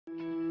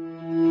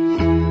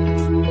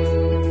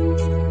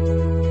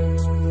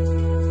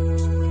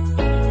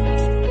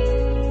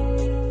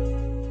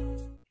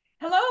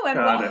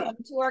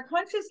to our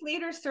Conscious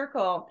Leader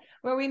Circle,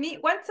 where we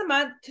meet once a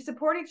month to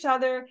support each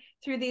other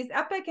through these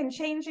epic and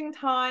changing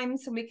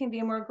times so we can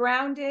be more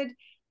grounded,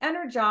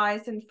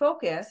 energized, and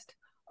focused,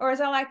 or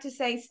as I like to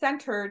say,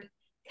 centered,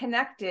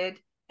 connected,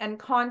 and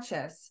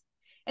conscious.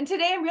 And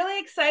today I'm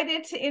really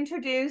excited to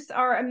introduce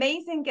our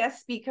amazing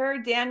guest speaker,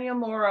 Daniel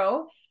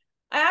Mauro.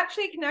 I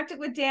actually connected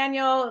with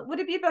Daniel, would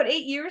it be about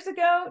 8 years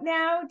ago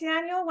now,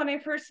 Daniel, when I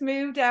first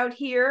moved out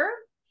here?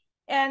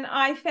 And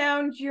I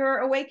found your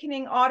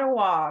Awakening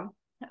Ottawa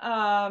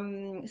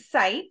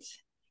site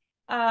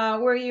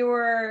where you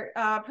were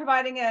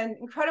providing an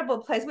incredible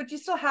place, which you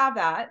still have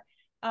that,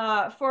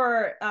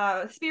 for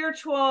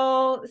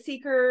spiritual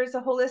seekers,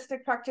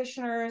 holistic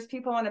practitioners,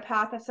 people on a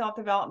path of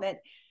self-development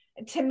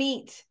to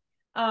meet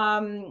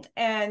and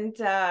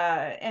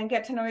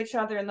get to know each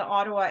other in the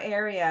Ottawa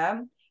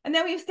area. And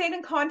then we've stayed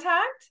in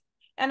contact,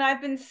 and I've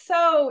been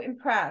so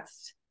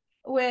impressed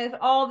with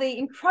all the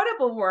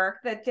incredible work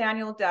that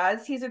Daniel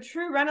does. He's a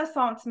true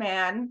Renaissance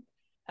man,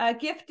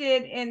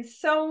 gifted in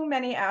so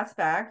many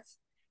aspects,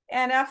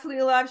 and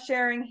absolutely loves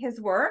sharing his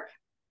work.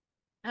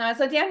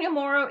 So Daniel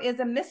Mauro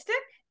is a mystic,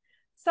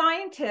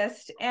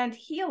 scientist, and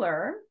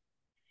healer.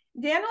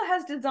 Daniel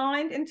has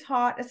designed and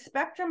taught a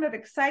spectrum of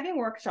exciting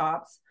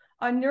workshops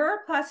on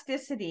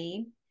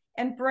neuroplasticity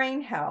and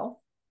brain health,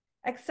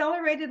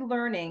 accelerated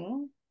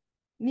learning,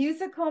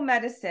 musical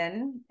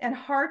medicine, and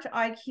heart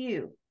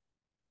IQ.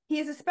 He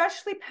is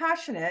especially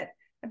passionate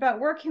about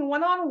working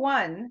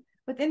one-on-one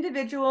with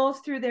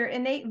individuals through their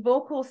innate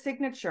vocal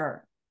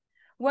signature.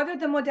 Whether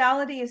the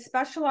modality is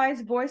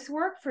specialized voice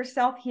work for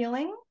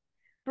self-healing,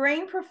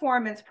 brain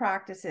performance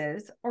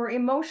practices, or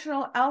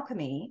emotional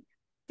alchemy,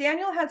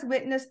 Daniel has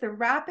witnessed the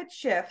rapid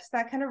shifts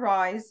that can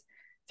arise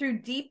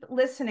through deep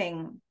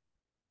listening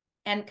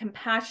and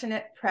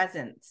compassionate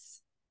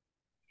presence.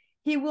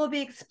 He will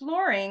be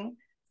exploring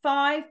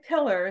 5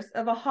 pillars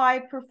of a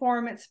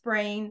high-performance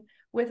brain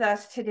with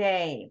us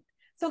today.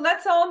 So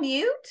let's all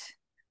mute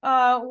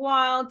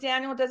while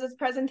Daniel does his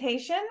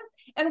presentation.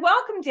 And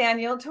welcome,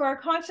 Daniel, to our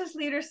Conscious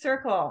Leader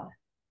Circle.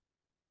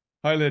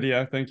 Hi,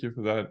 Lydia. Thank you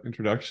for that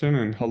introduction,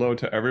 and hello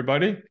to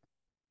everybody.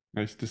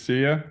 Nice to see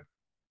you.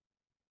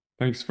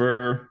 Thanks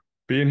for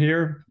being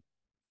here,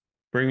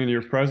 bringing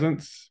your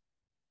presence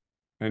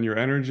and your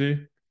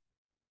energy.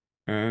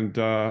 And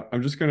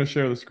I'm just going to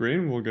share the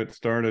screen. We'll get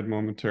started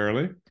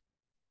momentarily. I'm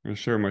going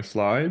to share my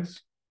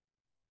slides,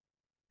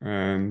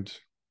 and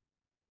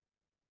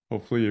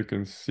hopefully you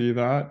can see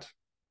that.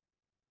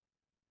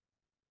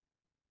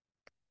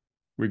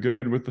 We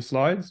good with the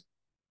slides?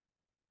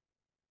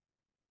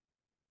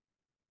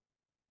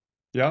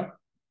 Yeah?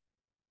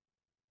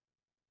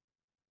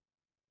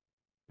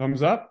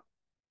 Thumbs up?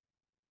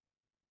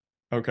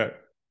 Okay.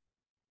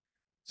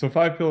 So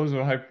 5 pillars of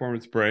a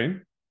high-performance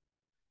brain.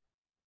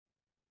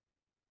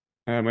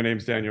 My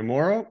name's Daniel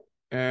Mauro,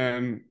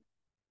 and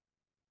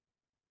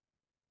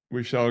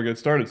we shall get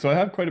started. So I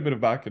have quite a bit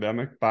of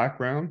academic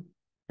background,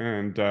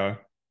 and I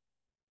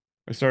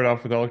started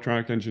off with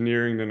electronic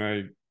engineering, then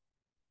I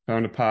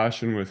found a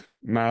passion with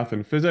math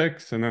and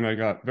physics, and then I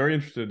got very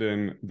interested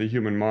in the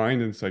human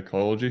mind and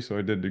psychology, so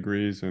I did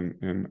degrees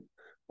in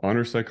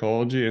honor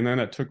psychology, and then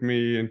it took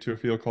me into a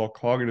field called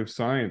cognitive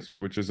science,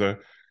 which is a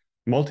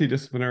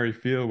multidisciplinary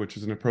field, which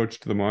is an approach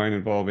to the mind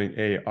involving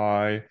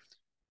AI,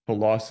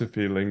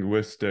 philosophy,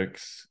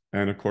 linguistics,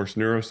 and of course,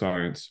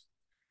 neuroscience.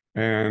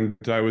 And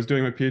I was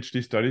doing my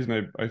PhD studies,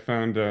 and I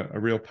found a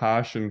real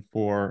passion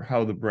for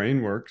how the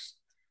brain works.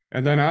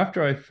 And then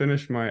after I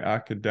finished my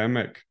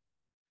academic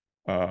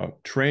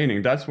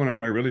training, that's when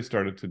I really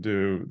started to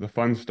do the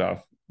fun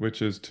stuff,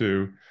 which is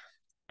to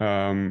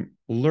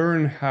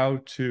learn how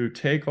to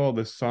take all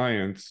this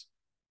science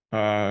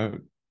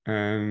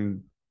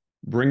and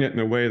bring it in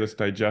a way that's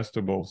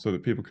digestible so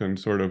that people can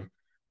sort of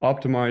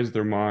optimize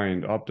their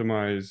mind,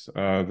 optimize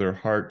their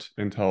heart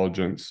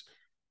intelligence,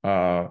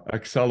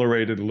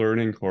 accelerated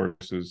learning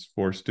courses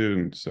for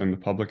students and the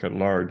public at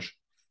large,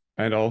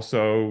 and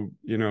also,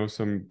 you know,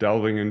 some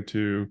delving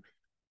into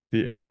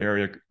the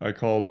area I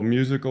call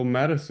musical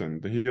medicine,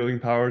 the healing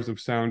powers of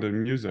sound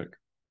and music.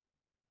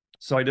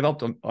 So I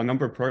developed a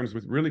number of programs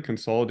with really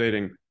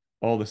consolidating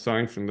all the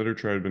science and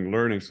literature I'd been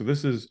learning. So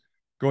this is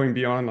going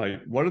beyond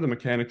like, what are the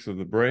mechanics of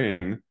the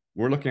brain?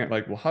 We're looking at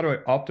like, well, how do I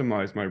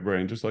optimize my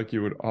brain? Just like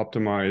you would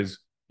optimize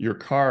your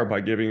car by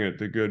giving it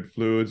the good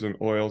fluids and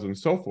oils and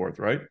so forth,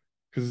 right?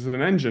 Because it's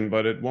an engine,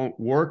 but it won't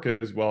work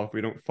as well if we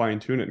don't fine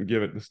tune it and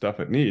give it the stuff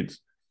it needs.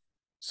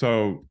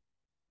 So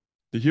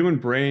the human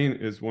brain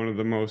is one of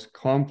the most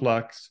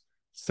complex,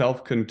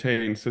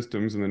 self-contained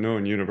systems in the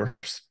known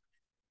universe.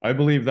 I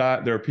believe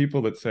that. There are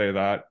people that say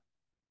that,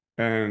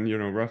 and, you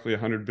know, roughly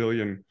 100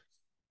 billion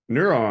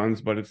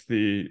neurons, but it's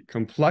the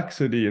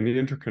complexity and the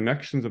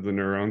interconnections of the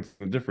neurons,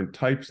 the different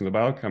types and the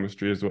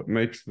biochemistry is what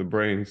makes the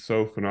brain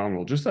so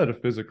phenomenal, just at a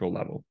physical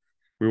level.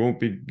 We won't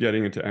be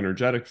getting into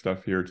energetic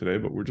stuff here today,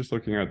 but we're just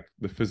looking at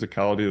the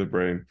physicality of the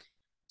brain.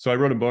 So I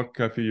wrote a book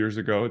a few years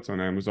ago. It's on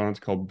Amazon. It's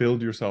called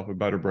Build Yourself a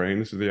Better Brain.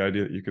 This is the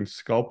idea that you can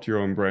sculpt your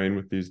own brain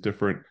with these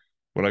different,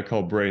 what I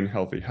call brain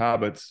healthy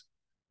habits.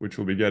 which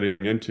we'll be getting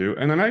into.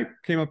 And then I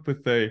came up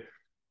with a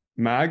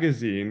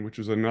magazine, which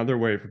was another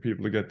way for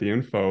people to get the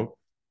info.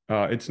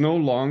 It's no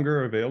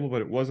longer available,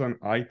 but it was on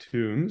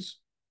iTunes.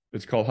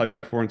 It's called High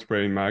Performance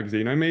Brain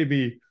Magazine. I may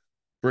be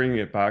bringing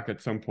it back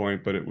at some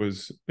point, but it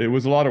was a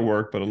lot of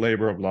work, but a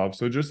labor of love.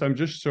 So I'm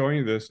just showing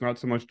you this, not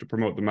so much to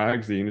promote the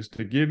magazine, is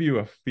to give you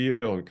a feel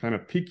and kind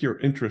of pique your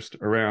interest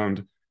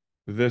around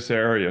this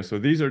area. So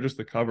these are just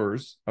the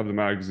covers of the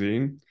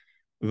magazine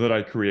that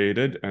I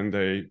created, and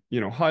they,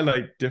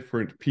 highlight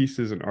different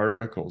pieces and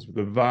articles with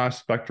a vast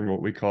spectrum of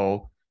what we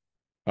call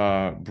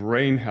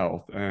brain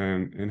health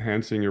and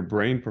enhancing your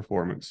brain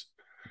performance.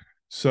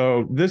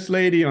 So this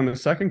lady on the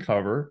second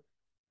cover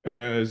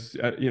is,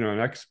 an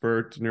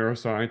expert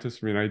neuroscientist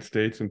from the United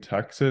States in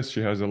Texas.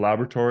 She has a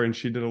laboratory, and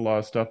she did a lot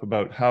of stuff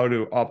about how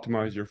to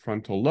optimize your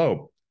frontal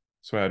lobe.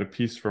 So I had a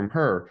piece from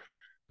her.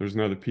 There's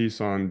another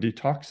piece on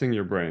detoxing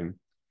your brain.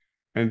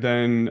 And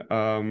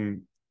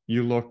then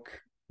you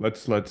look,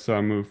 let's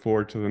move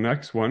forward to the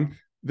next one.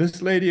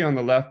 This lady on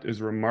the left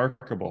is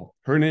remarkable.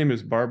 Her name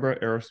is Barbara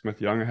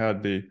Arrowsmith-Young. I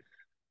had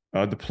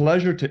the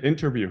pleasure to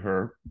interview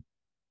her.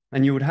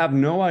 And you would have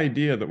no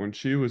idea that when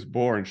she was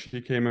born, she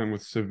came in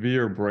with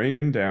severe brain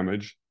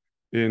damage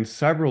in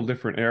several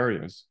different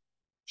areas.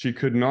 She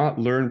could not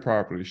learn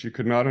properly. She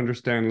could not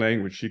understand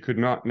language. She could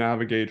not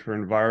navigate her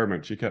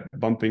environment. She kept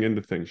bumping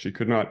into things. She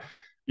could not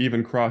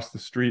even cross the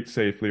street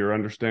safely or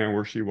understand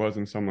where she was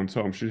in someone's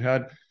home. She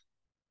had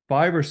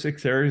 5 or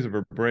 6 areas of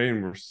her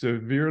brain were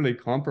severely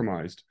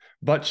compromised,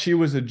 but she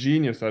was a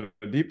genius. At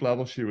a deep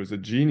level, she was a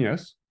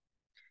genius.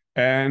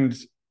 And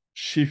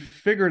she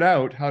figured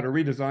out how to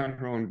redesign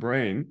her own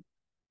brain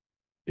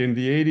in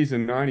the 80s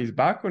and 90s,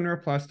 back when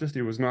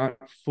neuroplasticity was not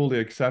fully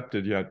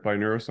accepted yet by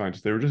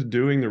neuroscientists. They were just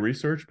doing the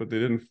research, but they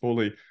didn't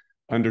fully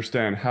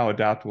understand how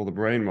adaptable the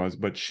brain was.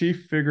 But she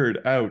figured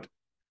out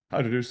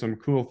how to do some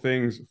cool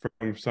things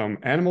from some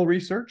animal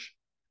research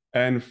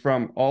and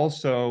from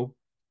also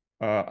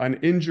an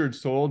injured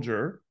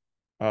soldier,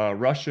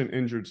 Russian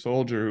injured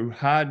soldier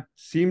who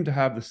seemed to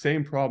have the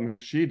same problem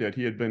she did.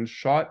 He had been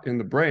shot in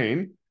the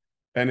brain,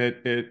 and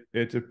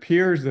it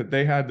appears that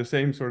they had the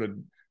same sort of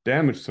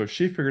damage. So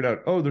she figured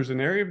out, oh, there's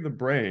an area of the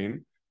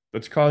brain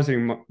that's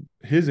causing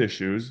his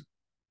issues.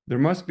 There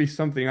must be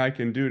something I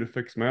can do to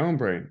fix my own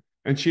brain.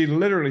 And she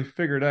literally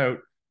figured out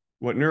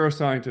what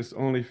neuroscientists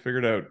only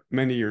figured out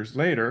many years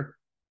later,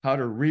 how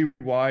to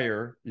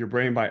rewire your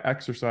brain by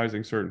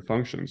exercising certain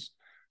functions.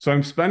 So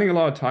I'm spending a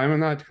lot of time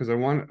on that because I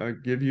want to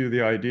give you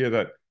the idea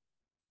that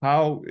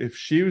how, if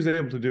she was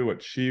able to do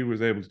what she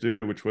was able to do,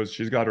 which was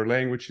she's got her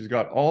language, she's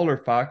got all her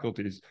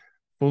faculties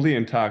fully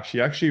intact.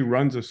 She actually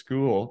runs a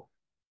school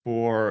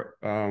for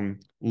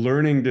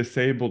learning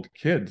disabled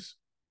kids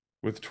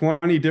with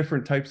 20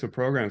 different types of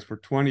programs for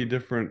 20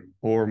 different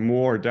or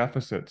more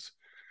deficits.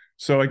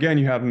 So again,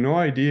 you have no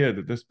idea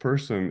that this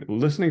person,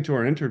 listening to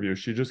our interview,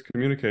 she just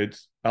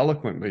communicates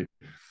eloquently.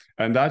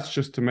 And that's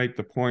just to make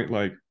the point,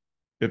 like,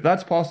 if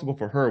that's possible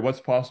for her,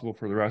 what's possible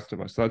for the rest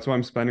of us? So that's why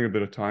I'm spending a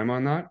bit of time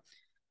on that.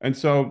 And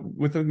so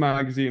with the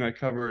magazine, I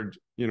covered,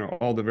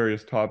 all the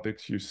various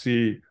topics you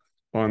see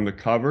on the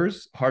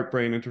covers.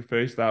 Heart-brain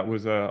interface, that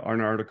was an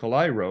article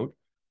I wrote,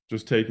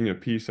 just taking a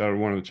piece out of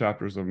one of the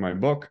chapters of my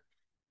book.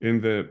 In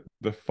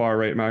the far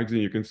right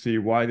magazine, you can see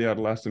why the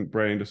adolescent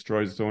brain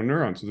destroys its own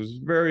neurons. So there's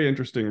very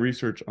interesting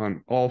research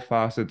on all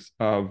facets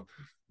of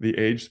the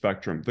age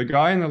spectrum. The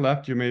guy on the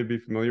left, you may be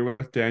familiar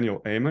with,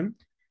 Daniel Mauro.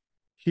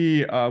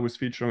 He was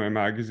featured on my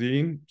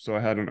magazine, so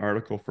I had an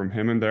article from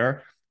him in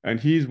there. And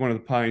he's one of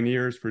the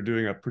pioneers for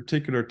doing a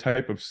particular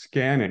type of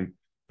scanning.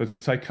 The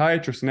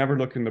psychiatrists never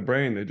look in the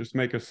brain. They just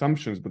make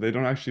assumptions, but they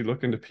don't actually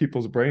look into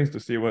people's brains to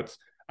see what's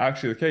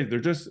actually the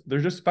case. They're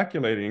just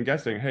speculating and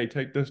guessing, hey,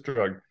 take this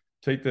drug,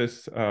 take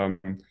this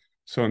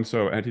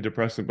so-and-so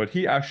antidepressant. But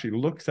he actually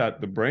looks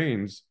at the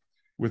brains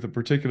with a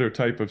particular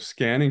type of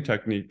scanning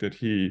technique that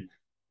he,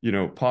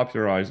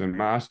 popularized and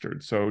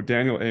mastered. So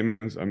Daniel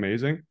Mauro's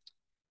amazing.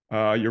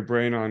 Your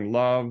brain on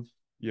love,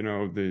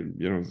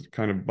 the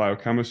kind of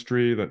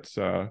biochemistry that's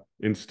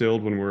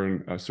instilled when we're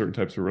in certain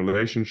types of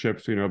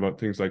relationships. We know about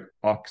things like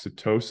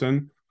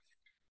oxytocin,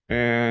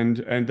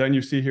 and then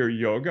you see here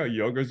yoga.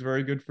 Yoga is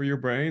very good for your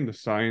brain. The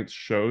science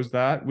shows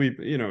that.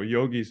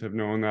 Yogis have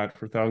known that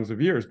for thousands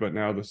of years, but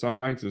now the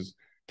science is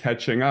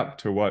catching up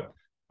to what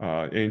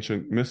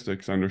ancient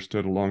mystics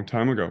understood a long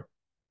time ago.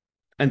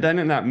 And then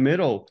in that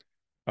middle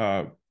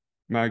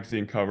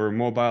magazine cover,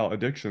 mobile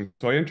addiction.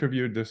 So I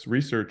interviewed this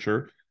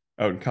researcher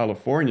out in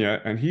California,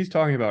 and he's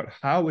talking about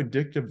how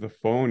addictive the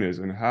phone is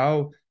and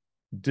how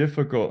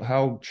difficult,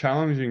 how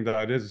challenging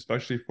that is,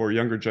 especially for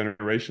younger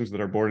generations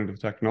that are born into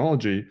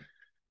technology,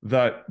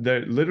 that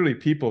literally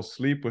people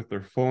sleep with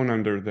their phone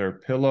under their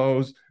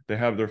pillows. They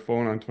have their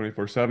phone on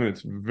 24/7.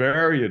 It's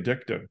very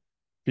addictive.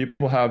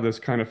 People have this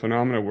kind of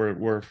phenomena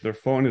where if their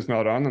phone is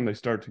not on them, they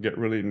start to get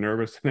really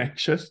nervous and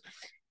anxious.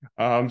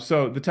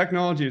 So the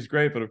technology is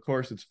great, but of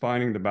course it's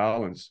finding the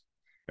balance.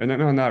 And then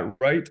on that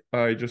right,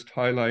 I just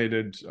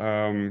highlighted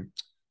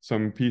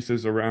some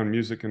pieces around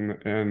music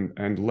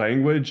and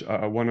language.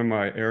 One of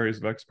my areas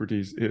of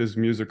expertise is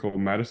musical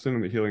medicine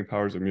and the healing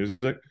powers of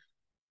music.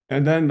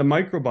 And then the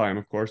microbiome,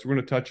 of course, we're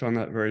going to touch on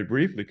that very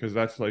briefly because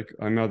that's like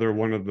another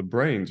one of the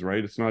brains,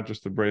 right? It's not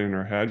just the brain in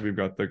our head. We've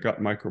got the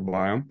gut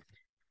microbiome.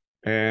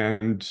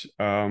 And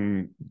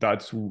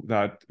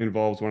that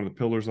involves one of the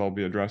pillars I'll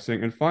be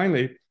addressing. And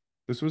finally,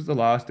 this was the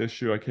last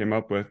issue I came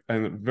up with,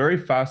 and a very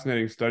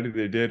fascinating study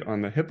they did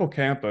on the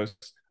hippocampus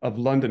of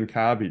London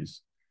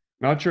cabbies.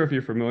 Not sure if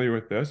you're familiar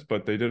with this,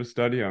 but they did a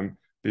study on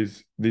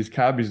these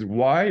cabbies.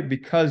 Why?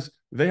 Because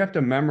they have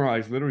to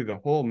memorize literally the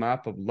whole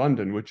map of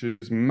London, which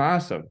is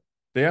massive.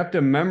 They have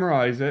to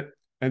memorize it,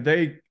 and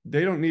they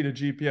don't need a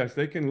GPS.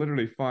 They can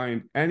literally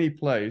find any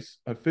place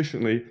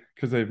efficiently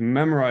because they've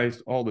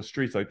memorized all the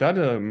streets. Like that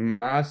is a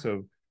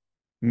massive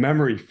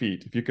memory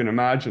feat, if you can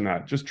imagine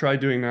that. Just try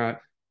doing that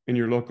in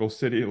your local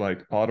city,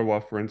 like Ottawa,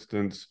 for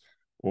instance,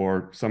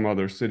 or some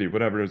other city,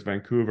 whatever it is,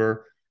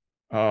 Vancouver.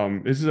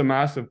 This is a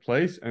massive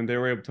place, and they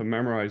were able to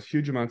memorize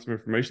huge amounts of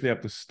information. They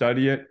have to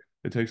study it.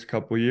 It takes a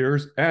couple of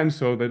years. And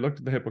so they looked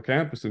at the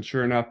hippocampus, and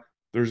sure enough,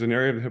 there's an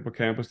area of the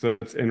hippocampus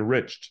that's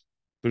enriched.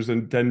 There's a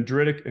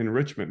dendritic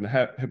enrichment.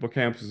 The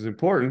hippocampus is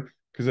important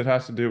because it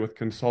has to do with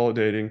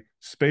consolidating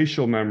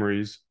spatial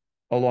memories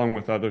along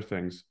with other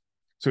things.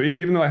 So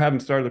even though I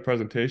haven't started the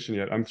presentation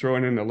yet, I'm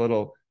throwing in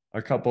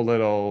a couple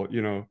little,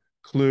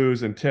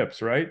 clues and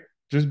tips, right?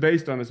 Just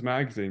based on this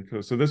magazine.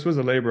 So this was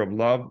a labor of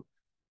love.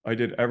 I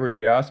did every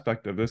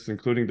aspect of this,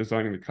 including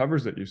designing the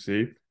covers that you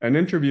see and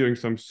interviewing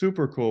some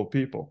super cool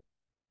people,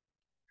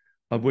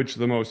 of which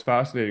the most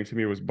fascinating to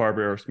me was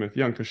Barbara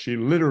Smith-Young, because she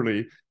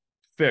literally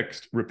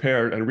fixed,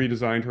 repaired, and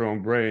redesigned her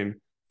own brain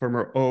from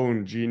her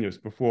own genius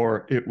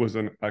before it was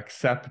an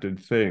accepted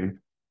thing,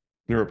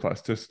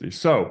 neuroplasticity.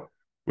 So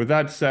with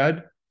that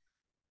said,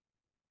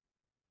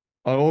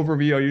 an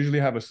overview, I usually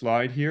have a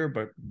slide here,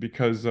 but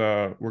because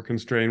we're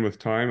constrained with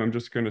time, I'm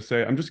just going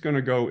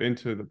to go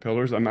into the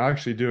pillars. I'm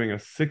actually doing a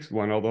sixth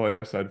one, although I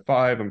said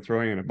five, I'm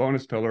throwing in a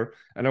bonus pillar.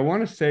 And I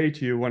want to say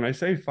to you, when I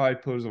say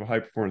 5 pillars of a high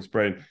performance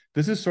brain,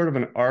 this is sort of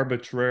an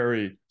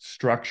arbitrary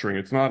structuring.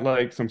 It's not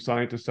like some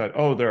scientist said,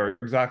 oh, there are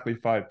exactly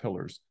 5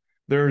 pillars.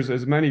 There's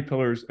as many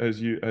pillars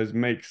as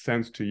makes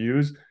sense to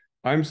use.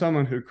 I'm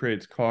someone who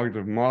creates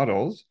cognitive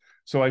models.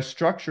 So I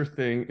structure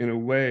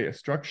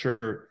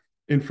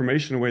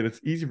information in a way that's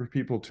easy for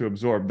people to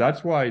absorb.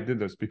 That's why I did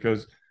this,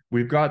 because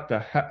we've got the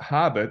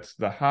habits,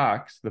 the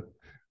hacks,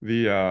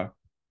 the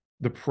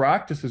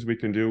practices we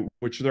can do,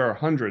 which there are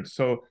hundreds.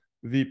 So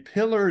the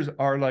pillars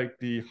are like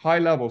the high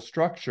level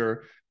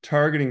structure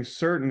targeting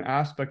certain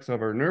aspects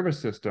of our nervous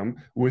system,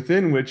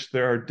 within which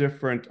there are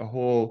a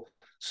whole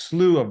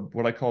slew of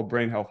what I call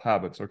brain health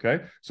habits.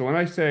 Okay. So when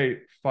I say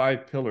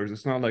 5 pillars,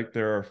 it's not like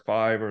there are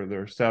 5 or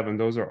there are 7.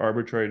 Those are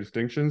arbitrary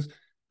distinctions,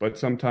 but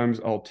sometimes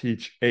I'll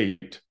teach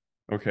 8.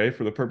 Okay,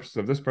 for the purposes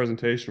of this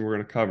presentation, we're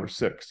going to cover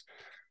 6.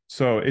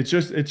 So it's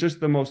just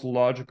the most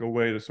logical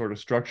way to sort of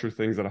structure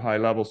things at a high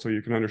level, so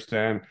you can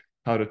understand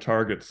how to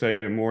target, say,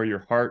 more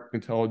your heart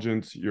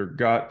intelligence, your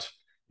gut,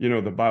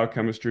 the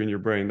biochemistry in your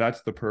brain.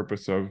 That's the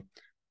purpose of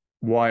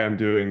why I'm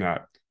doing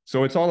that.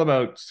 So it's all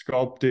about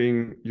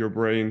sculpting your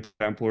brain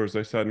temple, or as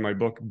I said in my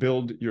book,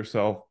 build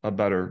yourself a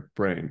better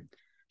brain.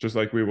 Just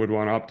like we would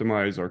want to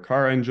optimize our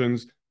car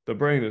engines, the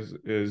brain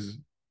is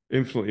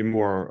infinitely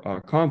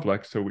more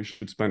complex, so we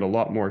should spend a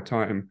lot more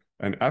time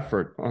and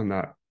effort on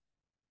that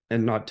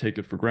and not take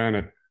it for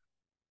granted.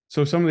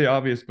 So some of the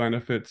obvious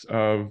benefits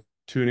of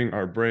tuning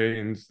our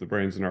brains, the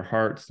brains in our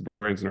hearts, the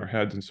brains in our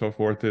heads, and so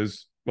forth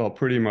is, well,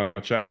 pretty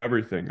much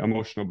everything: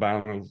 emotional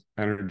balance,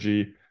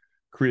 energy,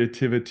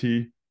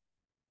 creativity,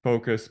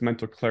 focus,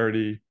 mental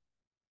clarity,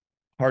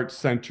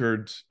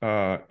 heart-centered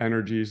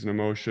energies and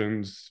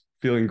emotions,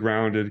 feeling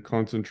grounded,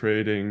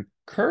 concentrating.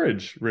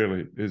 Courage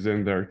really is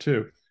in there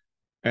too.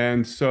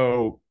 And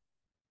so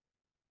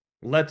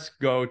let's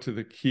go to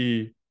the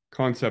key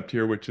concept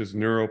here, which is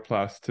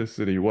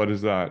neuroplasticity. What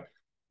is that?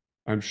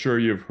 I'm sure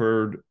you've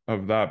heard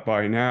of that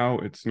by now.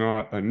 It's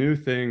not a new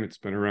thing. It's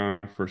been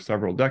around for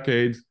several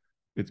decades.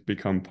 It's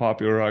become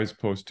popularized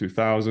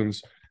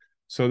post-2000s.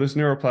 So this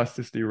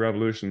neuroplasticity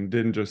revolution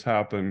didn't just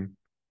happen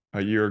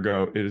a year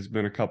ago. It has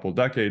been a couple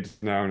decades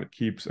now, and it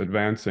keeps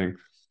advancing.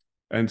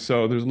 And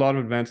so there's a lot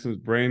of advances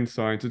in brain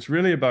science. It's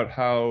really about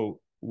how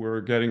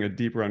we're getting a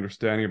deeper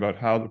understanding about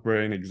how the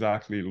brain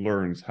exactly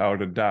learns, how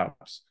it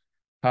adapts,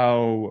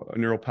 how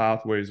neural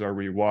pathways are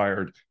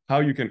rewired,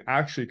 how you can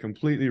actually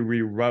completely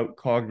reroute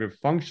cognitive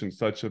functions,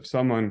 such if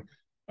someone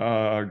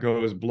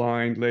goes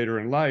blind later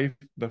in life,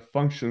 the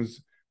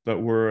functions that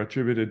were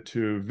attributed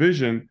to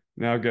vision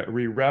now get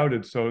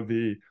rerouted. So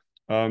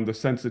the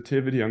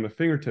sensitivity on the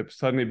fingertips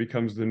suddenly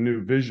becomes the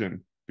new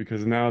vision,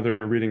 because now they're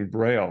reading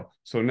Braille.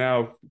 So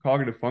now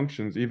cognitive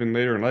functions, even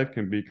later in life,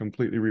 can be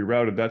completely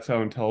rerouted. That's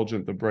how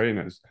intelligent the brain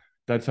is.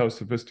 That's how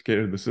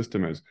sophisticated the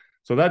system is.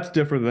 So that's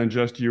different than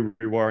just you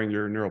rewiring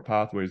your neural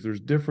pathways. There's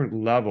different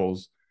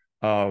levels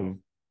of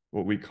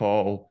what we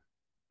call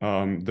the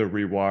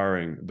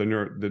rewiring. The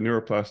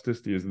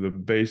neuroplasticity is the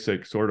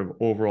basic sort of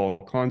overall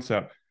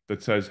concept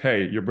that says,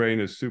 hey, your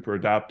brain is super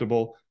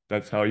adaptable.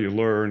 That's how you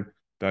learn.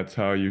 That's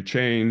how you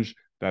change.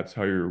 That's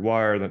how you're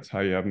wired. That's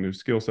how you have new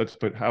skill sets,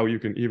 but how you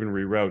can even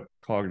reroute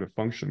cognitive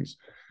functions.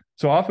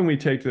 So often we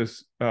take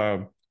this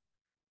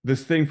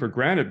this thing for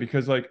granted,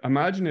 because like,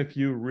 imagine if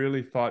you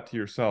really thought to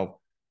yourself,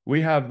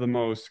 we have the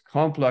most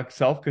complex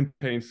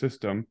self-contained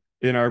system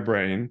in our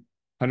brain,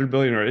 100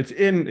 billion,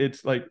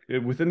 it's like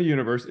within the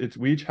universe,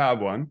 we each have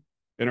one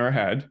in our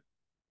head,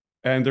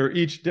 and they're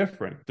each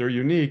different, they're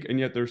unique, and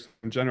yet there's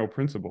some general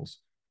principles.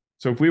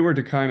 So if we were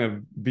to kind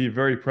of be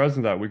very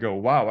present that, we go,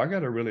 wow, I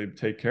got to really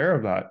take care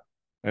of that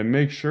and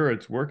make sure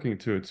it's working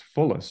to its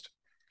fullest.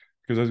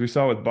 Because as we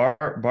saw with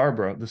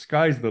Barbara, the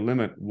sky's the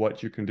limit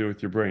what you can do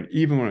with your brain,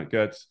 even when it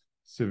gets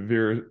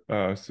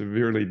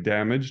severely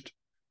damaged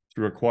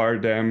through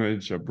acquired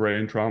damage, a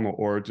brain trauma,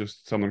 or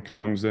just someone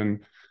comes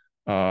in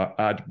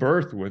at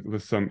birth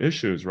with some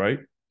issues, right?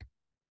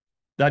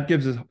 That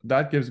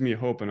gives me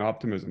hope and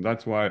optimism.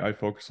 That's why I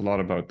focus a lot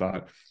about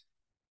that.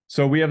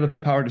 So we have the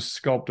power to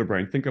sculpt our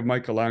brain. Think of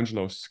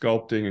Michelangelo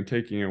sculpting and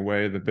taking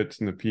away the bits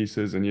and the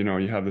pieces, and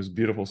you have this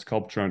beautiful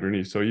sculpture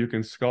underneath. So you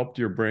can sculpt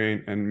your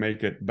brain and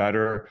make it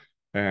better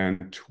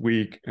and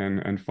tweak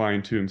and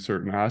fine-tune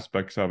certain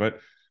aspects of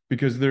it,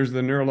 because there's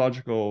the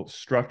neurological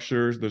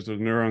structures, there's the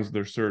neurons,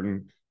 there's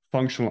certain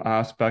functional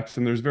aspects,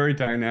 and there's very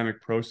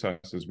dynamic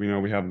processes. We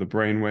know we have the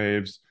brain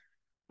waves,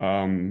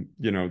 the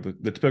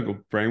typical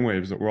brain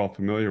waves that we're all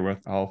familiar with,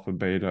 alpha,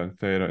 beta,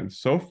 theta, and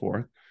so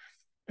forth.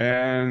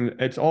 And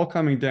it's all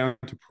coming down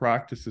to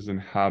practices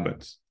and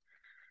habits.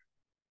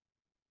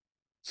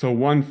 So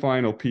one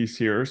final piece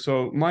here.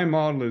 So my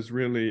model is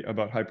really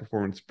about high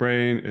performance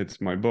brain. It's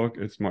my book,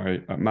 it's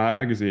my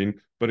magazine,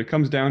 but it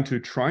comes down to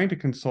trying to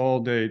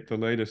consolidate the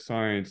latest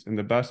science in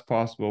the best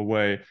possible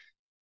way,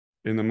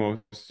 in the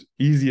most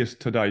easiest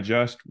to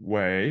digest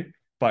way,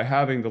 by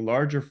having the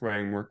larger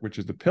framework, which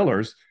is the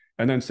pillars,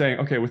 and then saying,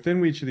 okay,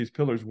 within each of these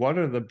pillars, what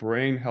are the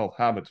brain health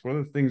habits? What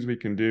are the things we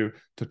can do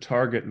to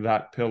target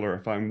that pillar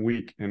if I'm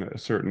weak in a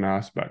certain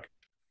aspect?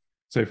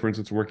 Say, for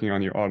instance, working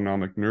on your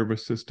autonomic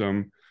nervous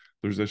system,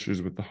 there's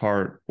issues with the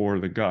heart or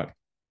the gut.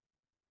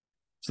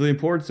 So the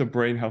importance of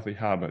brain healthy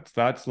habits,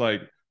 that's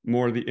like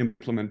more the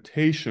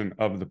implementation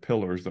of the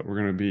pillars that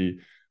we're going to be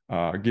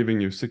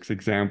giving you 6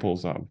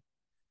 examples of.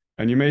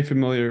 And you may be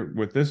familiar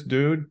with this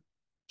dude,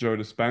 Joe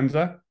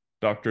Dispenza,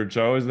 Dr.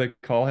 Joe, as they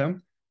call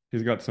him.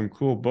 He's got some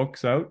cool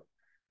books out.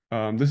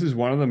 This is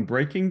one of them,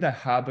 Breaking the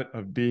Habit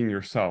of Being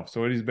Yourself.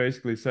 So what he's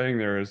basically saying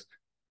there is,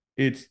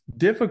 it's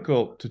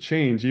difficult to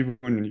change even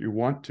when you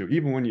want to,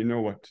 even when you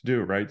know what to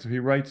do, right? So he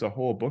writes a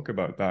whole book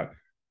about that.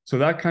 So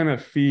that kind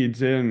of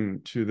feeds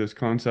into this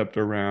concept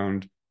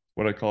around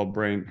what I call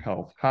brain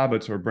health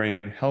habits, or brain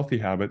healthy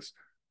habits.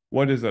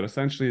 What is that?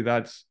 Essentially,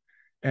 that's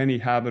any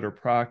habit or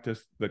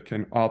practice that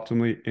can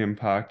optimally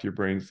impact your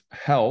brain's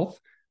health,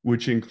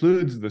 which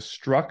includes the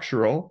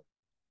structural,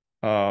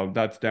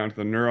 that's down to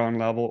the neuron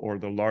level, or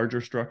the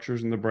larger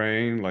structures in the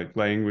brain, like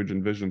language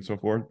and vision and so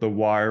forth, the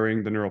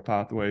wiring, the neural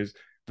pathways,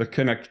 the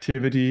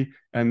connectivity,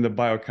 and the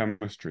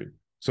biochemistry.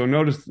 So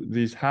notice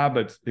these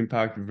habits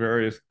impact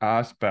various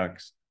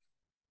aspects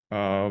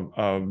of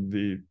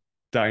the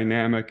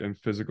dynamic and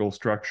physical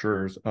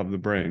structures of the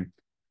brain.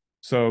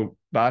 So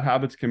bad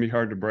habits can be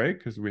hard to break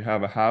because we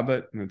have a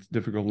habit and it's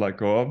difficult to let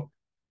go of.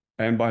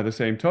 And by the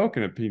same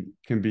token, it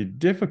can be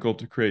difficult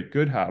to create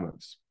good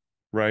habits,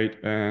 right?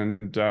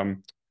 And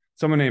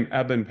someone named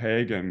Eben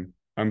Pagan,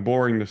 I'm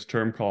borrowing this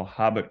term called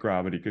habit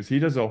gravity, because he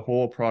does a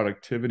whole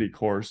productivity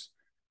course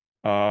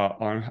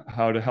on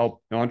how to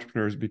help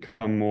entrepreneurs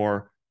become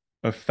more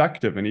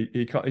effective. And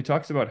he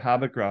talks about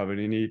habit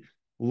gravity, and he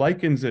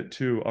likens it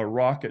to a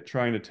rocket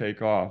trying to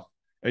take off.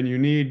 And you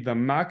need the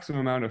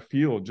maximum amount of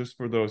fuel just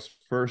for those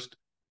first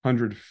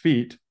 100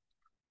 feet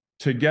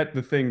to get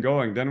the thing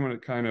going. Then when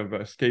it kind of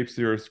escapes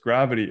the Earth's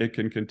gravity, it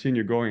can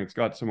continue going. It's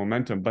got some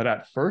momentum, but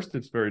at first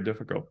it's very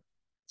difficult.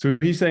 So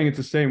he's saying it's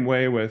the same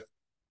way with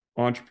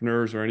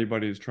entrepreneurs or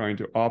anybody who's trying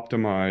to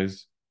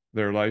optimize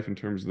their life in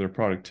terms of their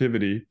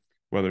productivity,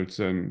 whether it's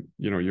in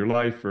your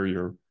life or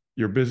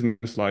your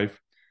business life.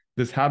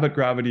 This habit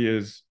gravity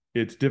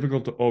it's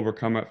difficult to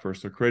overcome at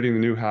first. So creating the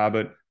new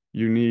habit,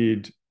 you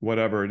need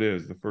whatever it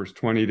is, the first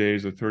 20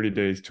 days or 30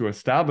 days to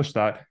establish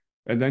that.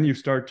 And then you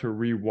start to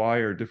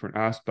rewire different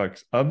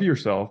aspects of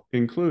yourself,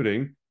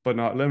 including, but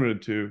not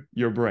limited to,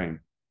 your brain.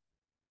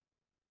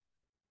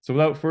 So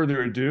without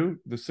further ado,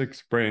 the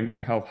 6 brain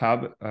health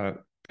habit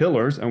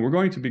pillars, and we're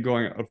going to be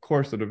going, of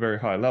course, at a very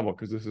high level,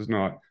 because this is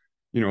not,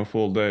 a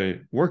full day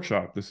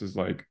workshop. This is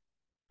like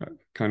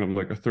kind of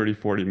like a 30,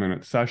 40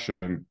 minute session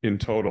in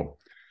total.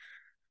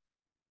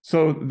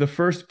 So the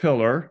first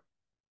pillar,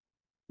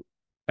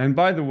 and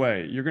by the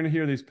way, you're going to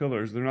hear these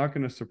pillars. They're not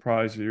going to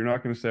surprise you. You're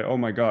not going to say, oh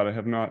my God, I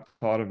have not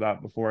thought of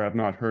that before. I have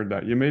not heard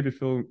that. You may be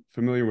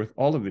familiar with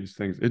all of these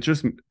things. It's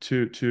just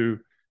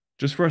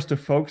just for us to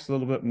focus a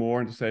little bit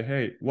more and to say,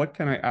 hey, what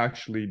can I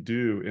actually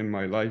do in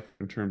my life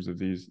in terms of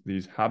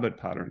these habit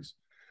patterns?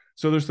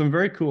 So there's some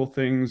very cool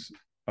things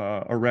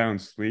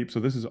around sleep. So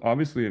this is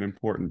obviously an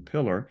important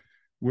pillar.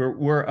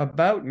 We're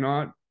about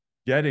not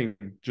getting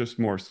just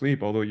more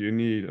sleep, although you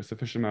need a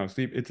sufficient amount of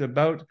sleep. It's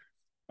about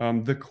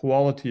the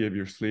quality of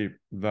your sleep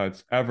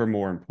that's ever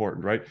more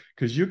important, right?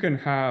 Because you can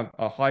have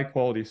a high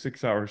quality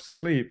 6 hour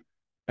sleep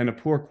and a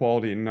poor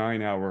quality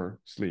 9 hour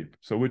sleep.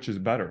 So which is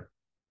better?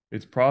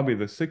 It's probably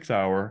the 6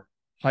 hour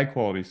high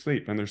quality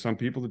sleep. And there's some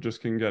people that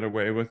just can get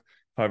away with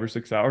 5 or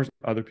 6 hours.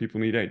 Other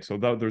people need 8. So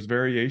there's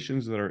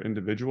variations that are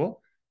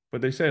individual, but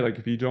they say like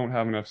if you don't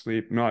have enough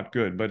sleep, not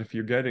good. But if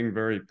you're getting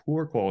very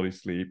poor quality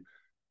sleep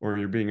or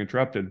you're being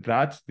interrupted,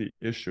 that's the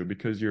issue,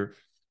 because you're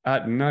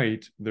at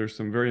night, there's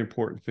some very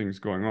important things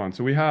going on.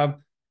 So we have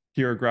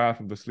here a graph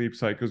of the sleep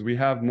cycles. We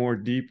have more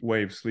deep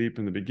wave sleep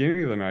in the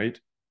beginning of the night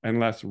and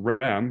less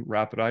REM,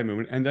 rapid eye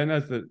movement. And then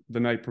as the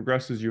night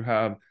progresses, you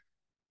have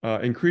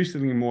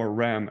increasingly more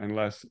REM and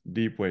less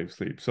deep wave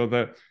sleep. So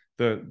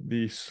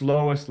the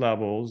slowest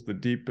levels, the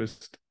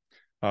deepest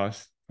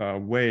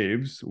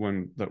waves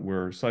that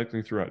we're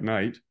cycling through at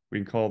night, we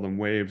can call them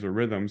waves or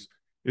rhythms,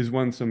 is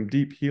when some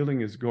deep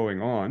healing is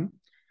going on.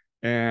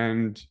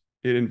 And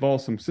it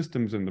involves some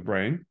systems in the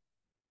brain.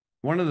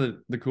 One of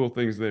the cool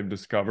things they've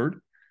discovered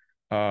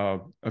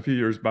a few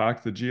years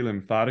back, the G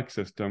lymphatic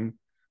system,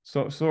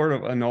 so sort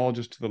of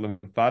analogous to the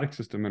lymphatic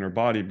system in our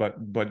body,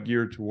 but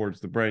geared towards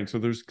the brain. So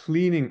there's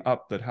cleaning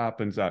up that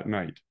happens at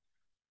night,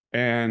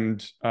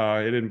 and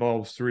it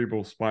involves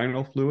cerebral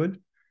spinal fluid.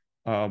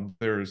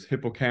 There's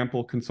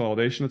hippocampal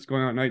consolidation that's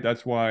going on at night.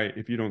 That's why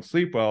if you don't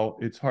sleep well,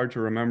 it's hard to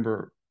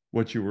remember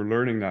what you were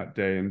learning that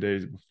day and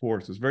days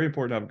before. So it's very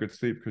important to have good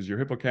sleep because your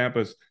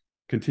hippocampus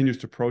continues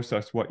to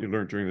process what you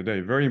learned during the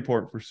day. Very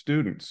important for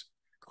students.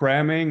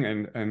 Cramming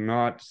and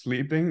not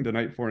sleeping the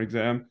night before an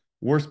exam,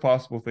 worst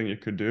possible thing you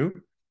could do.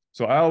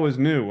 So I always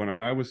knew when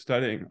I was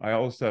studying, I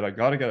always said, I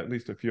got to get at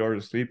least a few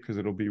hours of sleep because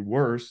it'll be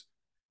worse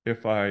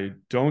if I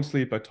don't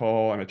sleep at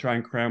all and I try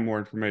and cram more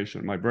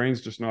information. My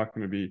brain's just not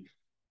going to be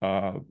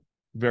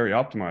very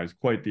optimized,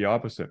 quite the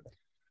opposite.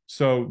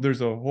 So there's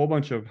a whole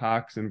bunch of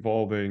hacks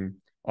involving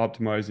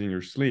optimizing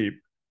your sleep,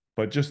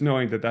 but just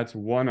knowing that that's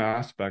one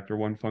aspect or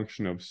one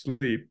function of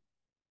sleep.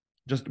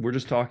 We're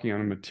just talking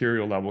on a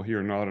material level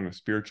here, not on a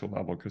spiritual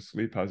level, because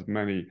sleep has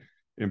many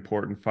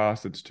important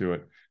facets to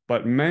it.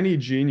 But many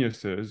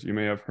geniuses, you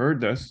may have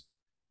heard this,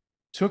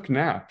 took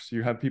naps.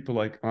 You have people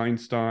like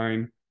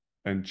Einstein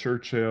and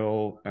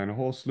Churchill and a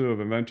whole slew of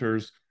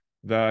inventors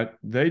that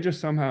they just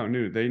somehow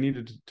knew they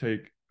needed to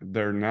take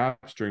their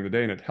naps during the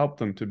day, and it helped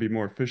them to be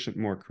more efficient,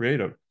 more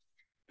creative.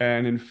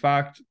 And in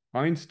fact,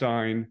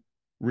 Einstein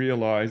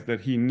realized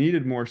that he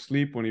needed more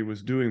sleep when he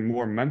was doing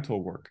more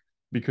mental work,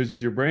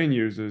 because your brain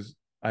uses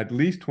at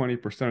least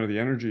 20% of the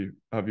energy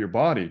of your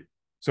body.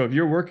 So if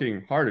you're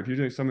working hard, if you're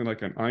doing something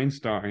like an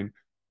Einstein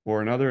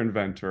or another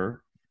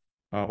inventor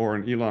or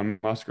an Elon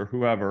Musk or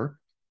whoever,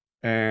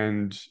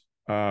 and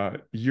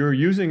you're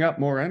using up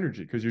more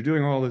energy because you're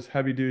doing all this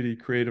heavy duty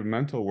creative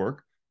mental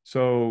work.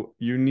 So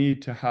you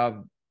need to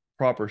have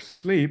proper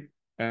sleep,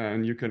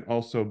 and you can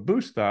also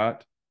boost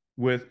that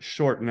with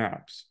short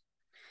naps.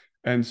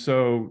 And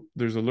so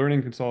there's a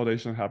learning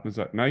consolidation that happens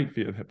at night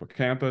via the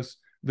hippocampus.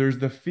 There's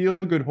the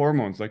feel-good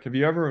hormones. Like, have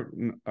you ever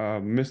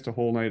missed a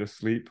whole night of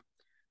sleep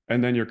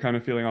and then you're kind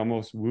of feeling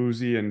almost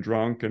woozy and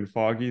drunk and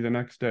foggy the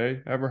next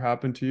day? Ever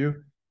happened to you?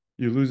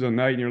 You lose a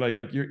night and you're like,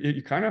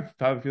 you kind of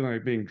have a feeling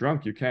like being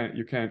drunk. You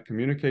can't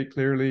communicate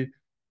clearly.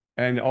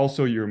 And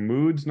also your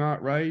mood's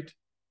not right.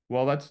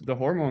 Well, that's the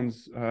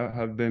hormones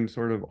have been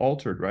sort of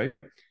altered, right?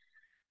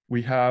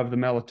 We have the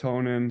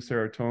melatonin,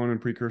 serotonin,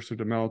 precursor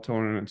to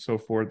melatonin, and so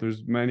forth.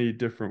 There's many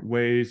different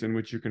ways in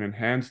which you can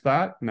enhance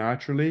that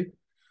naturally.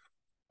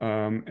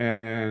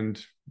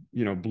 And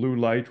blue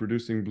light,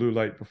 reducing blue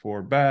light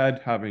before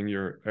bed, having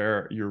your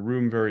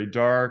room very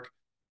dark,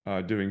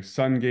 doing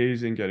sun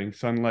gazing, getting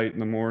sunlight in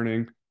the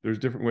morning. There's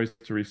different ways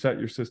to reset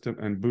your system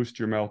and boost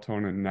your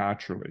melatonin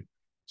naturally.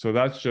 So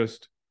that's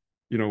just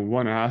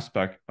one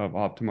aspect of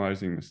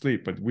optimizing the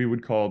sleep, but we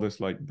would call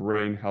this like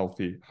brain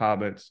healthy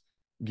habits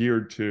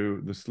geared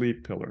to the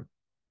sleep pillar.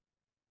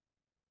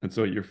 And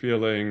so you're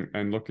feeling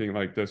and looking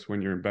like this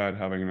when you're in bed,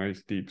 having a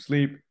nice deep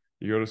sleep.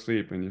 You go to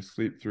sleep and you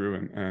sleep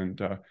through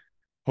and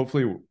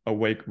hopefully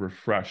awake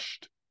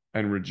refreshed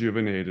and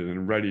rejuvenated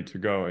and ready to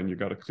go. And you've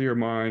got a clear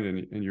mind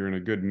and you're in a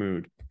good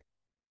mood.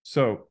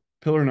 So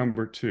pillar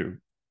number 2,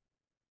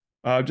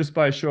 just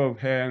by a show of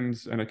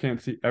hands, and I can't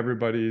see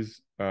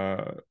everybody's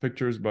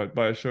pictures, but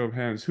by a show of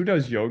hands, who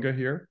does yoga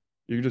here?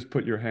 You can just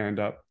put your hand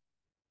up.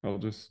 I'll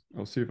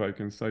see if I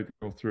can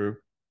cycle through.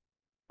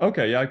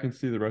 Okay, yeah, I can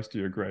see the rest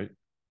of you. Great.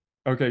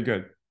 Okay,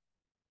 good.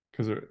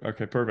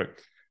 Okay,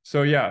 perfect.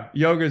 So yeah,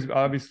 yoga is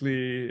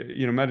obviously,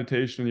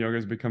 meditation, yoga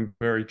has become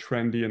very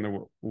trendy in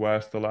the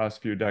West the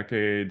last few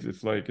decades.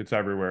 It's like it's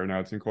everywhere now.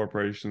 It's in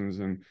corporations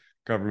and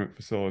government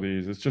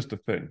facilities. It's just a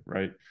thing,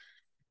 right?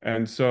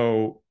 And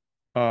so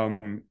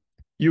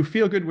you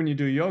feel good when you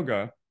do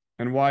yoga.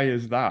 And why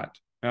is that?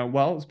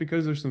 Well, it's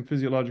because there's some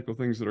physiological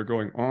things that are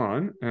going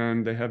on,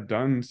 and they have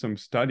done some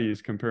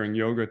studies comparing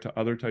yoga to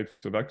other types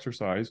of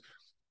exercise.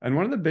 And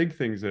one of the big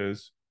things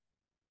is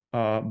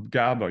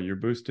GABA. You're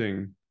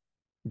boosting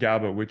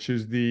GABA, which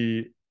is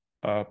the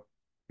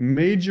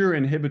major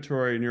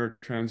inhibitory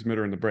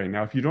neurotransmitter in the brain.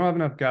 Now, if you don't have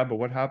enough GABA,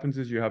 what happens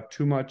is you have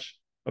too much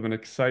of an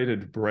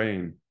excited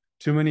brain,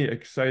 too many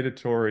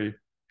excitatory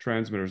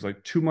transmitters,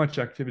 like too much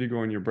activity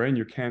going in your brain.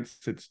 You can't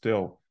sit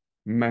still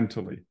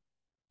mentally.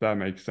 That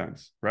makes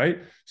sense, right?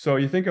 So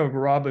you think of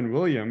Robin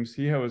Williams,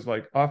 he was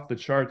like off the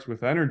charts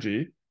with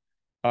energy,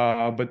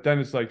 but then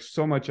it's like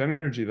so much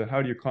energy that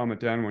how do you calm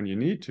it down when you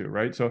need to,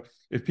 right? So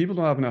if people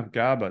don't have enough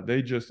GABA,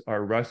 they just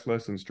are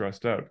restless and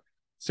stressed out.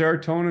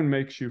 Serotonin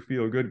makes you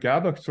feel good.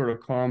 GABA sort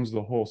of calms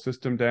the whole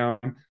system down.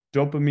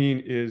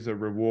 Dopamine is a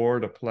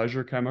reward, a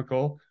pleasure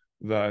chemical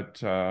that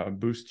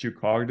boosts you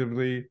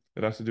cognitively.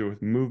 It has to do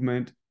with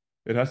movement.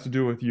 It has to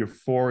do with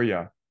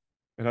euphoria.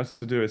 It has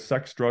to do with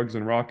sex, drugs,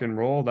 and rock and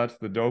roll. That's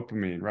the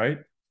dopamine, right?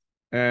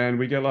 And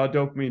we get a lot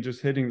of dopamine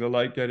just hitting the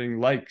like, getting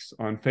likes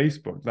on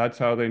Facebook. That's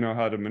how they know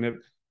how to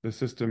manipulate. The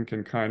system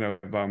can kind of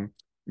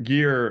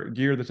gear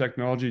the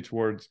technology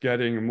towards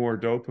getting more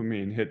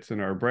dopamine hits in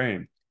our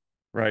brain,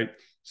 right?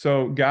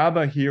 So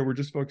GABA here, we're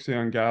just focusing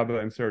on GABA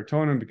and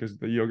serotonin because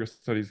the yoga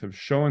studies have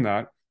shown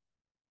that.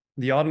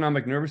 The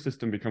autonomic nervous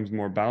system becomes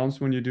more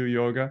balanced when you do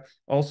yoga.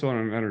 Also on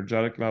an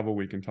energetic level,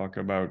 we can talk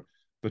about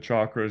the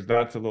chakras.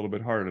 That's a little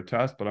bit harder to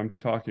test, but I'm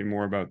talking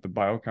more about the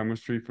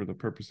biochemistry for the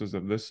purposes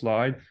of this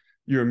slide.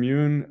 Your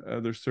immune,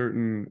 there's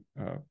certain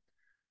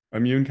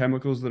immune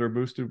chemicals that are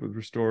boosted with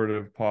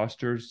restorative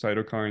postures,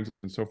 cytokines,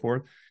 and so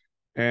forth.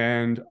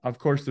 And of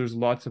course, there's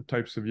lots of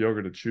types of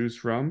yoga to choose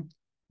from.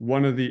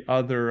 One of the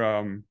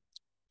other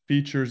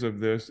features of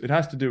this, it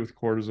has to do with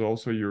cortisol.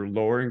 So you're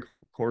lowering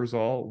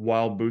cortisol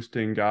while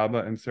boosting GABA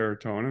and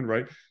serotonin,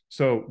 right?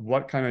 So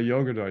what kind of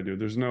yoga do I do?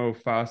 There's no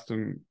fast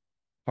and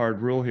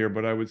hard rule here,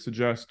 but I would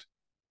suggest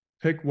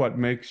pick what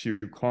makes you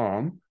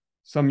calm.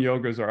 Some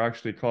yogas are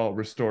actually called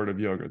restorative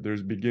yoga.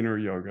 There's beginner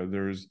yoga,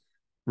 there's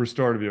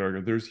restorative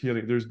yoga, there's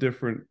healing, there's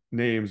different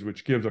names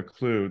which gives a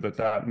clue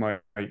that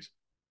might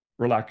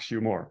relax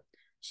you more.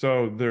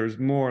 So there's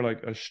more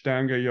like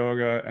Ashtanga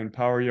yoga and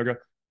power yoga.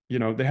 You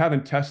know, they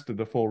haven't tested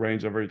the full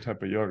range of every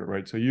type of yoga,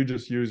 right? So you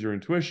just use your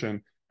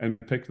intuition and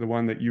pick the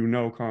one that you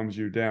know calms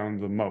you down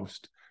the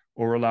most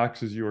or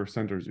relaxes you or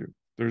centers you.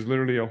 There's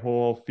literally a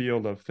whole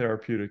field of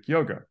therapeutic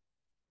yoga,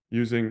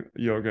 using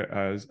yoga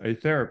as a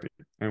therapy.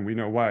 And we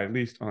know why, at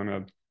least on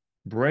a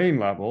brain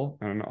level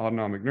and an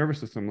autonomic nervous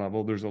system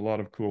level, there's a lot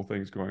of cool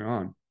things going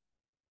on.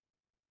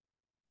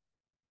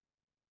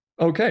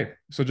 Okay,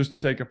 so just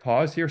take a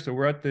pause here. So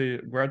we're at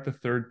the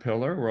third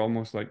pillar. We're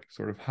almost like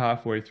sort of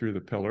halfway through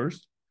the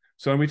pillars.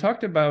 So we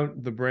talked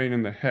about the brain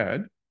and the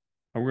head.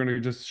 And we're going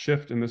to just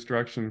shift in this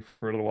direction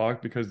for a little while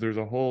because there's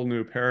a whole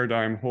new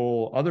paradigm,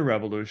 whole other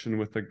revolution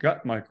with the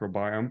gut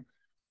microbiome.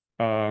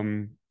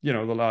 You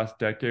know, the last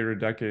decade or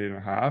decade and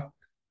a half,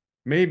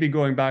 maybe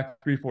going back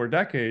 3-4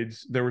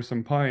 decades, there were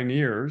some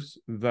pioneers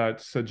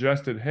that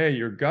suggested, hey,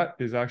 your gut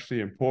is actually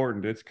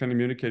important. It's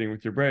communicating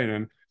with your brain.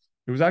 And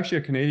it was actually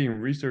a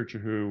Canadian researcher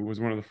who was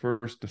one of the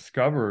first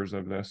discoverers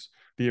of this,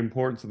 the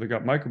importance of the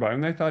gut microbiome.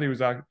 And they thought he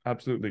was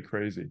absolutely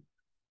crazy.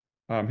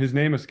 His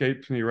name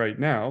escapes me right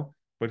now,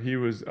 but he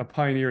was a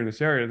pioneer in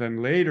this area.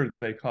 Then later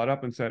they caught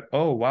up and said,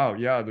 oh, wow,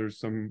 yeah, there's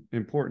some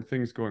important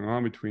things going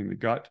on between the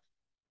gut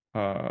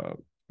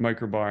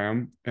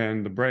microbiome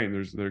and the brain.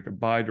 There's like a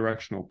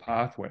bi-directional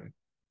pathway.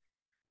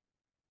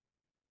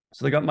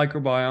 So the gut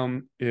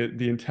microbiome,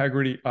 the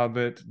integrity of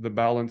it, the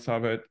balance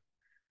of it,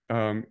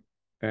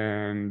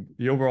 and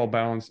the overall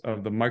balance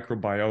of the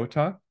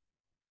microbiota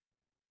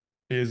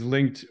is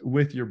linked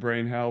with your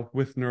brain health,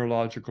 with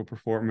neurological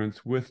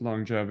performance, with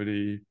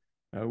longevity,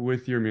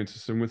 with your immune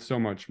system, with so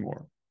much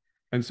more.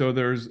 And so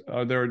there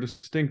are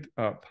distinct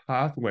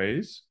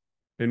pathways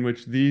in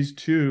which these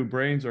two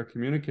brains are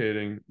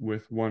communicating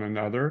with one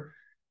another.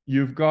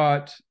 You've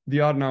got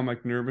the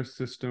autonomic nervous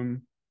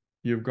system,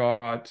 you've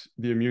got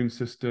the immune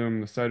system,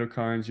 the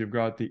cytokines, you've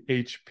got the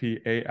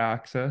HPA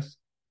axis,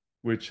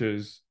 which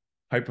is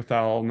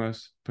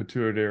hypothalamus,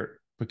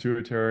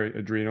 pituitary,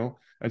 adrenal.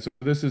 And so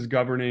this is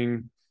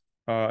governing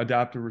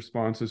adaptive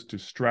responses to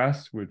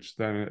stress, which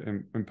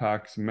then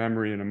impacts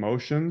memory and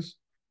emotions.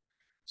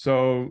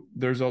 So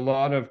there's a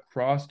lot of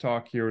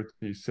crosstalk here with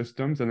these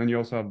systems. And then you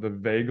also have the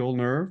vagal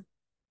nerve,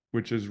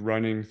 which is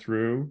running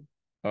through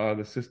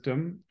the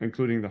system,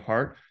 including the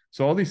heart.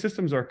 So all these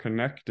systems are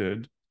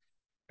connected.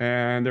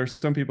 And there's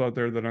some people out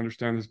there that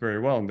understand this very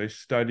well, and they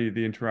study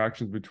the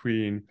interactions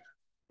between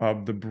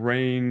the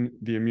brain,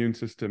 the immune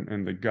system,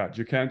 and the gut.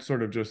 You can't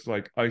sort of just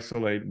like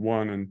isolate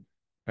one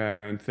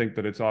and think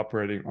that it's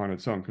operating on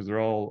its own, because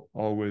they're all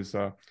always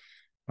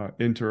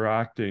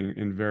interacting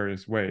in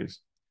various ways.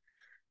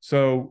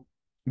 So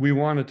we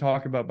want to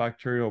talk about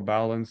bacterial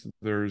balance.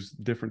 There's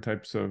different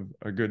types of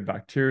good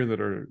bacteria that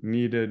are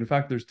needed. In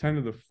fact, there's 10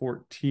 to the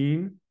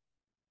 14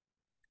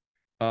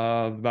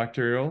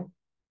 bacterial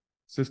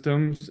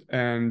systems,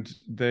 and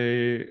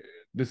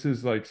this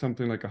is like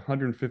something like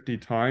 150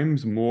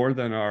 times more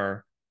than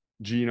our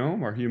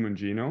genome, our human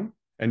genome,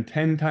 and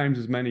 10 times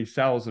as many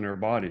cells in our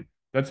body.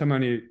 That's how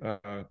many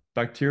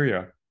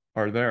bacteria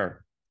are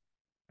there.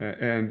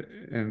 and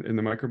in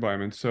the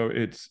microbiome. And so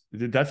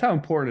that's how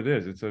important it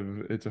is.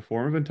 It's a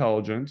form of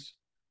intelligence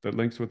that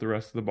links with the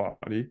rest of the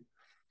body,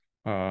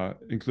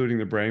 including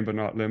the brain, but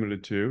not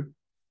limited to.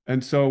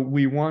 And so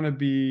we want to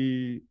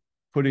be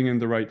putting in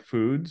the right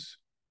foods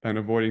and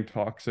avoiding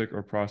toxic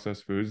or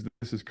processed foods.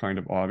 This is kind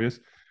of obvious.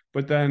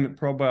 But then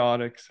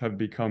probiotics have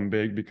become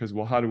big because,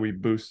 well, how do we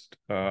boost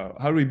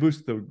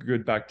the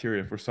good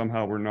bacteria if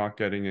we're not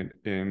getting it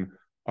in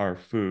our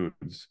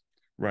foods,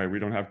 right? We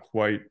don't have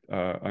quite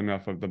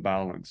enough of the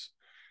balance.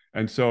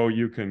 And so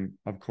you can,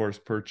 of course,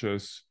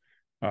 purchase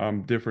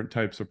different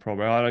types of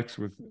probiotics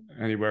with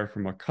anywhere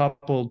from a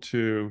couple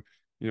to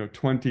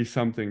 20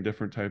 something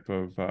different type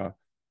of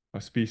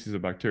species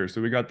of bacteria.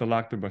 So we got the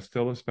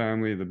Lactobacillus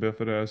family, the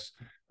Bifidus,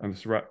 and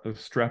the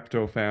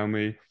Strepto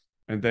family,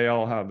 and they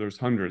all have, there's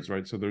hundreds,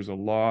 right? So there's a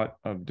lot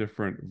of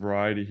different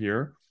variety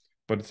here,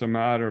 but it's a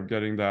matter of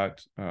getting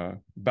that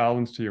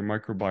balance to your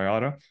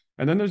microbiota.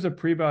 And then there's the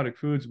prebiotic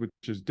foods, which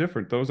is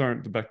different. Those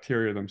aren't the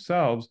bacteria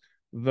themselves.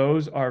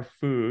 Those are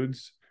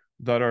foods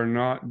that are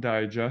not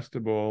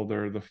digestible.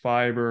 They're the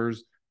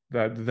fibers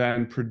that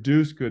then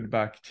produce good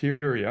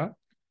bacteria.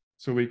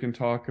 So we can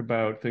talk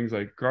about things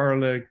like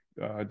garlic,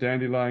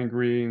 dandelion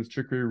greens,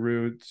 chicory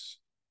roots,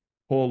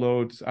 whole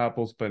oats,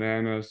 apples,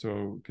 bananas,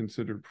 so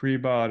considered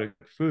prebiotic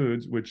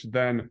foods, which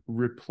then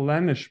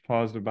replenish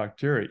positive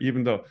bacteria,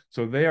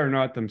 so they are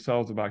not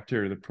themselves the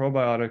bacteria. The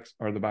probiotics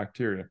are the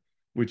bacteria,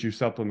 which you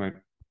supplement.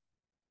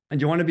 And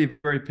you want to be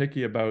very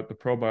picky about the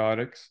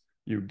probiotics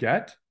you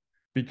get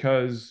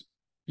because,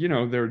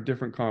 there are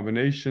different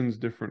combinations,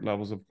 different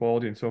levels of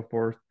quality and so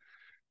forth.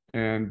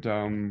 And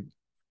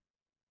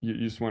you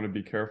just want to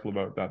be careful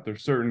about that.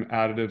 There's certain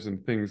additives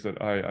and things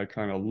that I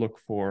kind of look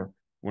for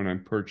when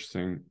I'm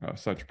purchasing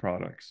such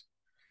products.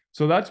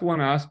 So that's one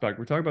aspect.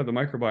 We're talking about the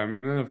microbiome.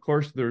 And then, of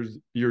course, there's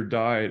your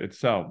diet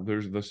itself.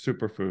 There's the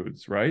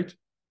superfoods, right?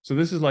 So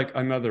this is like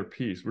another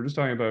piece. We're just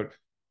talking about,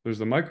 there's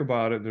the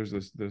microbiota, there's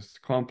this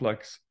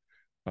complex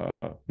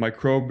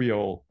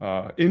microbial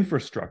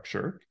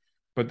infrastructure.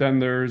 But then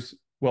there's,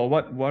 well,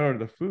 what are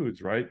the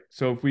foods, right?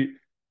 So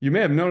you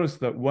may have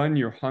noticed that when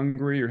you're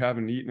hungry, you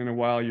haven't eaten in a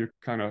while, you're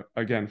kind of,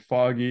 again,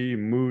 foggy,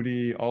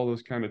 moody, all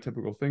those kind of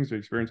typical things we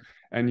experience.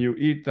 And you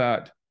eat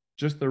that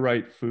just the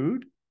right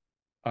food,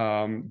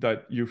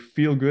 that you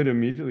feel good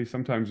immediately,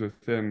 sometimes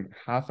within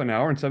half an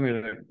hour, and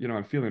suddenly,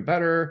 I'm feeling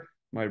better.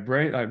 My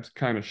brain, I'm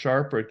kind of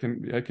sharper.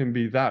 It can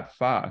be that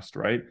fast,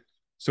 right?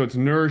 So it's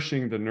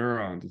nourishing the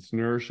neurons, it's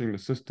nourishing the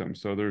system.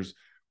 So there's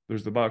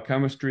the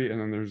biochemistry,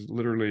 and then there's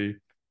literally,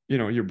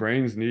 your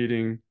brain's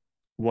needing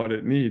what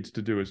it needs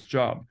to do its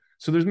job.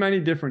 So there's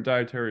many different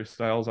dietary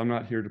styles. I'm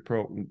not here to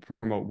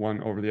promote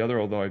one over the other,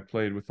 although I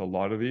played with a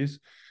lot of these,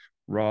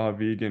 raw,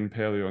 vegan,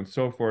 paleo, and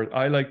so forth.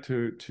 I like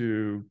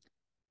to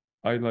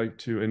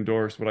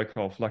endorse what I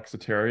call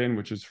flexitarian,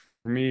 which is,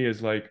 for me,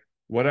 is like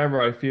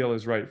whatever I feel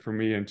is right for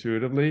me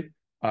intuitively.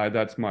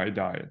 That's my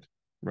diet,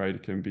 right?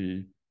 It can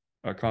be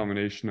a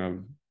combination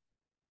of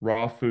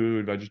raw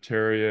food,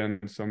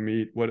 vegetarian, some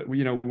meat,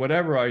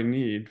 whatever I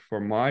need for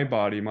my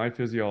body, my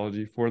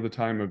physiology for the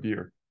time of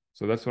year.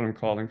 So that's what I'm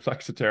calling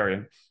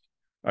flexitarian.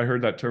 I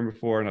heard that term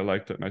before and I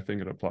liked it, and I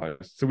think it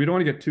applies. So we don't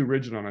want to get too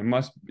rigid on, I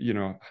must,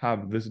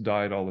 have this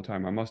diet all the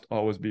time. I must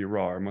always be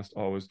raw.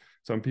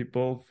 Some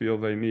people feel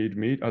they need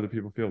meat. Other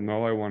people feel,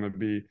 no, I want to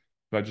be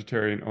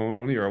vegetarian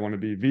only, or I want to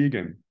be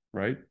vegan,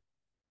 right?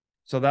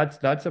 So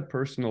that's a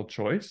personal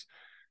choice.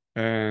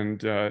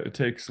 And it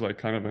takes like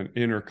kind of an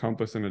inner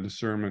compass and a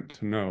discernment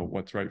to know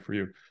what's right for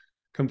you.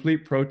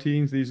 Complete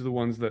proteins, these are the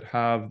ones that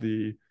have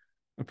the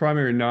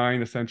primary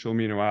 9 essential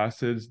amino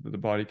acids that the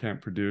body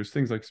can't produce.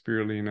 Things like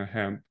spirulina,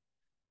 hemp,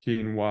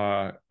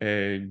 quinoa,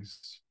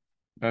 eggs,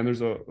 and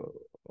there's a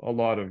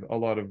lot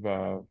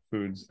of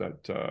foods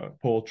that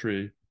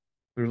poultry.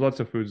 There's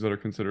lots of foods that are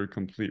considered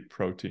complete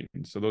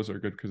proteins. So those are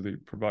good because they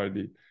provide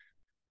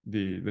the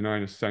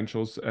 9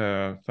 essentials,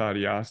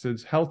 fatty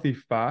acids, healthy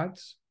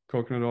fats,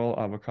 coconut oil,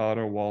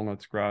 avocado,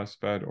 walnuts,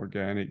 grass-fed,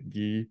 organic,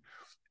 ghee.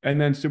 And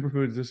then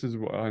superfoods, this is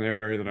an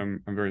area that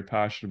I'm very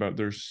passionate about.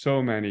 There's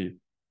so many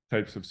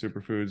types of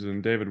superfoods,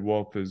 and David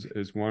Wolfe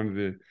is one of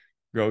the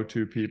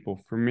go-to people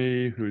for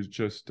me, who's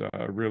just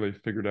really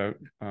figured out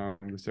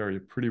this area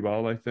pretty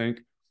well, I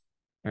think.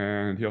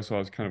 And he also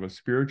has kind of a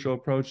spiritual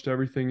approach to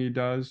everything he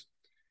does,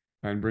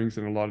 and brings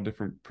in a lot of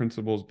different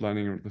principles,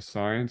 blending with the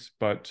science.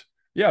 But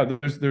yeah,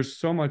 there's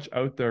so much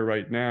out there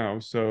right now.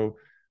 So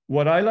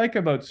what I like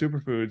about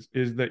superfoods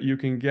is that you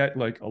can get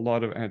like a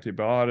lot of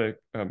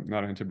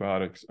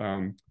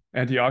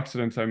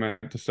antioxidants, I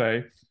meant to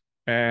say,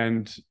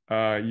 and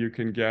you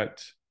can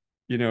get,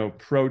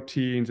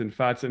 proteins and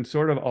fats and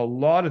sort of a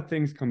lot of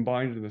things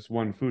combined in this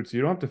one food. So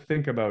you don't have to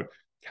think about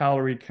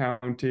calorie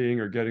counting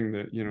or getting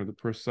the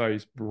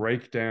precise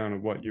breakdown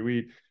of what you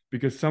eat,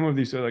 because some of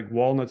these are like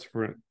walnuts,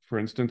 for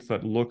instance,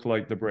 that look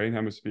like the brain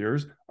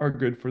hemispheres, are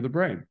good for the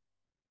brain,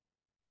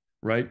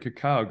 right?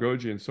 Cacao,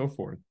 goji, and so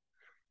forth.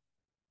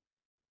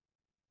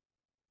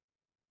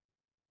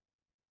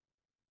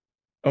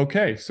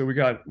 Okay, so we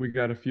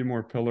got a few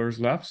more pillars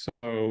left.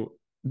 So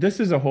this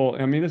is a whole,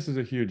 I mean, this is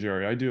a huge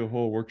area. I do a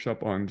whole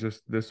workshop on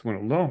just this one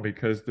alone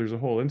because there's a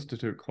whole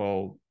institute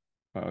called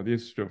the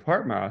Institute of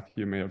Heart Math,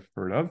 you may have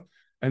heard of.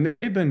 And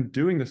they've been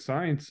doing the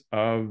science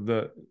of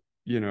the,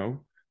 you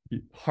know,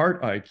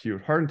 heart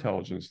IQ, heart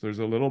intelligence. There's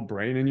a little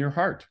brain in your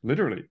heart,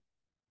 literally.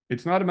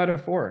 It's not a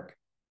metaphoric.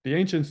 The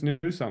ancients knew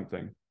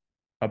something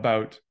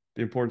about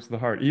the importance of the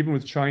heart. Even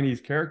with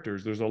Chinese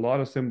characters, there's a lot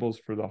of symbols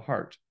for the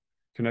heart,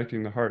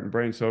 connecting the heart and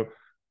brain. So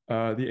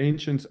the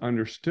ancients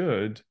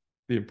understood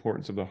the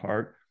importance of the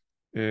heart.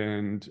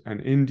 And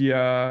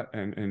India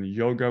and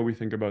yoga, we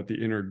think about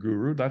the inner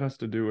guru. That has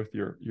to do with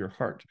your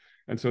heart.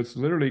 And so it's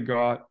literally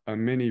got a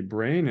mini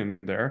brain in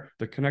there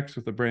that connects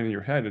with the brain in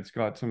your head. It's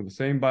got some of the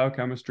same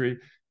biochemistry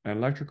and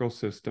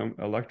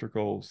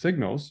electrical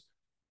signals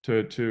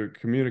to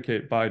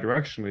communicate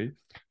bidirectionally.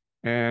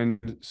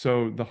 And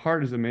so the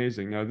heart is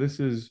amazing. Now, this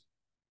is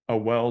a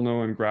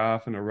well-known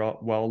graph and a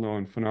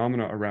well-known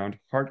phenomena around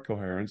heart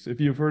coherence. If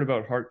you've heard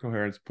about heart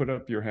coherence, put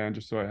up your hand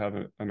just so I have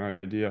an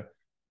idea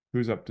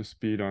who's up to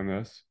speed on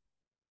this.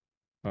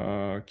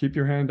 Keep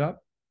your hand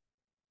up.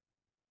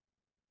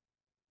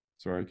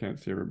 Sorry, I can't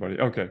see everybody.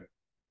 Okay,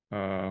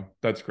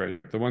 that's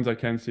great. The ones I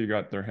can see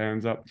got their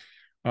hands up.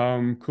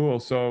 Cool.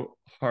 So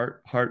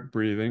heart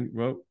breathing.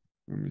 Well,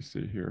 let me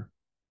see here.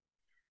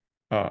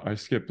 I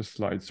skipped a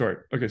slide. Sorry.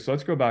 Okay, so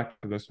let's go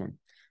back to this one.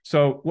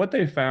 So what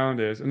they found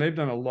is, and they've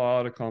done a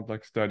lot of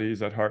complex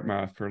studies at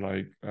HeartMath for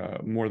like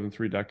more than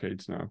 3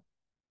 decades now,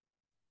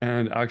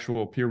 and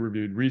actual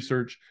peer-reviewed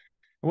research.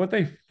 And what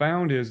they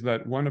found is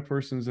that when a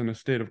person's in a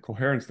state of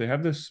coherence, they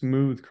have this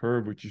smooth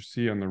curve, which you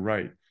see on the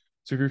right.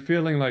 So if you're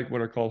feeling like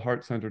what are called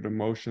heart-centered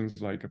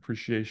emotions, like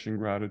appreciation,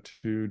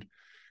 gratitude,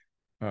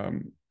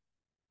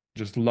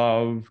 just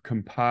love,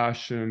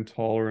 compassion,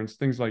 tolerance,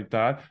 things like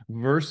that,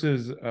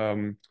 versus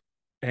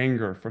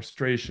anger,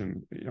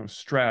 frustration,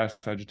 stress,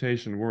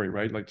 agitation, worry,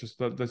 right? Like just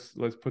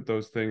let's put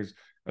those things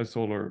as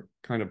solar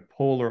kind of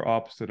polar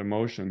opposite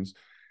emotions.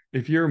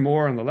 If you're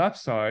more on the left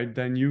side,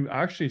 then you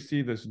actually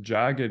see this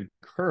jagged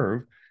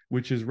curve,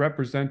 which is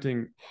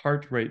representing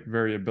heart rate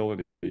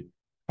variability.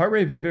 Heart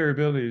rate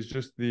variability is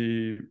just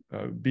the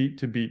beat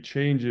to beat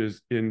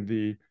changes in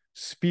the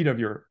speed of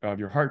your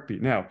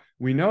heartbeat. Now,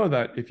 we know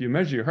that if you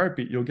measure your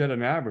heartbeat, you'll get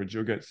an average.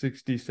 You'll get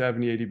 60,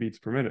 70, 80 beats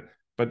per minute.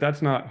 But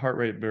that's not heart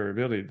rate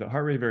variability. The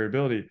heart rate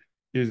variability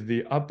is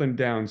the up and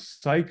down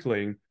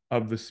cycling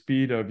of the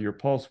speed of your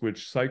pulse,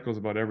 which cycles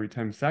about every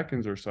 10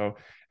 seconds or so.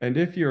 And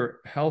if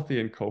you're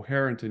healthy and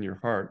coherent in your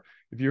heart,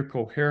 if you're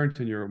coherent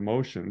in your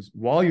emotions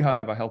while you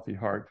have a healthy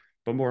heart,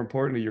 but more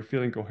importantly, you're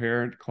feeling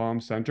coherent, calm,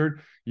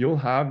 centered, you'll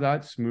have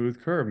that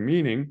smooth curve,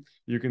 meaning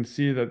you can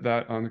see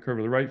that on the curve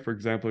of the right, for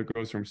example, it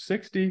goes from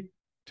 60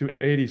 to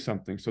 80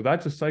 something. So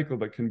that's a cycle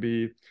that can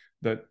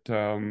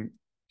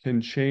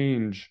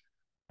change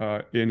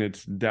in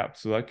its depth.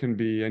 So that can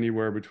be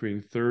anywhere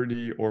between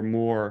 30 or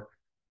more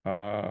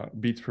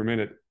beats per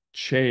minute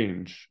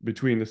change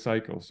between the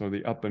cycles, so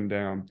the up and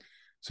down.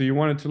 So you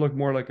want it to look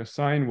more like a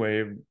sine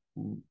wave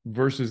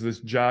versus this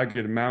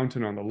jagged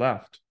mountain on the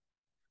left.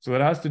 So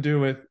that has to do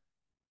with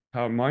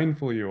how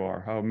mindful you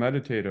are, how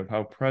meditative,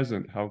 how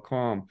present, how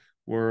calm,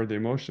 where are the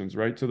emotions,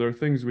 right? So there are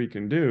things we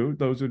can do.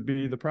 Those would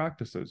be the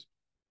practices.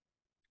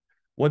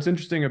 What's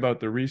interesting about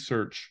the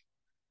research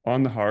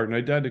on the heart, and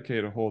I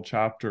dedicate a whole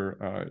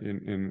chapter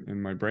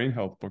in my brain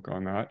health book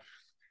on that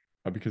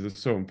because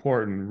it's so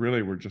important.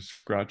 Really, we're just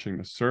scratching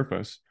the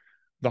surface.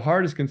 The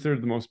heart is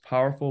considered the most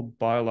powerful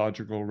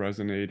biological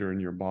resonator in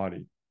your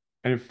body.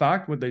 And in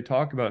fact, what they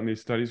talk about in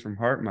these studies from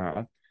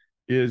HeartMath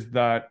is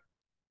that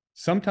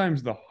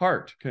sometimes the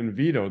heart can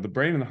veto, the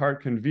brain and the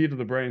heart can veto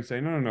the brain and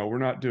say, no, we're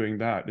not doing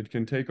that. It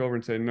can take over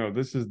and say, no,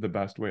 this is the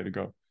best way to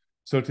go.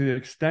 So to the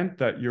extent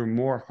that you're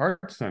more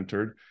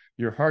heart-centered,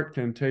 your heart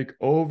can take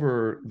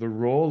over the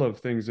role of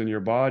things in your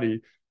body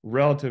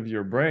relative to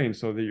your brain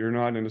so that you're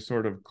not in a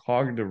sort of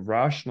cognitive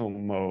rational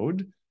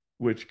mode,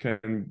 which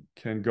can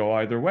go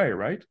either way,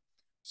 right?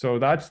 So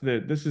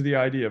this is the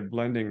idea of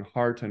blending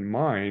heart and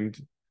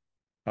mind,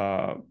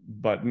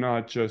 but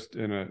not just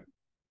in a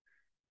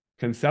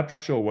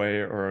conceptual way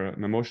or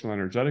an emotional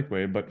energetic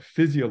way, but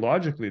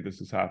physiologically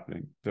this is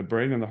happening. The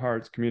brain and the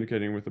heart's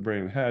communicating with the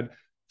brain and the head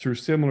through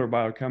similar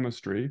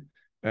biochemistry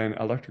and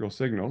electrical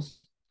signals.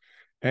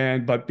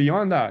 But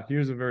beyond that,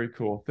 here's a very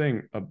cool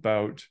thing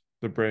about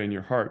the brain and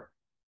your heart.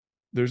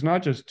 There's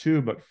not just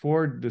 2, but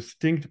 4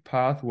 distinct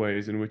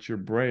pathways in which your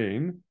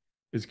brain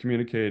is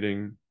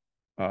communicating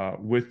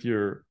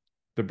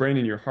the brain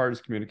in your heart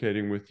is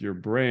communicating with your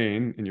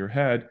brain in your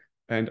head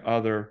and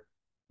other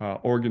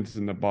organs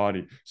in the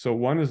body. So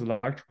one is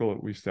electrical,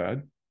 we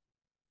said,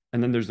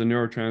 and then there's the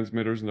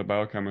neurotransmitters and the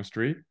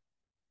biochemistry.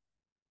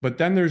 But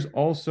then there's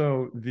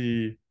also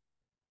the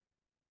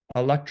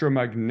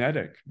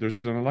electromagnetic. There's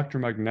an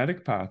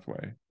electromagnetic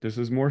pathway. This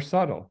is more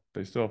subtle.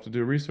 They still have to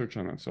do research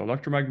on it. So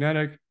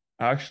electromagnetic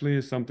actually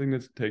is something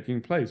that's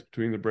taking place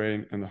between the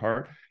brain and the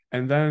heart.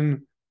 And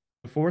then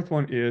the 4th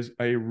one is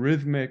a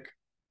rhythmically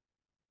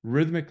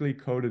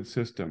coded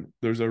system.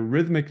 There's a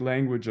rhythmic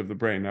language of the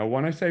brain. Now,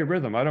 when I say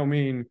rhythm, I don't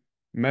mean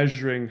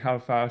measuring how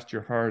fast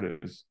your heart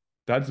is.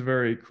 That's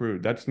very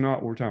crude. That's not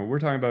what we're talking about. We're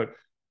talking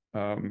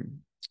about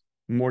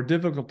more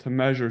difficult to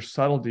measure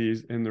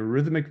subtleties in the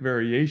rhythmic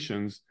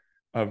variations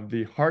of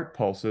the heart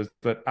pulses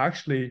that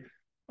actually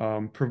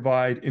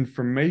provide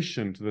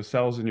information to the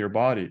cells in your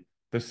body.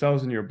 The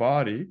cells in your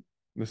body,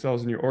 the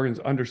cells in your organs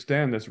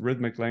understand this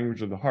rhythmic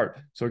language of the heart.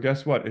 So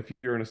guess what? If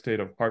you're in a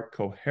state of heart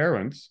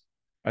coherence,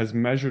 as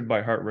measured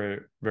by heart rate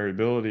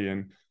variability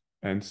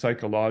and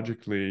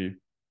psychologically,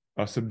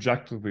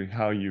 subjectively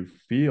how you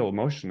feel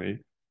emotionally,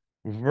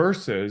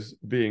 versus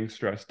being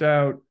stressed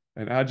out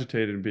and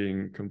agitated and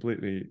being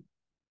completely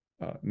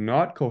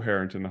not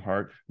coherent in the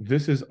heart,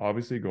 this is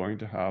obviously going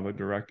to have a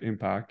direct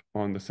impact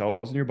on the cells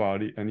in your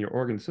body and your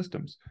organ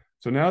systems.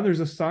 So now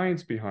there's a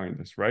science behind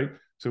this, right?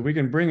 So we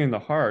can bring in the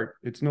heart.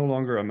 It's no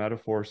longer a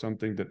metaphor,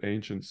 something that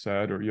ancients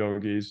said or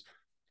yogis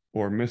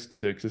or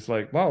mystics. It's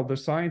like, well, the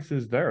science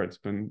is there.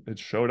 It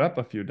showed up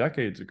a few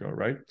decades ago,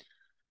 right?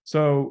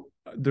 So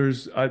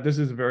there's this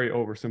is a very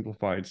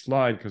oversimplified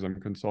slide because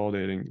I'm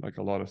consolidating like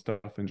a lot of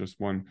stuff in just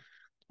one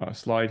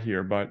slide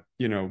here. But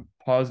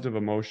positive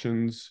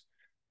emotions,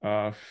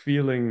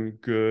 feeling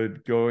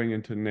good, going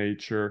into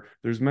nature.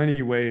 There's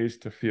many ways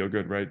to feel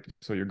good, right?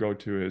 So your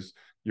go-to is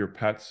your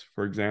pets,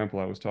 for example.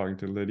 I was talking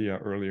to Lidia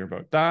earlier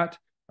about that.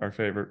 Our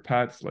favorite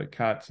pets like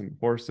cats and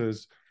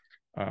horses,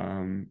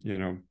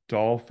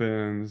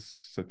 dolphins,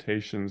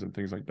 cetaceans, and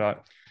things like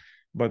that.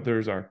 But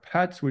there's our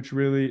pets, which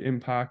really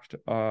impact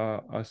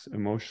us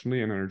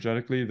emotionally and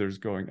energetically. There's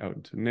going out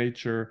into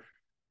nature.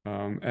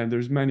 And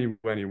there's many,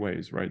 many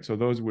ways, right? So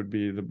those would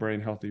be the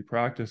brain healthy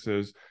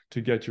practices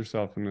to get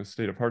yourself in a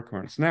state of heart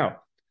coherence.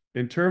 Now,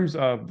 in terms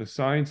of the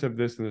science of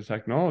this and the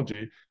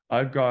technology,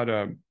 I've got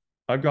an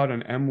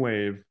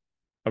M-Wave,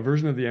 a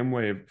version of the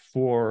M-Wave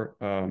for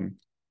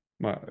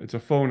it's a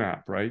phone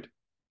app, right?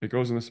 It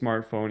goes in the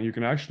smartphone. You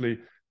can actually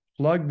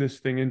plug this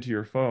thing into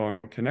your phone,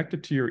 connect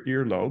it to your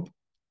earlobe.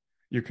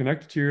 You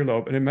connect it to your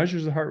earlobe, and it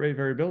measures the heart rate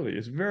variability.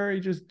 It's very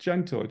just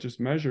gentle. It just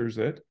measures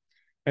it.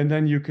 And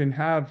then you can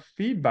have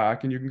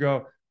feedback and you can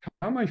go,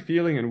 how am I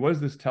feeling? And what is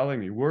this telling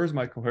me? Where's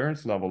my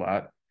coherence level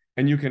at?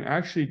 And you can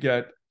actually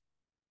get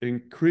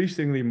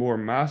increasingly more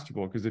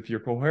masterful, because if you're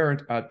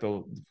coherent at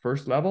the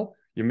first level,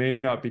 you may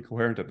not be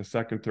coherent at the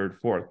second, third,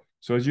 fourth.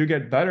 So as you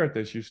get better at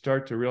this, you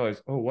start to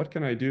realize, oh, what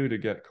can I do to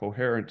get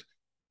coherent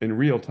in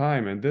real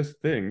time? And this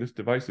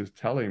device is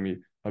telling me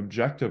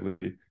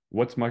objectively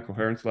what's my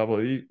coherence level.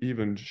 It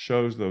even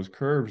shows those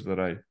curves that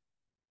I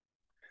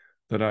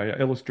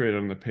illustrated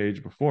on the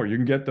page before. You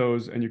can get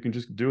those and you can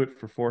just do it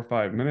for 4 or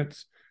 5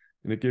 minutes,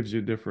 and it gives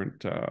you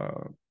different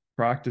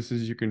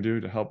practices you can do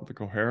to help with the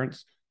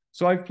coherence.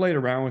 So I've played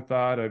around with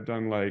that. I've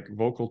done like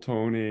vocal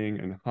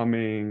toning and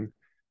humming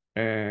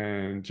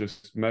and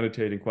just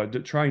meditating,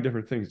 trying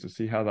different things to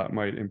see how that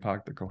might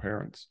impact the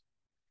coherence.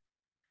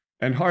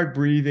 And heart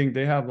breathing,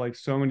 they have like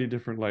so many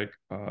different like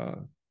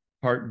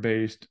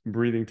heart-based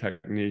breathing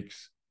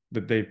techniques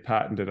that they've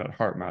patented at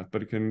HeartMath,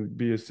 but it can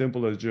be as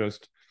simple as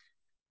just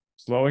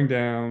slowing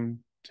down,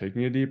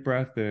 taking a deep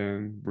breath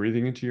in,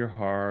 breathing into your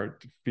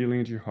heart, feeling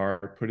into your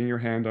heart, putting your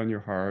hand on your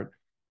heart,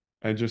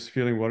 and just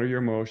feeling what are your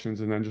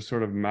emotions, and then just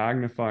sort of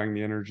magnifying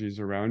the energies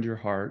around your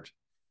heart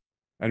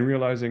and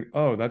realizing,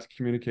 oh, that's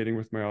communicating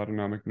with my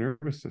autonomic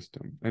nervous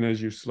system. And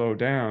as you slow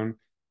down,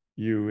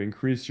 you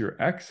increase your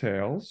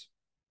exhales,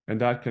 and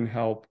that can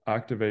help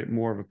activate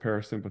more of a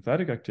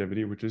parasympathetic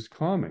activity, which is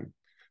calming.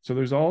 So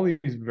there's all these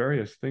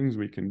various things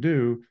we can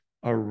do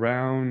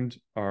around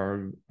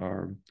our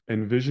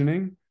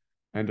envisioning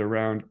and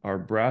around our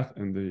breath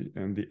and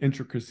the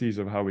intricacies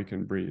of how we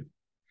can breathe.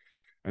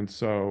 And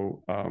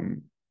so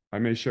I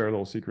may share a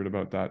little secret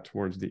about that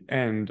towards the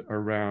end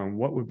around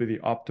what would be the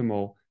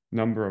optimal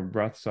number of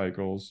breath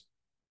cycles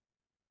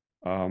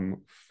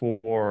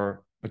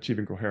for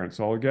achieving coherence.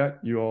 So I'll get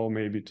you all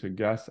maybe to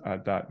guess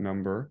at that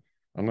number,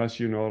 unless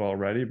you know it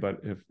already. But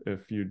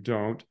if you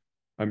don't,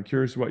 I'm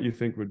curious what you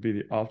think would be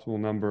the optimal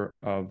number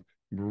of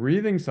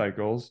breathing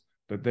cycles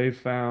that they've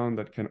found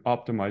that can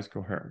optimize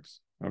coherence.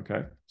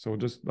 Okay, so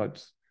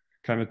let's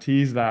kind of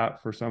tease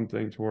that for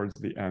something towards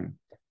the end.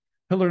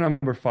 Pillar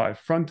number 5,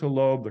 frontal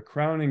lobe, the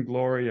crowning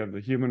glory of the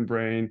human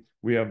brain.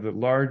 We have the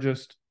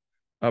largest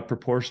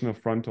proportion of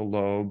frontal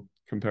lobe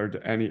compared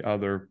to any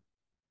other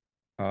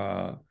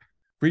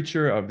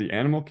creature of the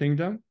animal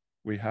kingdom.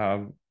 We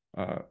have,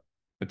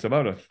 it's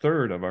about a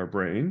third of our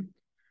brain.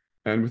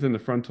 And within the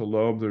frontal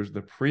lobe, there's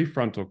the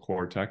prefrontal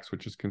cortex,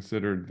 which is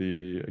considered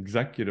the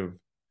executive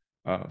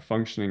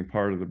functioning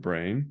part of the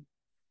brain.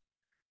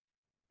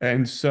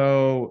 And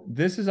so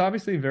this is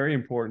obviously very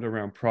important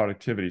around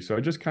productivity. So I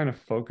just kind of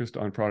focused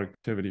on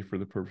productivity for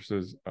the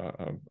purposes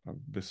of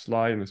this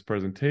slide and this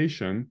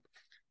presentation,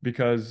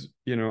 because,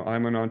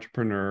 I'm an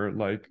entrepreneur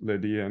like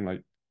Lidia and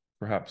like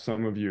perhaps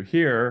some of you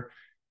here,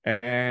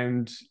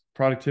 and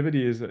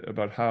productivity is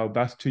about how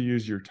best to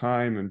use your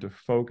time and to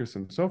focus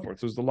and so forth.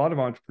 So there's a lot of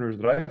entrepreneurs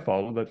that I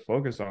follow that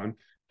focus on,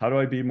 how do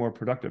I be more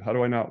productive? How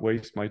do I not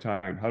waste my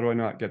time? How do I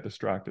not get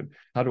distracted?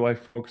 How do I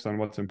focus on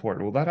what's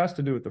important? Well, that has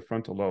to do with the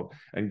frontal lobe.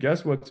 And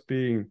guess what's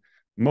being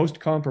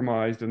most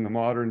compromised in the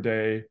modern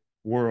day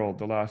world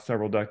the last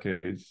several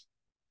decades?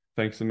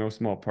 thanks in no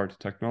small part to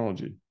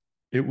technology.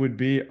 It would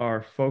be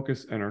our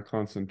focus and our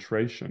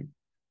concentration.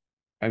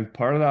 And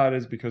part of that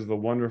is because of the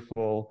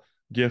wonderful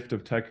gift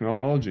of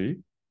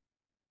technology,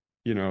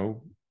 you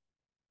know,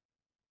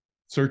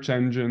 search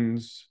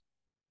engines,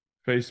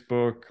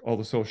 Facebook, all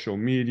the social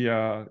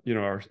media, you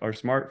know, our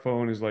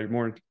smartphone is like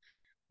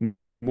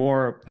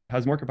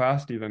has more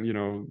capacity than, you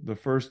know, the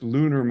first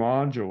lunar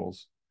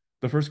modules,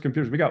 the first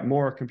computers. We got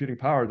more computing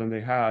power than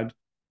they had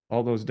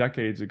all those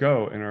decades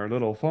ago in our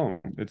little phone.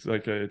 It's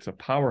like it's a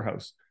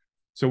powerhouse.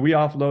 So we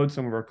offload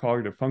some of our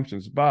cognitive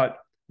functions, but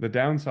the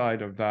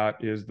downside of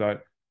that is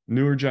that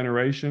newer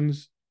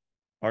generations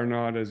are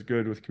not as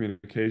good with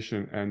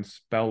communication and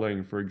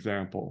spelling, for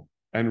example,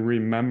 and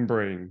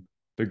remembering.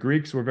 The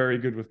Greeks were very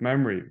good with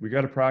memory. We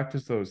got to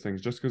practice those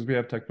things. Just because we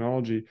have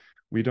technology,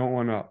 we don't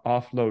want to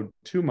offload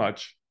too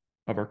much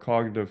of our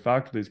cognitive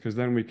faculties, because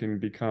then we can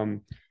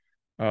become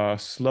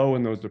slow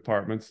in those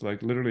departments.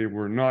 Like literally,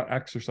 we're not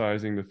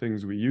exercising the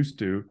things we used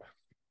to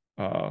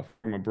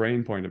from a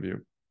brain point of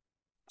view.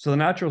 So the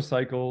natural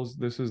cycles,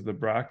 this is the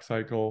Brack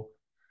cycle,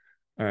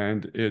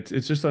 and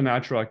it's just a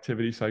natural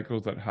activity cycle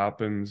that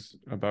happens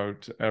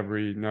about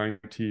every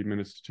 90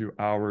 minutes to 2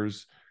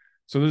 hours.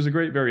 So there's a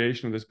great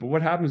variation of this. But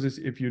what happens is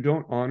if you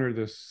don't honor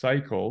this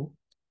cycle,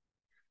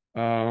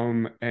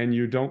 and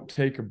you don't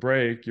take a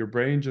break, your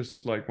brain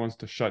just like wants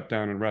to shut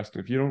down and rest.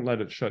 And if you don't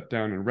let it shut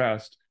down and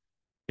rest,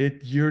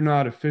 you're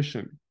not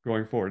efficient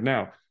going forward.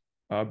 Now,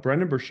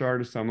 Brendan Burchard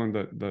is someone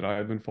that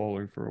I've been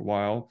following for a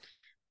while,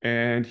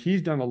 and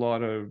he's done a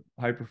lot of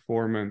high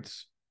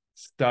performance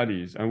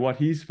studies. And what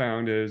he's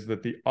found is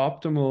that the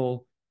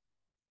optimal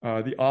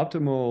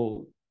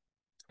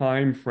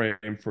time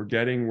frame for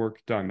getting work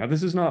done. Now,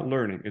 this is not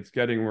learning; it's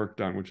getting work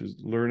done, which is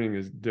learning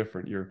is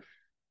different. You're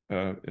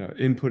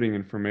inputting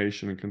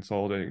information and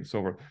consolidating and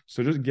so forth.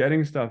 So just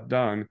getting stuff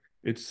done,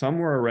 it's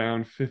somewhere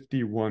around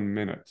 51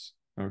 minutes.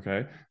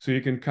 Okay. So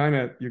you can kind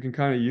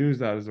of use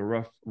that as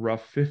a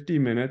rough 50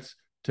 minutes,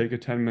 take a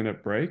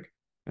 10-minute break,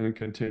 and then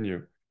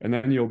continue. And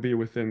then you'll be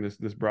within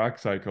this Brack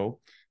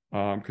cycle.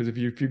 Because if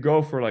you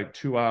go for like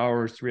 2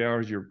 hours, 3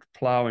 hours, you're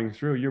plowing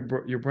through,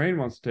 your brain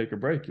wants to take a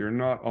break. You're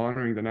not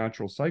honoring the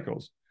natural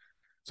cycles.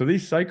 So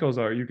these cycles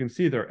you can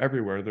see they're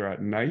everywhere. They're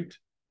at night.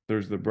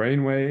 There's the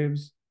brain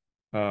waves.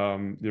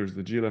 There's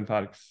the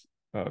G-lymphatic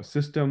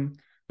system.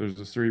 There's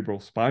the cerebral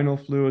spinal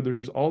fluid.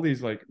 There's all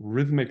these like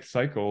rhythmic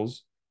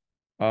cycles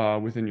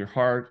within your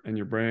heart and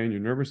your brain, your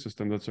nervous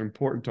system, that's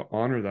important to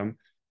honor them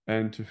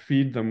and to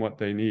feed them what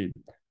they need.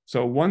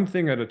 So one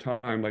thing at a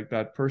time, like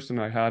that person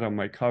I had on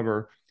my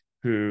cover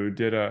who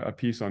did a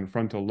piece on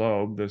frontal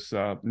lobe, this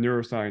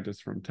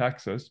neuroscientist from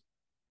Texas.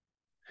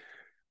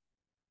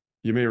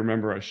 You may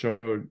remember I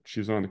showed,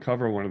 she's on the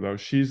cover of one of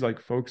those. She's like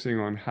focusing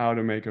on how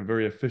to make a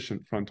very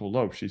efficient frontal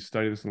lobe. She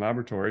studied this in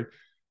laboratory.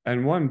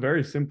 And one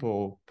very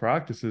simple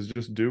practice is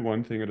just do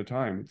one thing at a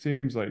time. It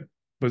seems like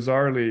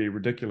bizarrely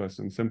ridiculous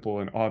and simple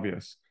and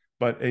obvious.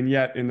 And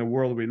yet in the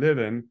world we live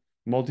in,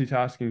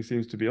 multitasking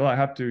seems to be, I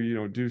have to, you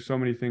know, do so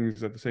many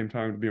things at the same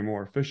time to be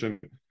more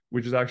efficient,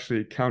 which is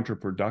actually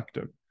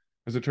counterproductive.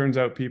 As it turns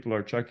out, people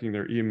are checking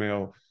their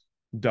email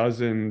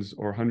dozens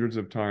or hundreds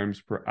of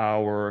times per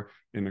hour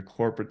in the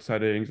corporate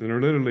settings, and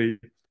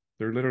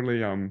they're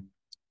literally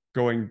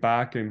going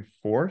back and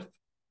forth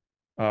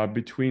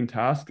between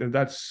tasks, and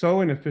that's so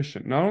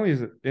inefficient. Not only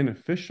is it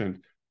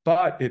inefficient,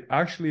 but it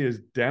actually is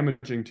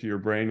damaging to your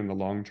brain in the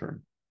long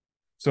term.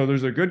 So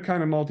there's a good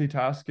kind of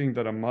multitasking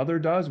that a mother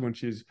does when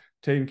she's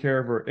taking care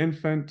of her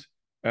infant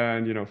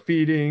and, you know,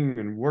 feeding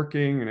and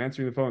working and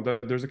answering the phone.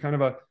 There's a kind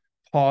of a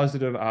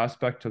positive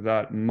aspect to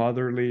that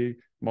motherly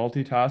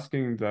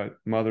multitasking that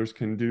mothers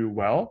can do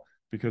well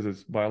because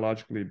it's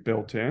biologically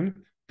built in.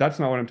 That's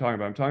not what I'm talking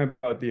about. I'm talking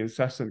about the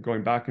incessant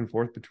going back and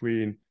forth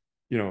between,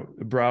 you know,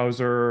 the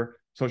browser,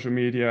 social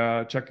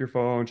media, check your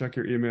phone, check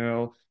your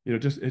email, you know,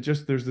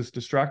 there's this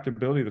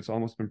distractibility that's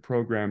almost been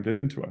programmed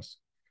into us,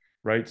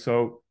 right?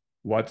 So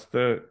what's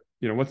the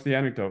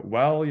anecdote?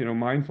 Well, you know,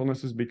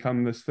 mindfulness has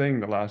become this thing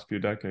the last few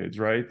decades,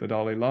 right? The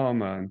Dalai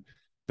Lama and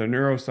the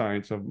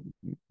neuroscience of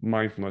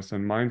mindfulness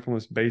and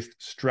mindfulness-based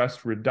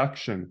stress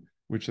reduction,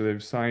 which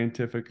they've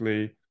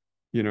scientifically,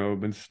 you know,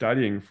 been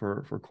studying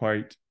for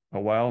quite a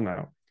while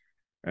now.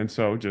 And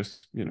so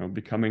just, you know,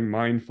 becoming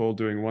mindful,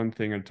 doing one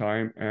thing at a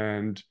time.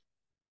 And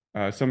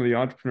some of the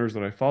entrepreneurs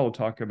that I follow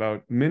talk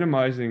about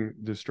minimizing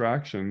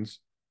distractions,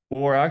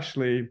 or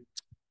actually,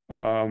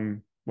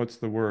 what's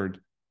the word?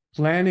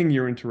 Planning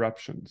your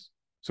interruptions.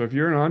 So if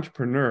you're an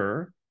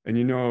entrepreneur and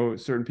you know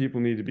certain people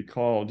need to be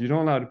called, you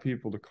don't allow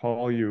people to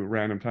call you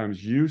random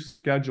times. You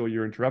schedule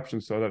your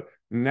interruptions so that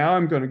now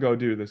I'm going to go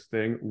do this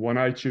thing when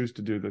I choose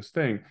to do this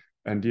thing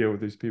and deal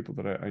with these people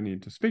that I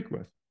need to speak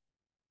with,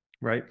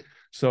 right?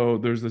 So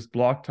there's this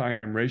block time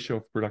ratio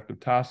of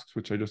productive tasks,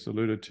 which I just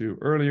alluded to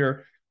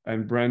earlier.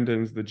 And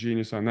Brendan's the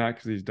genius on that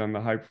because he's done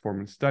the high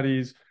performance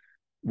studies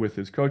with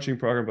his coaching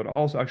program, but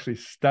also actually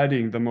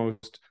studying the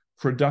most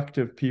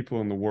productive people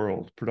in the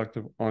world,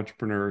 productive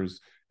entrepreneurs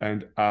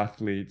and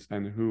athletes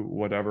and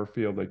whatever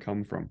field they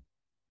come from.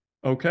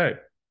 Okay.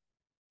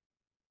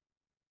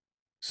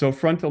 So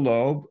frontal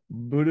lobe,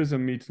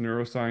 Buddhism meets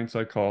neuroscience,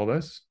 I call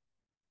this.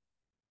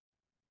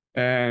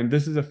 And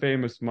this is a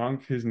famous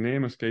monk. His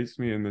name escapes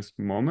me in this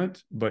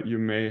moment, but you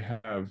may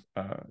have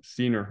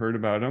seen or heard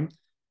about him.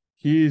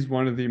 He's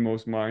one of the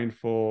most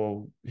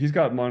mindful. He's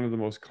got one of the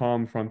most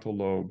calm frontal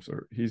lobes,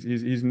 or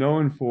he's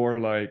known for,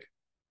 like,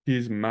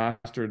 he's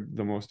mastered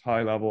the most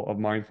high level of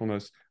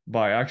mindfulness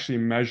by actually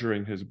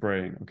measuring his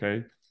brain.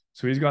 Okay,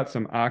 so he's got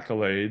some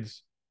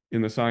accolades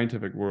in the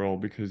scientific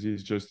world because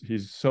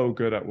he's so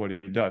good at what he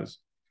does.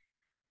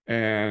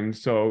 And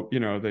so,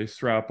 they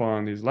strap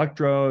on these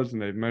electrodes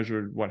and they've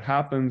measured what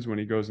happens when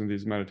he goes in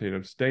these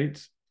meditative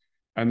states.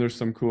 And there's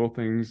some cool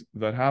things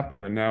that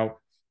happen. Now,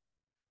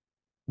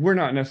 we're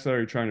not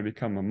necessarily trying to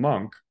become a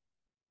monk,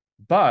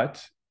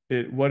 but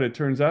what it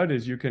turns out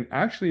is you can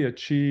actually you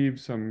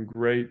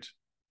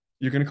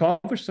can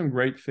accomplish some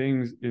great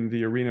things in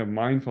the arena of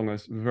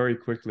mindfulness very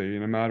quickly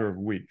in a matter of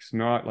weeks,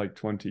 not like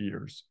 20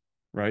 years,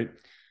 right?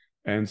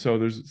 And so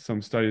there's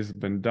some studies that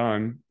have been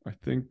done. I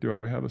think, do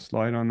I have a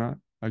slide on that?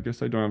 I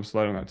guess I don't have a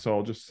slide on that, so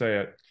I'll just say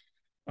it.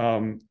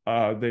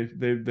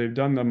 They've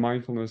done the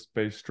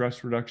mindfulness-based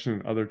stress reduction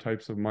and other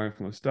types of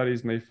mindfulness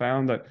studies, and they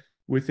found that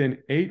within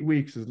 8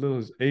 weeks, as little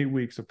as 8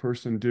 weeks, a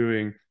person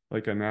doing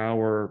like an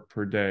hour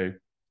per day,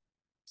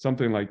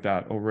 something like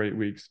that, over 8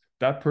 weeks,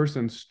 that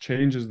person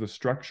changes the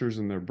structures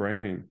in their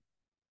brain,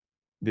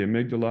 the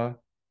amygdala,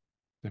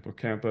 the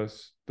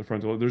hippocampus, the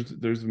frontal.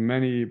 There's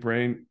many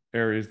brain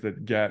areas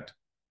that get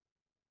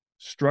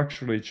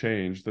structurally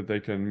changed that they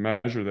can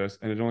measure this,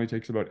 and it only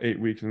takes about 8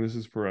 weeks. And this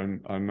is for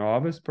a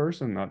novice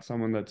person, not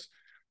someone that's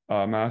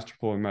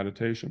masterful in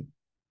meditation.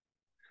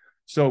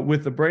 So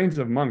with the brains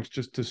of monks,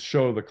 just to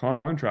show the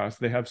contrast,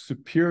 they have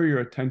superior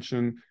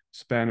attention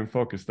span and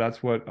focus.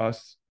 That's what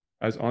us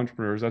as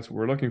entrepreneurs, that's what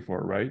we're looking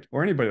for, right?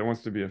 Or anybody that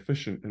wants to be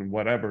efficient in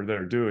whatever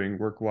they're doing,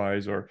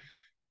 work-wise or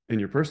in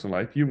your personal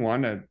life. You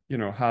want to,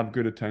 have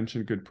good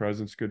attention, good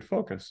presence, good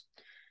focus.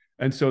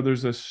 And so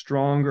there's a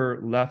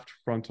stronger left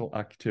frontal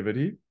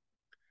activity,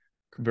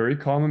 very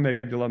calm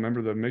amygdala.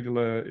 Remember, the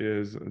amygdala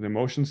is the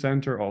emotion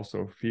center,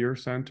 also fear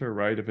center,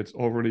 right? If it's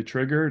overly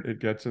triggered, it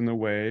gets in the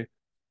way.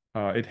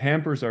 It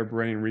hampers our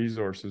brain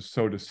resources,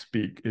 so to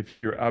speak, if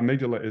your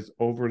amygdala is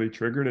overly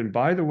triggered. And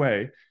by the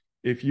way,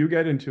 if you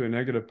get into a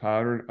negative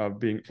pattern of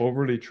being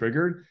overly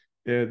triggered,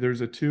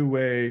 there's a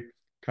two-way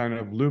kind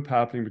of loop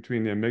happening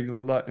between the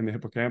amygdala and the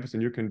hippocampus,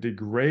 and you can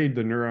degrade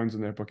the neurons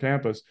in the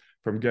hippocampus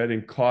from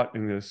getting caught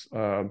in this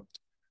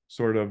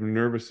sort of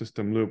nervous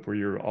system loop where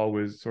you're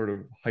always sort of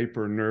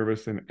hyper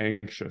nervous and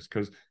anxious.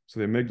 So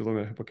the amygdala and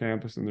the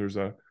hippocampus, and there's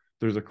a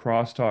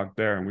crosstalk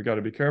there, and we got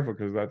to be careful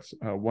because that's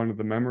one of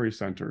the memory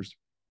centers.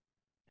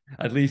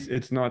 At least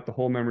it's not the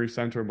whole memory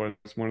center, but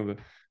it's one of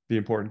the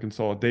important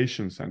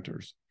consolidation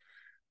centers.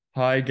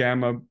 High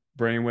gamma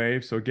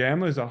brainwave. So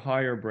gamma is a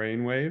higher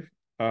brainwave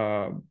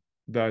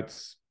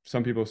that's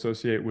some people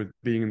associate with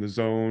being in the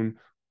zone,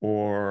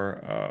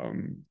 or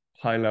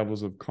high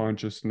levels of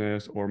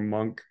consciousness, or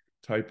monk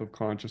type of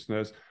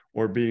consciousness,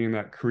 or being in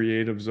that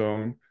creative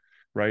zone,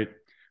 right?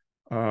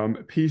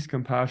 Peace,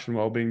 compassion,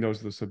 well-being,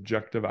 those are the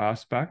subjective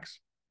aspects.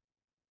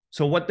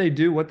 So what they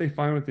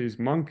find with these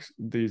monks,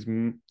 these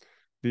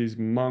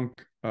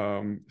monk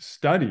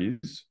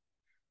studies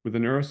with the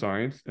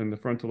neuroscience and the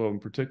frontal lobe in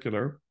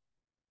particular,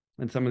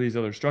 and some of these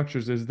other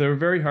structures, is they're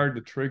very hard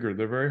to trigger.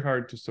 They're very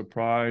hard to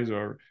surprise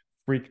or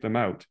freak them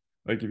out.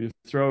 Like if you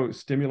throw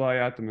stimuli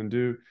at them and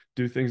do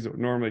things that would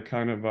normally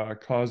kind of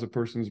cause a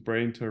person's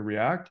brain to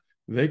react,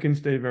 they can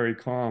stay very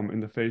calm in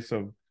the face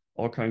of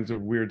all kinds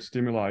of weird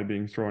stimuli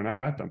being thrown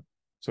at them.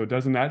 So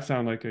doesn't that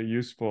sound like a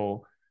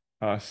useful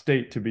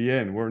state to be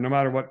in, where no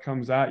matter what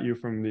comes at you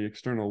from the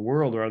external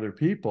world or other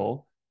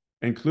people,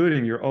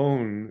 including your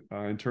own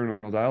internal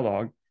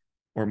dialogue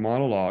or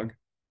monologue,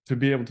 to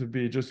be able to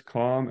be just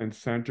calm and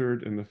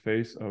centered in the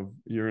face of,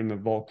 you're in the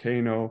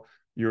volcano,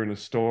 you're in a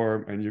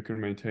storm, and you can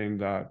maintain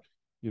that,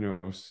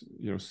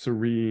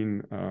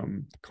 serene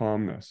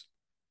calmness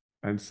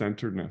and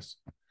centeredness.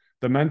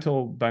 The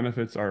mental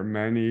benefits are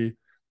many.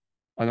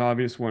 An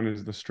obvious one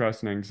is the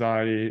stress and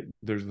anxiety.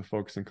 There's the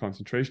focus and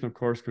concentration, of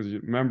course, because you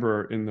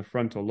remember in the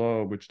frontal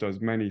lobe, which does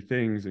many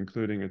things,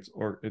 including it's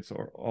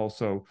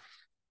also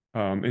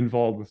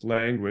involved with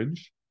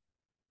language,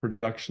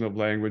 production of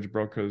language,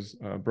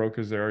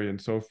 Broca's area,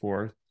 and so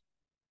forth.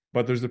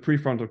 But there's the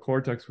prefrontal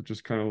cortex, which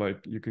is kind of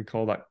like, you can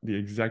call that the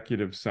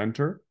executive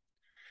center.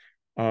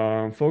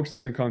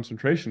 Focus and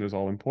concentration is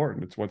all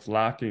important. It's what's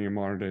lacking in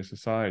modern day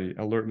society.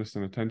 Alertness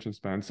and attention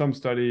span. Some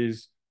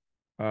studies,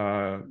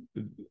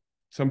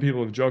 some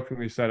people have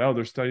jokingly said, oh,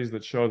 there's studies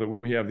that show that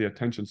we have the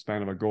attention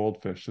span of a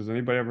goldfish. Has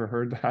anybody ever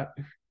heard that?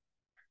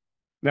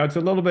 Now, it's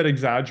a little bit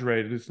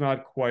exaggerated. It's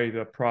not quite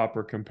a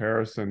proper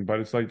comparison, but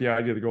it's like the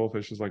idea of the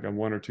goldfish is like in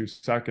 1 or 2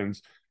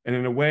 seconds. And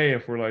in a way,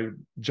 if we're like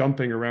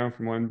jumping around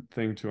from one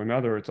thing to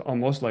another, it's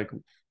almost like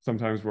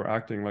sometimes we're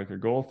acting like a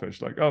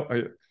goldfish. Like, oh,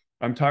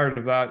 I'm tired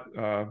of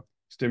that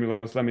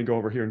stimulus. Let me go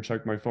over here and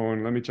check my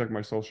phone. Let me check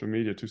my social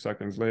media 2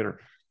 seconds later.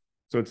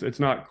 So it's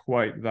not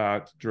quite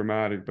that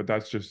dramatic, but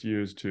that's just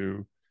used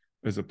to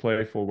is a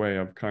playful way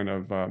of kind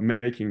of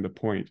making the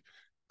point.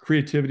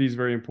 Creativity is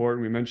very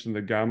important. We mentioned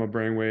the gamma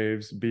brain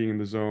waves, being in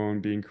the zone,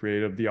 being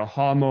creative, the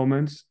aha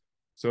moments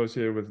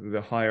associated with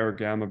the higher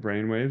gamma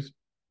brain waves.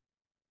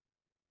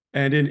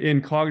 And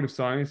in cognitive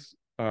science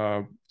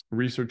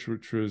research,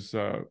 which was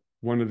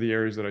one of the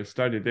areas that I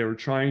studied, they were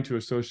trying to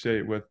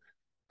associate with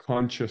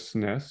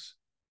consciousness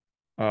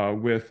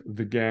with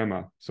the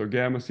gamma. So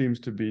gamma seems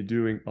to be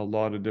doing a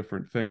lot of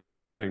different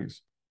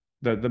things.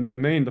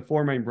 The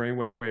four main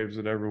brain waves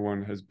that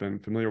everyone has been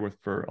familiar with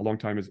for a long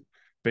time is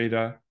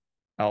beta,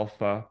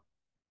 alpha,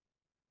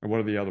 and what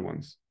are the other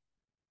ones?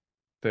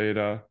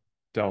 Theta,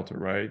 delta,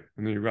 right?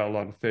 And then you've got a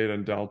lot of theta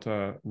and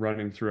delta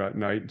running through at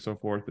night and so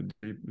forth,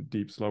 the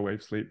deep slow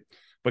wave sleep.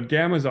 But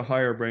gamma is a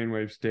higher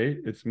brainwave state.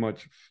 It's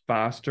much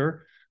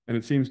faster, and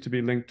it seems to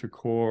be linked to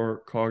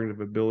core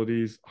cognitive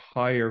abilities,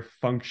 higher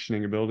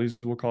functioning abilities,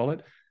 we'll call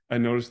it.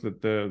 And notice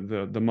that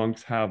the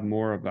monks have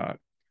more of that.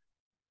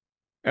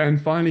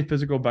 And finally,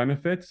 physical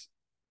benefits,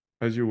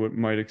 as you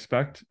might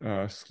expect.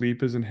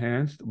 Sleep is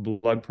enhanced,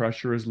 blood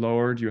pressure is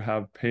lowered, you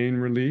have pain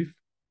relief,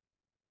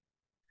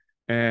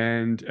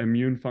 and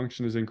immune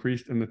function is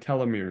increased in the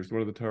telomeres.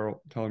 What are the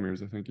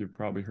telomeres? I think you've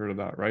probably heard of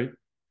that, right?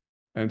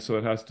 And so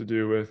it has to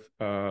do with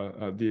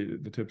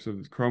the tips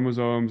of the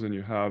chromosomes, and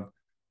you have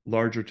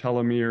larger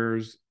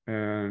telomeres,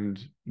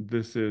 and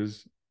this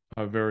is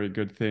a very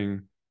good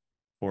thing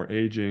for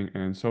aging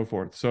and so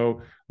forth.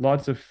 So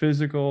lots of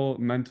physical,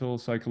 mental,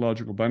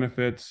 psychological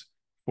benefits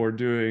for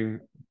doing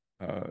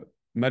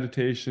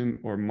meditation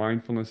or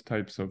mindfulness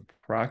types of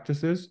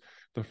practices.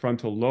 The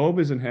frontal lobe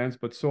is enhanced,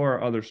 but so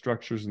are other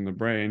structures in the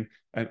brain,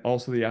 and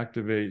also the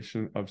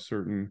activation of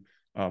certain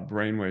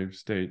brainwave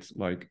states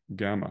like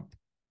gamma.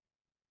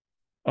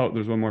 Oh,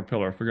 there's one more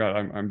pillar. I forgot.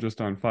 I'm just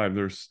on 5.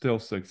 There's still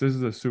 6. This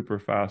is a super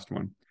fast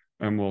one,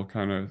 and we'll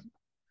kind of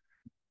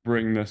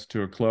bring this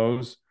to a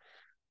close.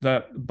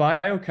 That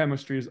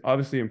biochemistry is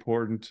obviously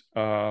important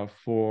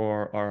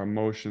for our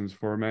emotions,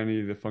 for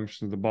many of the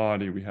functions of the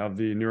body. We have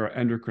the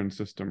neuroendocrine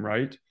system,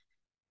 right?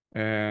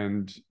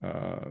 And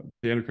the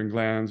endocrine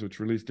glands,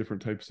 which release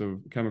different types of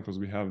chemicals.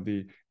 We have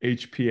the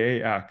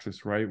HPA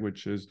axis, right?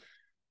 Which is,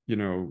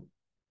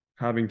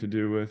 having to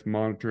do with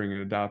monitoring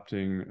and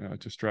adapting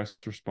to stress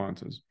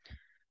responses.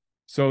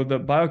 So the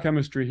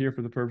biochemistry here,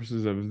 for the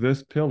purposes of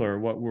this pillar,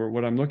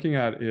 what I'm looking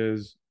at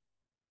is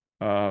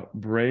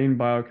brain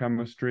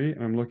biochemistry,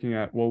 and I'm looking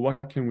at, well, what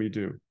can we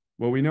do?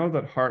 Well, we know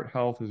that heart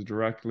health is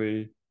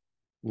directly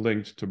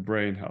linked to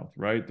brain health,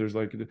 right?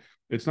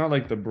 It's not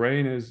like the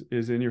brain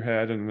is in your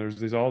head and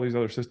there's all these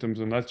other systems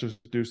and let's just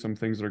do some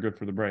things that are good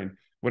for the brain.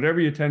 Whatever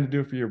you tend to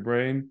do for your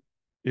brain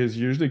is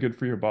usually good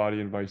for your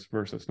body and vice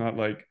versa. It's not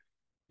like,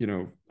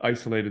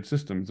 isolated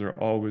systems. They're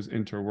always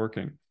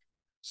interworking.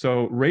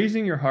 So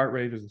raising your heart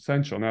rate is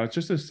essential. Now, it's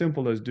just as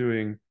simple as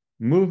doing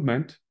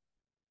movement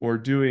or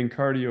doing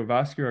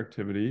cardiovascular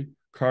activity,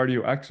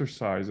 cardio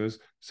exercises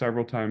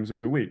several times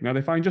a week. Now,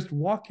 they find just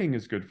walking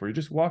is good for you.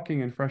 Just walking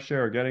in fresh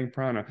air, getting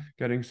prana,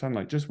 getting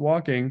sunlight, just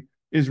walking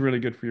is really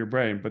good for your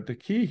brain. But the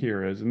key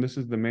here is, and this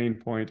is the main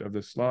point of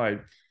this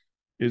slide,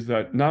 is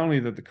that not only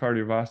that the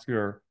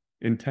cardiovascular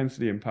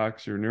intensity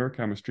impacts your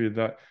neurochemistry,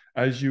 that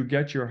as you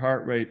get your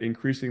heart rate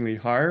increasingly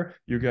higher,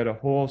 you get a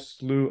whole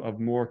slew of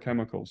more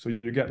chemicals. So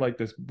you get like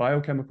this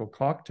biochemical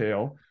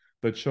cocktail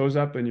that shows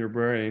up in your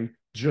brain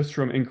just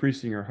from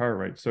increasing your heart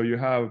rate. So you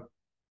have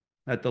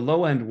at the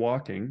low end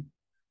walking,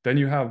 then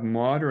you have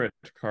moderate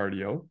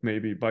cardio,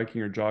 maybe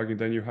biking or jogging,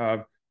 then you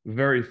have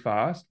very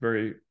fast,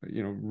 really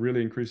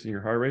increasing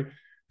your heart rate.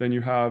 Then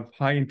you have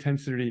high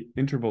intensity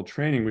interval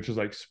training, which is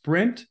like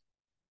sprint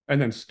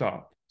and then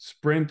stop,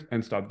 sprint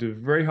and stop, do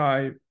very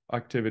high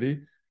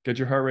activity, get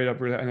your heart rate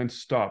up, and then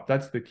stop.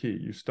 That's the key.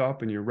 You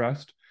stop and you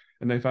rest.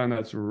 And they find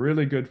that's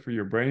really good for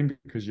your brain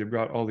because you've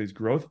got all these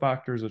growth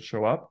factors that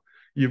show up.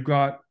 You've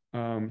got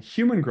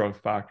human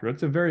growth factor.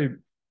 It's a very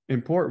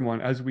important one.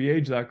 As we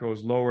age, that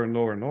goes lower and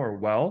lower and lower.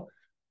 Well,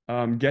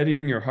 getting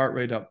your heart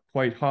rate up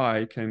quite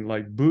high can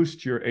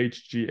boost your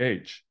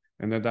HGH,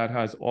 and that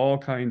has all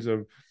kinds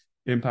of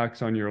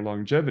impacts on your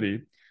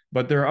longevity.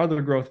 But there are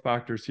other growth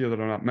factors here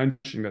that I'm not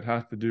mentioning that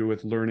have to do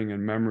with learning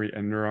and memory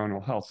and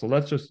neuronal health. So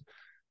let's just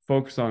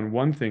focus on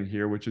one thing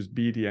here, which is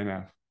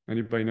BDNF.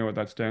 Anybody know what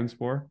that stands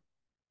for?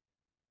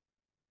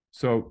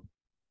 So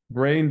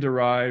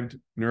brain-derived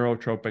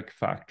neurotropic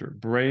factor,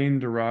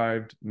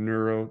 brain-derived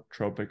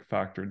neurotropic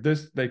factor.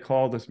 They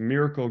call this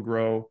miracle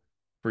grow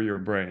for your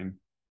brain.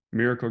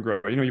 Miracle grow.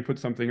 You put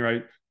something,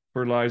 right,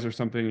 fertilizer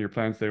something in your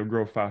plants, they will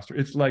grow faster.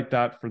 It's like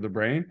that for the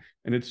brain,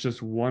 and it's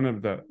just one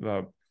of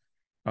the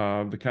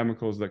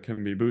chemicals that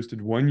can be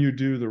boosted when you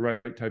do the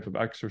right type of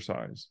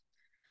exercise.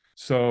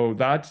 So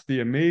that's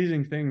the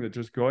amazing thing, that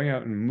just going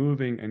out and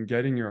moving and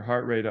getting your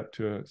heart rate up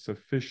to a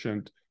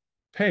sufficient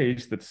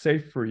pace that's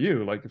safe for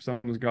you. Like if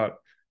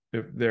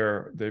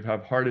they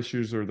have heart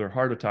issues or they're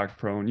heart attack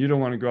prone, you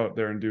don't want to go out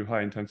there and do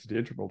high intensity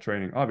interval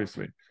training.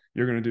 Obviously,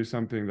 you're going to do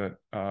something that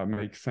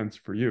makes sense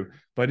for you.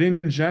 But in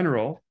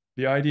general,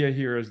 the idea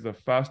here is the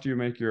faster you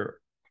make your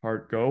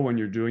heart go when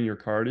you're doing your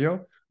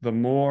cardio, the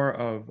more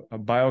of a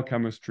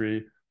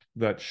biochemistry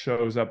that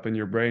shows up in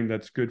your brain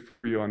that's good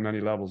for you on many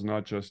levels,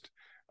 not just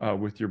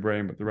with your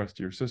brain, but the rest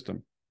of your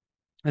system.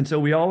 And so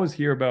we always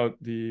hear about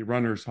the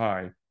runner's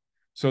high.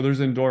 So there's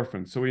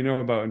endorphins. So we know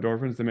about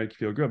endorphins that make you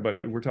feel good, but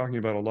we're talking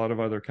about a lot of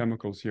other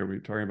chemicals here. We're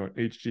talking about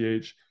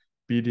HGH,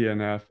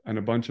 BDNF, and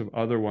a bunch of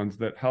other ones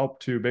that help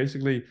to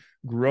basically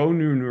grow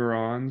new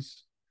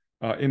neurons,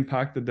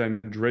 impact the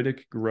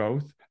dendritic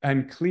growth,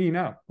 and clean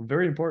up.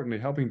 Very importantly,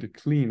 helping to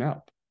clean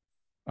up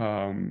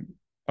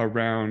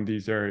around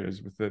these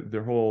areas with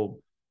their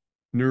whole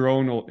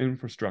neuronal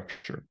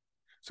infrastructure.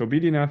 So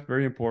BDNF,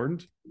 very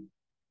important.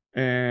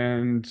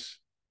 And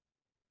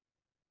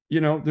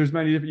there's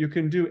many different, you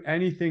can do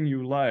anything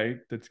you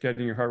like that's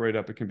getting your heart rate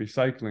up. It can be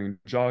cycling,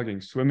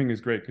 jogging, swimming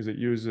is great because it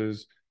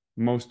uses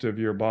most of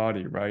your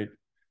body, right?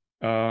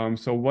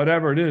 So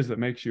whatever it is that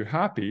makes you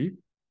happy,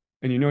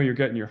 and you're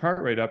getting your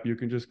heart rate up, you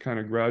can just kind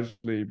of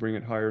gradually bring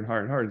it higher and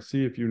higher and higher and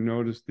see if you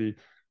notice the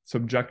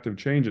subjective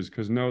changes,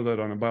 because know that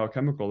on a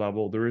biochemical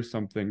level, there is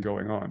something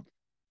going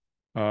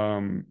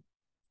on.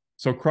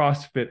 So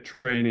CrossFit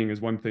training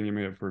is one thing you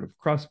may have heard of.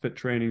 CrossFit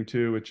training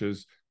too, which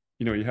is,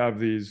 you have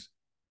these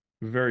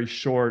very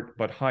short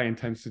but high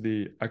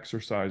intensity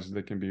exercises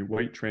that can be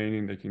weight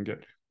training.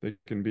 They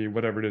can be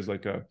whatever it is,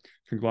 like a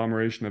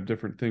conglomeration of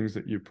different things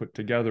that you put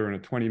together in a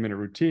 20-minute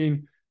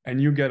routine. And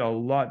you get a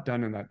lot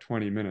done in that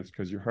 20 minutes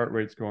because your heart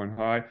rate's going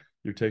high,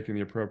 you're taking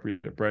the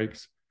appropriate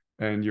breaks,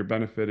 and you're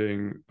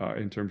benefiting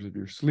in terms of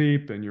your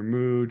sleep and your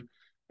mood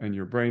and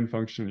your brain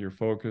function, your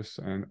focus,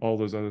 and all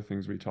those other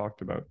things we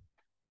talked about.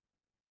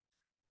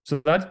 So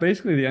that's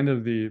basically the end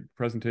of the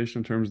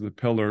presentation in terms of the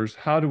pillars.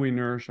 How do we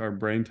nourish our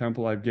brain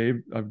temple? I've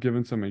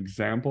given some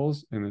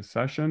examples in this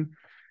session.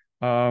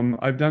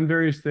 I've done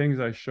various things.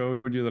 I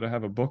showed you that I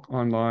have a book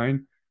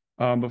online,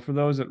 but for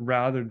those that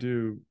rather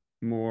do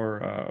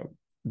more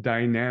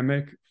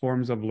dynamic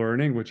forms of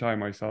learning, which I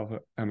myself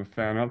am a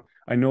fan of,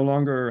 I no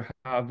longer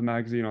have the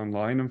magazine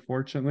online,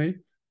 unfortunately.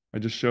 I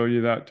just show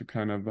you that to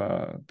kind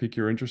of pique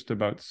your interest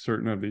about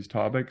certain of these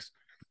topics.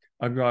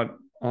 I've got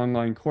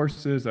online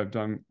courses. I've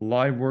done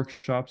live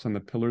workshops on the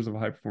pillars of a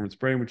high-performance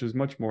brain, which is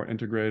much more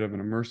integrative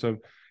and immersive.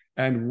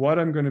 And what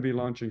I'm going to be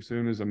launching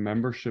soon is a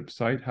membership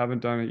site. Haven't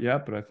done it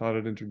yet, but I thought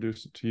I'd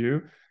introduce it to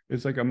you.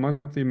 It's like a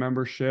monthly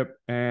membership,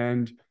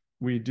 and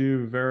we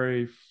do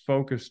very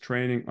focused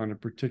training on a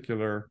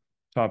particular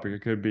topic.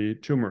 It could be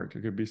turmeric.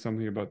 It could be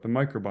something about the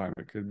microbiome.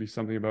 It could be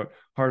something about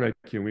heart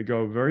IQ. We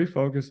go very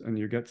focused, and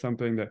you get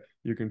something that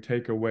you can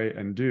take away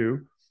and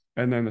do.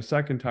 And then the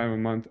second time a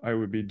month, I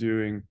would be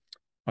doing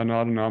an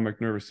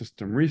autonomic nervous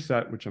system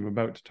reset, which I'm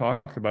about to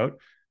talk about,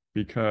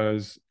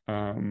 because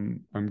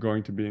I'm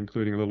going to be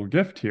including a little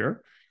gift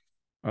here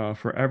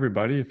for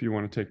everybody if you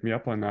want to take me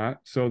up on that.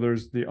 So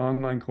there's the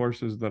online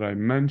courses that I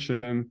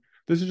mentioned.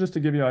 This is just to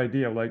give you an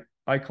idea. Like,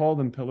 I call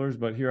them pillars,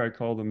 but here I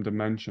call them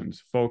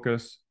dimensions.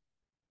 Focus,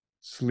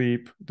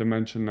 sleep,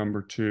 dimension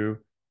number 2.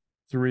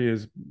 3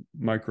 is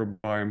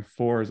microbiome.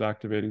 4 is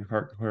activating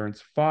heart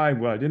coherence. 5,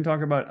 well, I didn't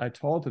talk about at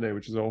all today,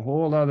 which is a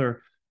whole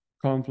other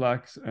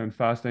complex and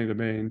fascinating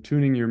domain,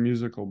 tuning your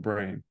musical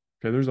brain.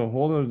 Okay, there's a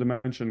whole other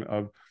dimension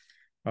of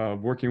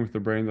working with the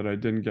brain that I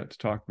didn't get to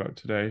talk about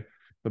today.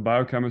 The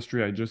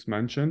biochemistry I just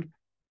mentioned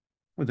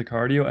with the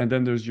cardio, and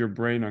then there's your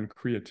brain on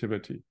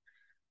creativity.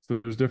 So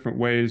there's different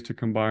ways to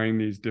combine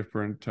these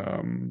different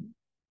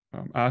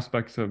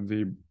aspects of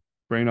the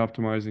brain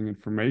optimizing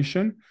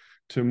information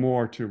to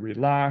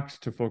relax,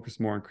 to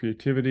focus more on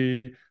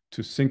creativity,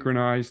 to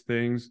synchronize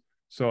things.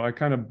 So I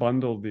kind of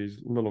bundle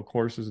these little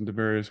courses into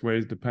various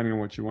ways, depending on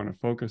what you want to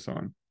focus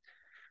on.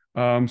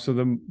 So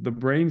the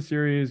brain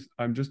series,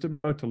 I'm just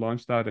about to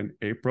launch that in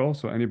April.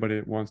 So anybody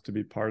that wants to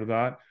be part of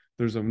that,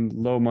 there's a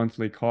low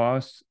monthly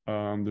cost.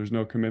 There's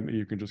no commitment.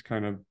 You can just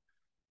kind of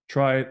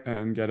try it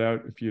and get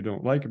out if you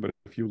don't like it. But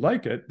if you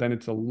like it, then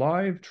it's a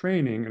live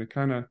training, and it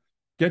kind of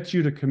gets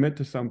you to commit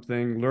to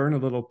something, learn a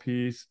little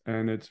piece,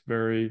 and it's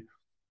very,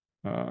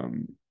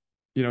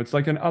 it's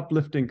like an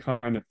uplifting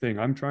kind of thing.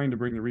 I'm trying to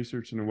bring the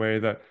research in a way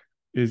that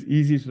is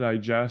easy to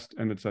digest,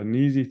 and it's an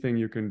easy thing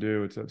you can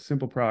do. It's a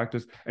simple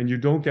practice, and you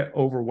don't get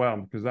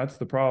overwhelmed, because that's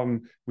the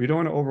problem. We don't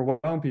want to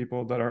overwhelm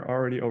people that are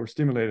already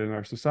overstimulated in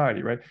our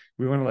society, right?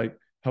 We want to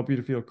help you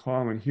to feel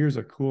calm, and here's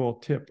a cool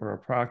tip or a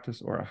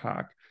practice or a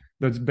hack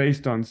that's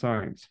based on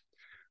science.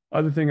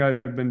 Other thing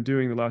I've been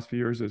doing the last few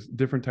years is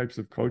different types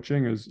of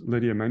coaching, as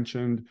Lidia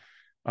mentioned.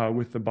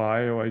 With the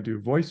bio, I do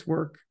voice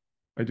work.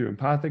 I do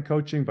empathic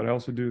coaching, but I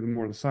also do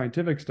the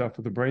scientific stuff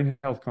with the brain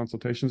health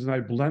consultations. And I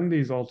blend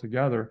these all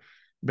together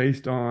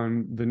based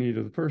on the need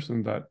of the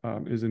person that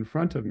is in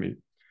front of me.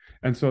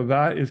 And so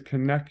that is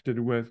connected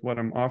with what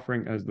I'm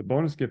offering as the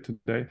bonus gift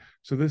today.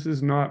 So this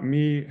is not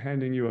me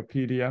handing you a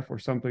PDF or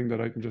something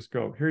that I can just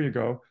go, here you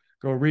go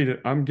read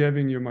it. I'm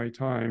giving you my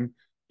time.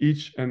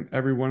 Each and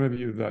every one of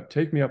you that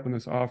take me up on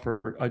this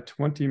offer, a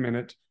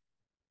 20-minute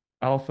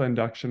alpha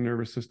induction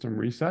nervous system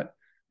reset.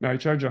 Now I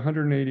charge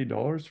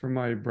 $180 for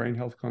my brain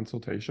health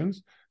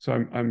consultations.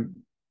 So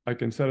I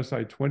can set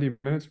aside 20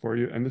 minutes for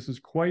you. And this is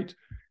quite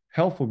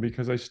helpful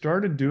because I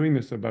started doing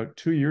this about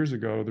 2 years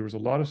ago. There was a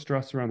lot of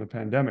stress around the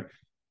pandemic.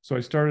 So I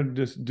started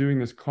just doing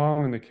this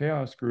Calm in the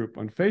Chaos group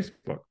on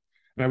Facebook,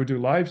 and I would do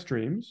live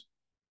streams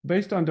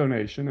based on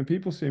donation, and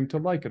people seemed to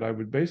like it. I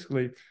would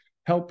basically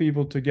help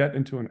people to get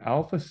into an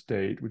alpha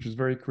state, which is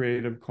very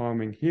creative,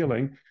 calming,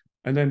 healing,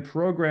 and then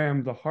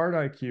program the heart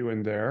IQ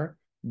in there,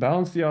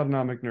 balance the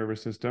autonomic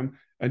nervous system,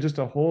 and just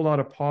a whole lot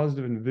of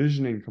positive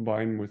envisioning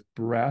combined with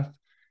breath.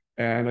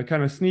 And I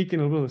kind of sneak in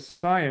a little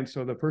science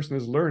so the person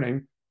is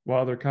learning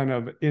while they're kind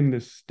of in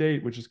this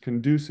state, which is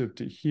conducive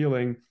to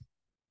healing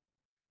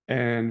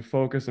and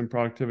focus and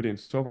productivity and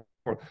so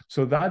forth.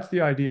 So that's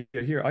the idea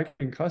here. I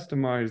can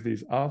customize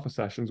these alpha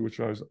sessions, which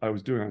I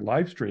was doing on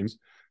live streams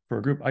for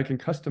a group. I can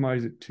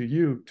customize it to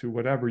you, to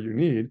whatever you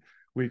need.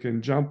 We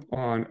can jump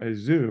on a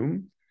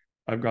Zoom.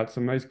 I've got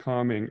some nice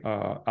calming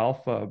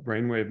alpha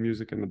brainwave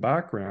music in the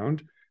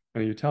background,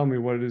 and you tell me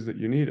what it is that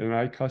you need, and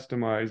I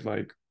customize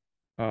like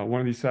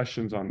one of these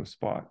sessions on the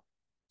spot.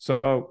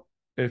 So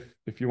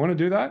if you want to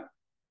do that,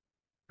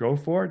 go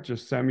for it.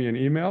 Just send me an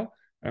email,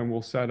 and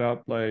we'll set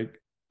up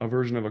like a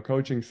version of a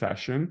coaching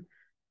session,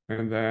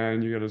 and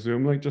then you get a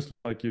Zoom link just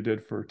like you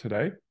did for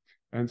today.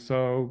 And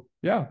so,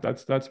 yeah,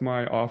 that's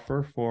my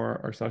offer for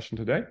our session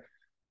today.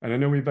 And I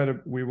know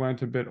we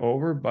went a bit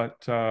over,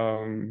 but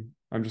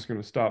I'm just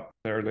going to stop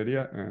there,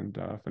 Lydia. And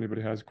if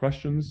anybody has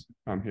questions,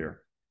 I'm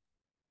here.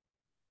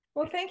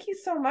 Well, thank you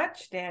so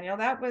much, Daniel.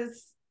 That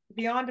was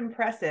beyond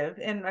impressive,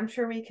 and I'm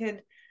sure we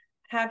could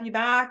have you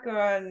back.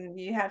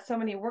 You have so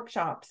many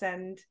workshops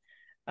and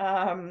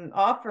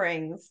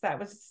offerings. That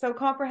was so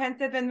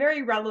comprehensive and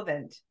very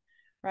relevant,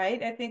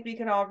 right? I think we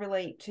could all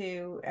relate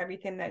to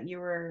everything that you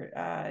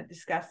were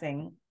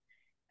discussing.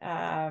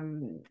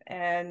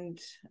 And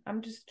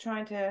I'm just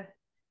trying to,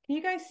 can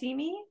you guys see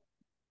me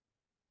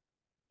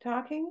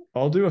talking?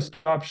 I'll do a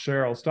stop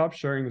share. I'll stop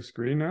sharing the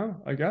screen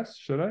now, I guess.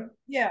 Should I?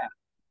 Yeah.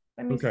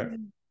 Let me Okay. see.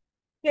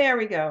 There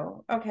we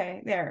go.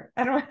 Okay, there.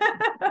 I don't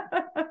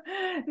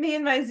me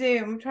and my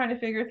Zoom trying to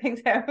figure things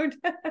out.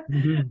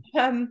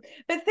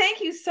 But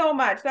thank you so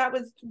much. That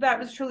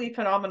was truly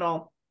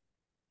phenomenal.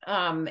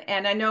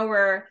 And I know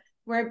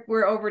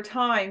we're over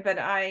time, but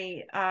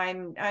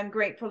I'm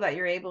grateful that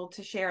you're able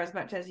to share as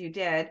much as you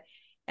did.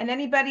 And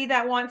anybody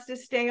that wants to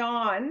stay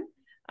on,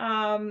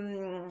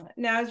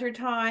 now's your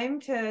time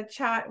to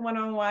chat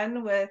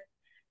one-on-one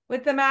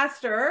with the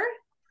master.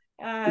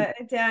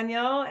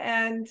 Daniel,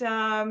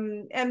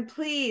 and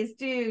please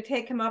do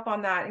take him up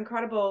on that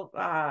incredible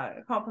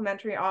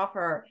complimentary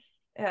offer.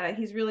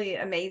 He's really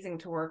amazing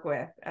to work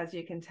with, as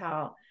you can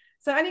tell.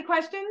 So any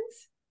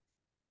questions?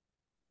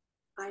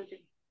 I do.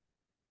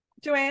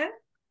 Joanne?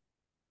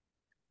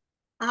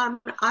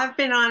 I've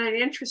been on an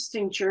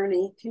interesting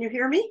journey. Can you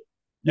hear me?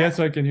 Yes,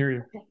 I can hear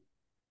you.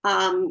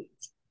 Okay.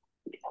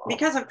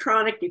 Because of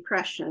chronic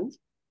depression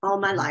all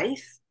my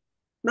life,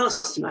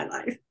 most of my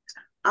life,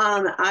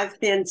 I've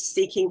been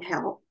seeking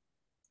help,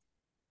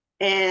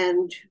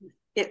 and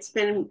it's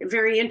been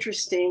very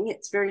interesting.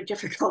 It's very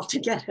difficult to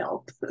get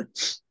help. But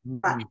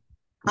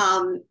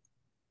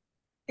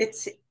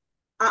it's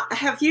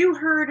have you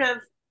heard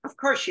of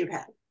course you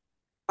have,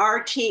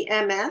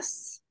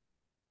 RTMS?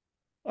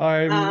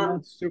 I'm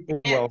not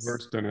super well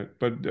versed in it,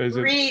 but is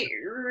it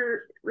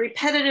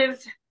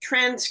repetitive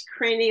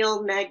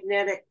transcranial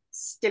magnetic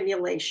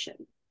stimulation,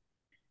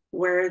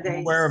 where I'm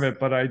they aware of it,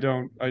 but I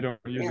don't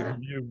use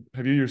it.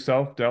 Have you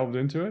yourself delved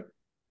into it?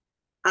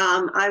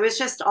 I was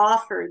just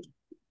offered,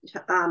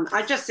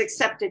 I just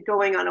accepted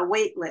going on a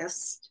wait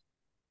list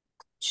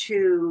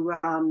to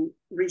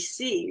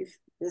receive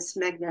this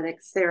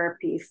magnetic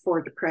therapy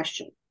for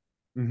depression.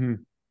 Mm-hmm.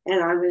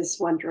 And I was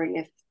wondering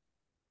if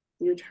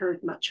you'd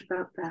heard much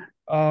about that.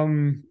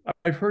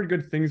 I've heard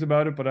good things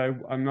about it, but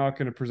I'm not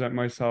going to present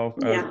myself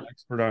as an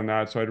expert on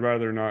that, so I'd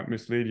rather not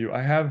mislead you.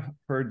 I have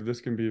heard that this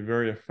can be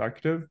very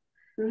effective.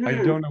 Mm-hmm. I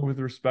don't know with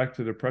respect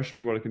to depression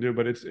what it can do,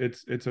 but it's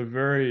a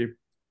very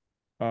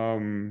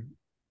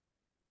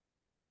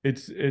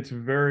it's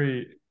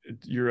very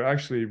you're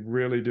actually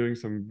really doing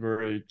some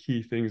very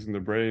key things in the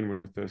brain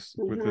with this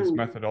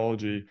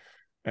methodology.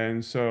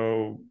 And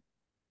so,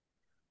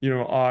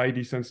 eye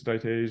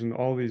desensitization,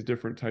 all these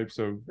different types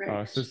of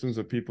systems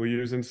that people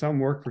use, and some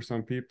work for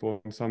some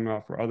people and some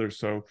not for others.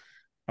 So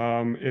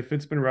if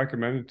it's been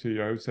recommended to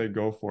you, I would say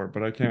go for it,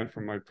 but I can't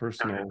from my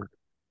personal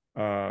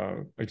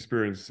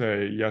experience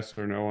say yes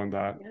or no on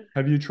that.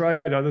 Have you tried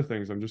other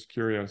things? I'm just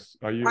curious.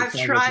 I've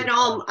tried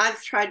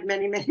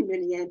many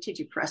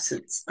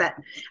antidepressants that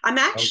I'm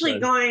actually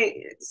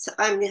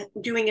I'm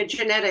doing a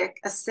genetic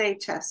assay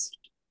test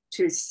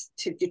to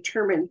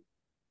determine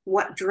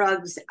what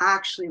drugs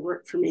actually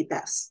work for me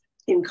best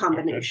in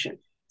combination.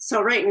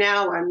 So right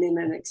now I'm in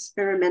an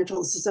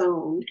experimental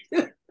zone,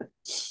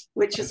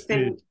 which has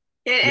been,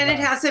 and it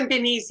hasn't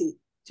been easy,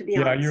 to be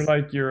honest. You're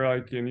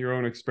like in your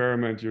own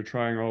experiment, you're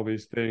trying all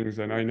these things.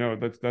 And I know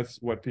that's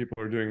what people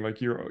are doing,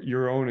 like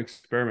your own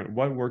experiment.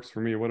 What works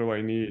for me? What do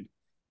I need?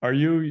 Have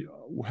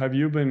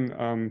you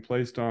been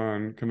placed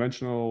on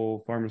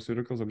conventional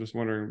pharmaceuticals? I'm just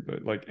wondering,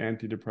 like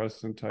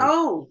antidepressant type.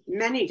 Oh,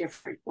 many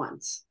different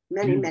ones.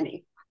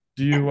 Many.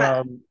 Do you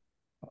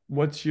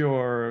what's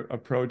your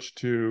approach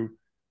to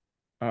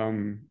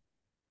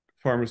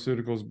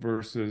pharmaceuticals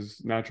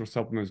versus natural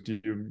supplements? Do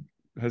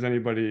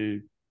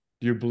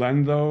you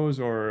blend those,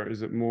 or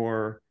is it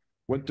more,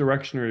 what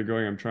direction are you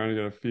going? I'm trying to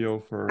get a feel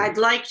for. I'd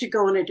like to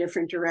go in a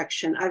different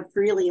direction. I've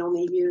really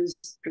only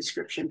used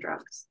prescription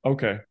drugs.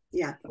 Okay.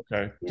 Yeah.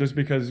 Okay. Yeah. Just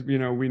because, we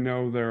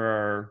know there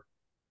are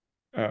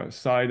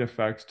side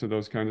effects to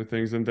those kinds of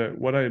things, and that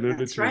what I alluded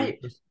That's to, right.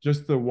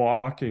 just the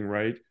walking,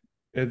 right?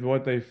 Is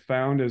what they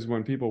found is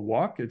when people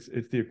walk, it's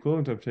the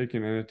equivalent of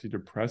taking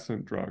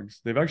antidepressant drugs.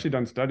 They've actually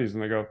done studies,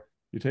 and they go,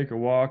 you take a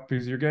walk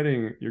because you're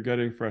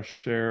getting fresh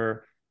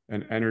air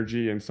and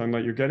energy and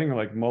sunlight. You're getting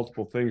like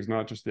multiple things,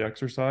 not just the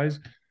exercise.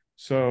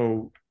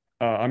 So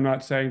I'm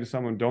not saying to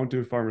someone don't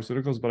do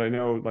pharmaceuticals, but I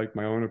know like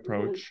my own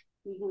approach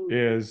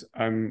is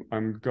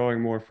I'm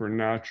going more for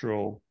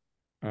natural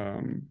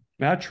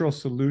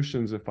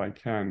solutions if I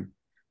can,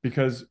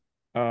 because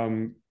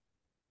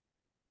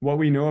what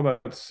we know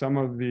about some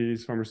of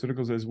these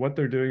pharmaceuticals is what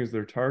they're doing is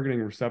they're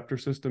targeting receptor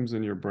systems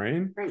in your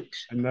brain. Right.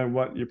 And then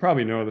what, you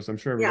probably know this, I'm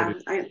sure everybody,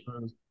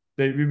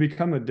 we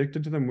become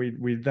addicted to them.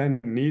 We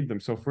then need them.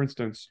 So for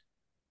instance,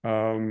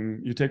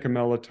 you take a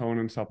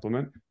melatonin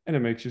supplement and it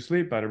makes you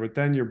sleep better, but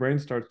then your brain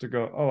starts to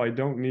go, oh, I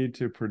don't need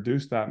to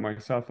produce that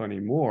myself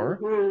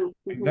anymore.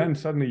 And then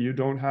suddenly you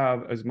don't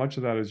have as much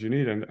of that as you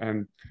need.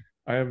 And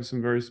I have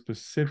some very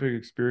specific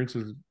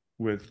experiences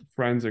with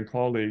friends and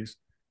colleagues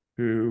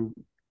who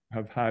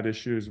have had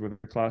issues with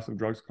a class of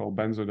drugs called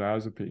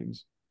benzodiazepines.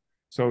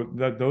 So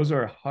that those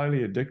are highly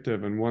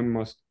addictive, and one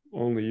must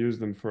only use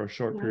them for a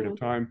short period of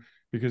time,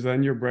 because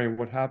then your brain,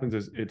 what happens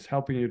is it's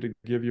helping you to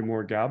give you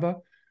more GABA.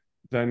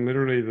 Then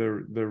literally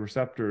the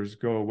receptors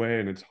go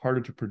away and it's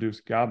harder to produce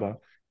GABA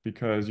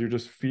because you're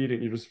just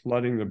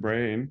flooding the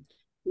brain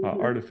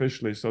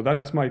artificially. So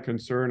that's my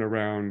concern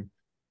around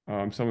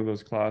some of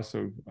those class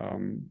of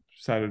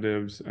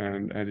sedatives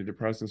and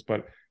antidepressants.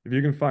 But if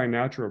you can find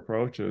natural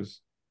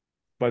approaches,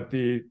 but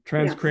the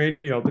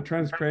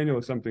transcranial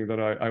is something that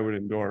I would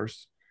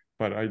endorse,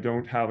 but I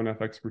don't have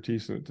enough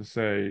expertise in it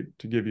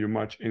to give you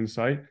much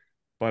insight.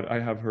 But I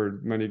have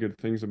heard many good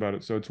things about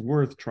it. So it's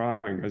worth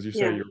trying. As you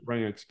say, you're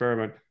running an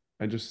experiment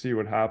and just see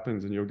what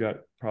happens, and you'll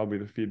get probably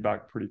the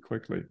feedback pretty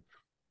quickly.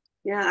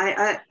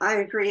 Yeah, I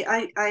agree.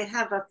 I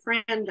have a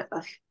friend.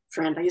 I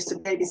used to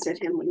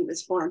babysit him when he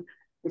was born,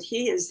 but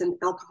he is an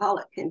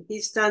alcoholic, and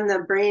he's done the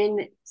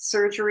brain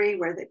surgery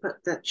where they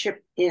put the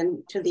chip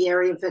into the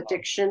area of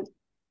addiction.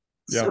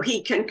 So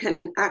he can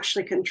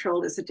actually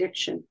control his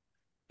addiction.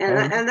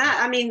 And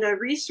that, I mean,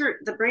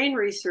 the brain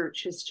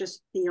research is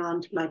just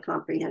beyond my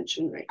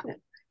comprehension right now.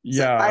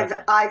 Yeah. So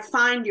I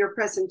find your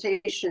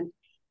presentation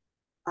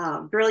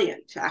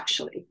brilliant,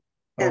 actually,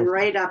 and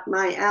right up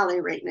my alley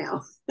right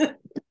now.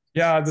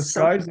 Yeah, the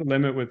sky's the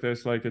limit with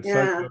this. Like it's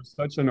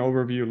such an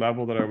overview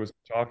level that I was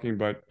talking,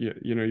 but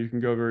you can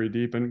go very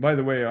deep. And by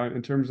the way,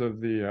 in terms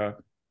of the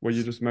what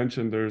you just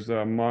mentioned, there's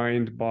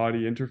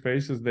mind-body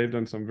interfaces. They've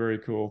done some very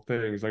cool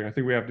things. Like I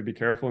think we have to be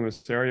careful in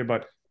this area,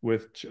 but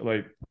with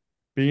like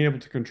being able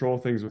to control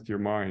things with your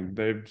mind,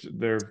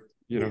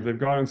 they've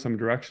gone in some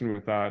direction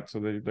with that, so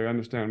they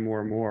understand more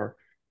and more.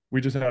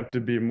 We just have to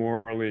be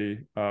morally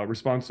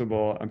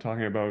responsible. I'm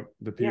talking about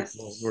the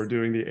people who are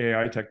doing the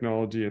AI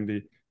technology and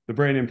the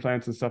brain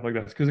implants and stuff like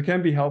that, because it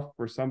can be helpful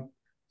for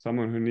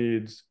someone who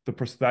needs the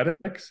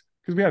prosthetics,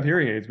 because we have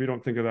hearing aids. We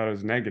don't think of that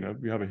as negative.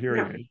 We have a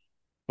hearing aid,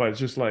 but it's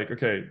just like,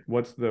 okay,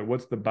 what's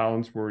the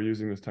balance where we're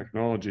using this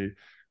technology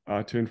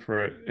to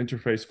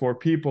interface for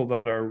people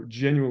that are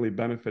genuinely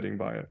benefiting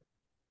by it.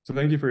 So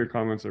thank you for your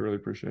comments. I really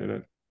appreciate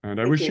it. And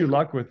I wish you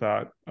luck with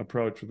that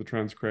approach with the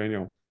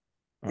transcranial.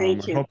 I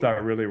hope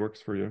that really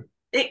works for you.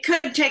 It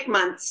could take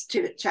months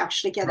to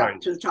actually get up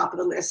to the top of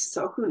the list.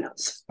 So who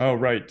knows? Oh,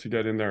 right. To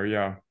get in there.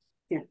 Yeah.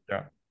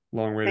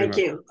 Long way. Thank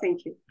you.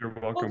 You're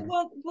welcome.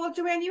 Well,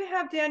 Joanne, you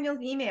have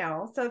Daniel's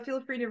email, so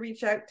feel free to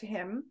reach out to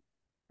him,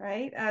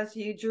 right? As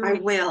you journey.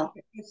 I will.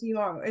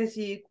 As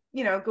you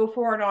go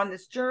forward on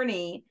this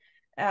journey,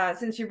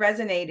 since you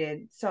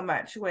resonated so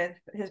much with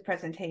his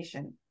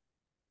presentation.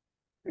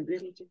 I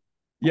really do.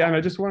 Yeah, and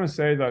I just want to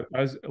say that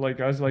as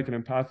an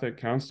empathic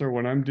counselor,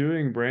 when I'm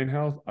doing brain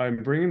health,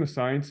 I'm bringing the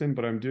science in,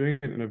 but I'm doing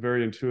it in a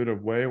very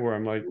intuitive way where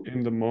I'm like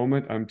in the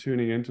moment, I'm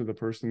tuning into the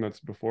person that's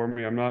before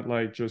me. I'm not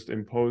like just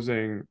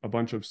imposing a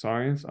bunch of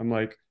science. I'm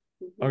like,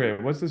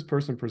 okay, what's this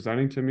person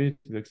presenting to me, to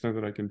the extent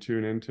that I can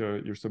tune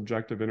into your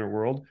subjective inner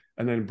world,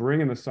 and then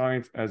bring in the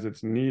science as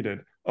it's needed.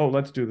 Oh,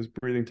 let's do this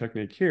breathing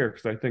technique here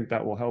because I think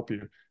that will help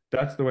you.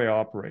 That's the way I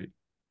operate.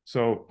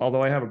 So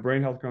although I have a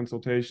brain health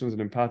consultations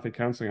and empathic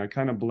counseling, I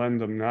kind of blend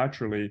them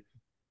naturally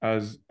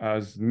as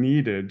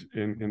needed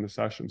in the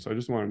session. So I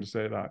just wanted to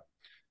say that.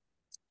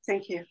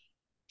 Thank you.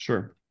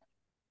 Sure.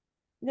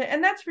 Yeah,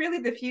 and that's really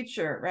the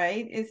future,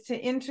 right? Is to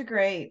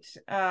integrate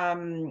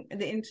the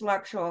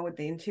intellectual with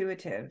the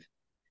intuitive.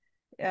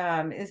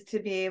 Is to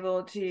be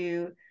able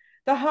to,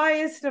 the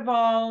highest of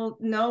all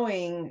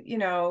knowing,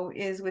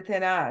 is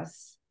within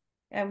us,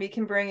 and we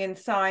can bring in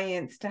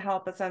science to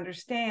help us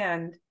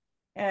understand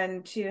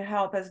and to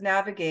help us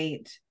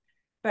navigate.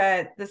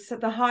 But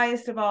the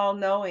highest of all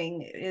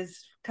knowing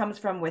comes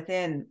from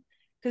within,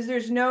 because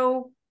there's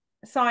no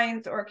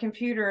science or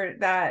computer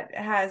that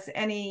has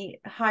any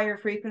higher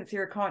frequency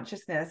or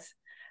consciousness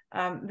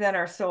than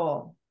our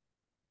soul,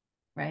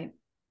 right?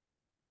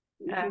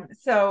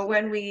 So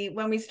when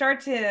we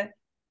start to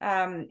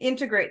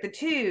integrate the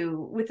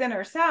two within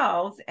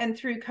ourselves, and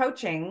through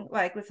coaching,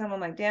 like with someone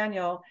like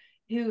Daniel,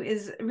 who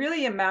is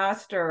really a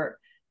master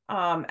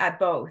at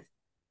both,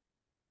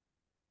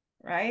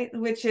 right?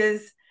 Which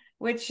is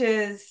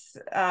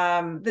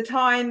the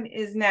time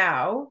is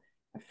now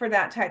for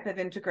that type of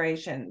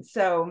integration.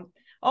 So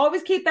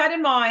always keep that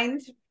in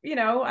mind,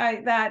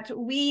 that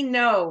we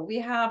know we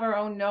have our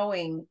own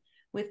knowing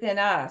within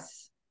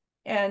us,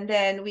 and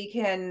then we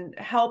can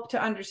help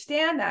to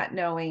understand that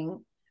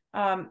knowing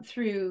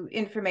through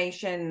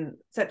information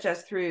such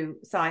as through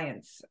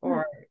science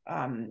or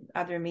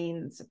other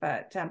means.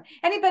 But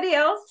anybody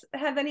else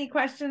have any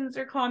questions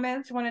or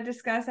comments, want to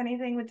discuss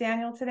anything with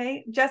Daniel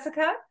today?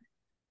 Jessica?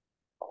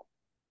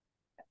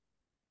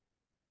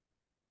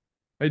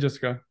 Hey,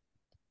 Jessica.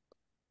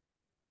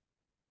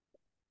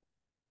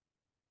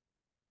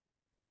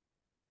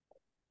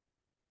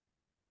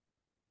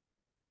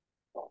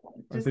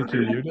 I think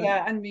you're muted.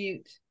 Yeah,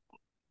 unmute.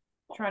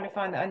 Trying to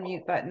find the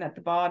unmute button at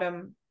the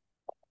bottom.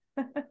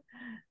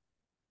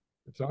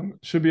 It's on.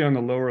 Should be on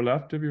the lower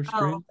left of your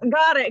screen. Oh,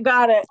 got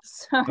it.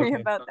 Sorry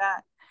about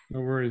that.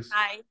 No worries.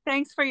 Hi,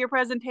 thanks for your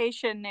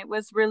presentation. It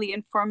was really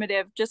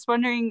informative. Just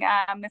wondering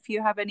if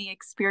you have any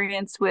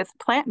experience with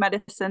plant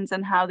medicines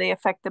and how they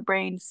affect the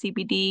brain,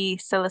 CBD,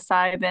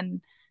 psilocybin,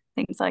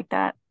 things like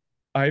that.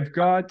 I've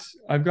got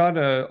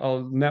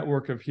a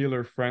network of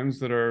healer friends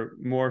that are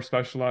more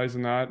specialized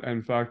in that.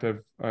 In fact, I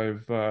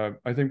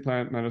think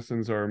plant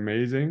medicines are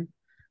amazing.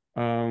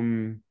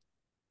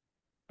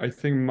 I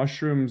think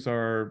mushrooms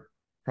are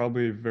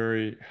probably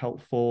very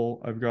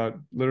helpful. I've got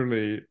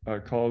literally a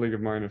colleague of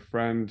mine, a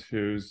friend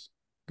who's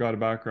got a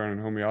background in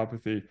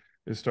homeopathy,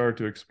 has started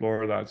to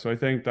explore that. So I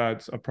think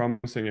that's a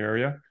promising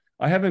area.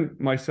 I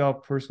haven't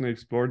myself personally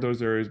explored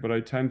those areas, but I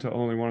tend to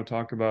only want to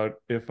talk about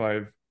if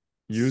I've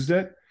used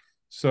it.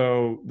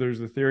 So there's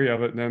the theory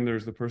of it, and then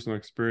there's the personal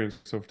experience.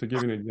 So to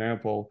give you an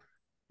example,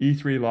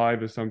 E3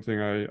 Live is something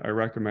I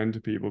recommend to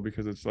people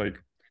because it's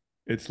like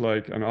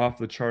an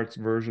off-the-charts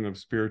version of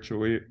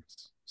spirulina,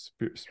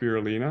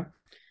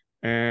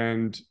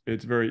 and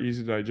it's very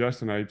easy to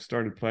digest. And I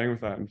started playing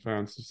with that and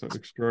found some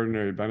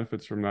extraordinary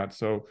benefits from that.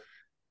 So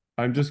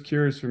I'm just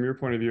curious, from your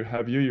point of view,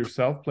 have you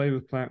yourself played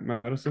with plant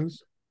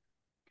medicines?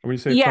 When you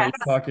say plant,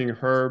 you're talking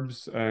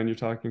herbs and you're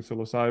talking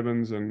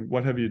psilocybins, and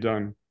what have you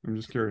done? I'm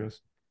just curious.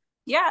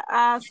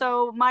 Yeah,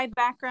 so my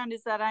background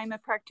is that I'm a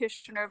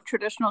practitioner of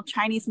traditional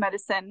Chinese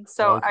medicine.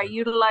 So I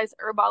utilize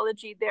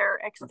herbology there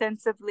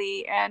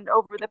extensively. And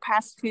over the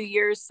past few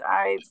years,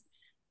 I've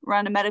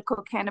run a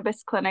medical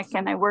cannabis clinic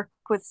and I work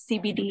with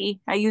CBD.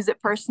 I use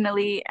it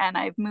personally, and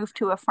I've moved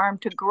to a farm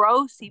to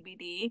grow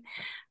CBD.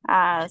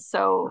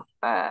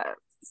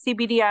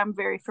 CBD I'm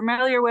very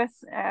familiar with.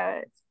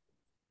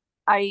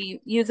 I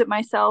use it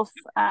myself.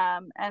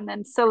 And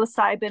then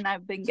psilocybin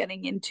I've been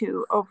getting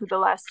into over the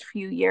last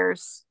few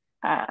years.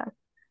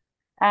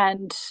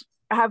 And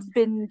have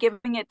been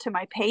giving it to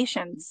my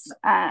patients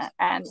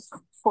and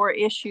for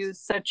issues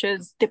such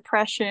as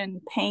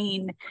depression,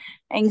 pain,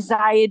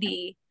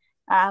 anxiety.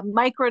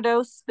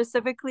 Microdose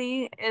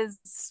specifically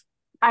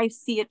I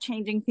see it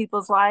changing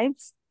people's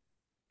lives.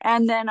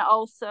 And then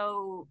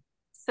also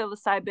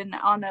psilocybin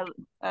on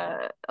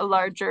a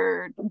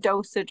larger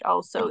dosage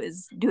also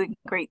is doing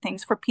great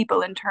things for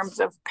people in terms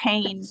of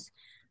pain,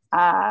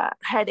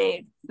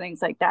 headache,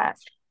 things like that.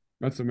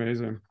 That's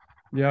amazing.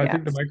 Yeah, I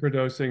think the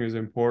microdosing is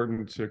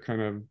important to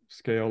kind of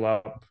scale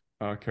up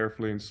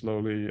carefully and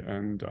slowly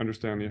and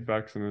understand the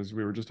effects. And as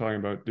we were just talking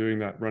about,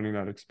 running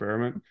that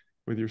experiment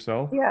with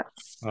yourself. Yeah.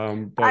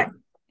 Go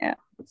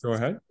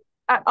ahead.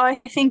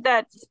 I think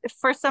that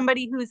for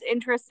somebody who's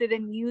interested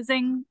in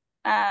using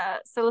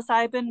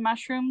psilocybin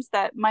mushrooms,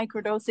 that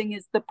microdosing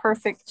is the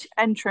perfect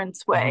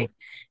entrance way.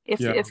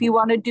 If you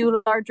want to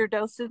do larger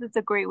doses, it's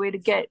a great way to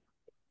get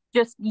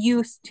just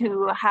used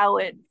to how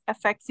it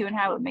affects you and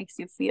how it makes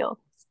you feel.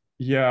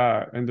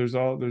 Yeah, and there's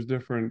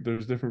different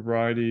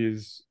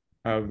varieties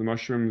of the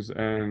mushrooms,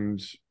 and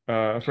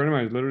a friend of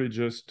mine literally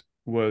just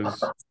to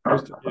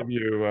give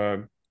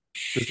you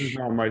this is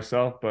not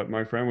myself, but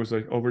my friend was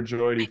like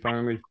overjoyed he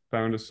finally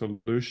found a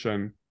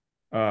solution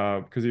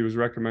because he was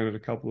recommended a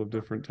couple of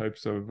different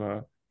types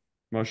of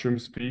mushroom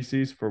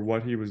species for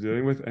what he was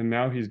dealing with, and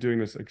now he's doing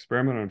this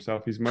experiment on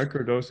himself. He's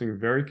microdosing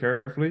very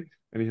carefully,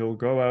 and he'll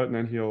go out and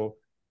then he'll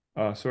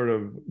sort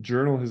of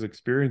journal his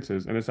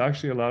experiences, and it's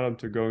actually allowed him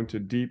to go into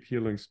deep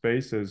healing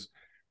spaces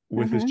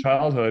with his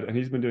childhood. And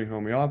he's been doing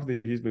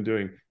homeopathy, he's been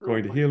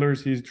going to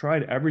healers, he's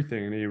tried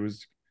everything, and he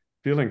was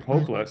feeling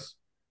hopeless,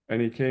 and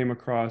he came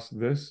across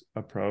this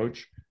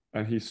approach,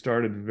 and he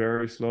started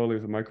very slowly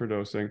with the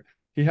microdosing.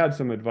 He had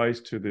some advice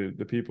to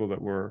the people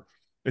that were,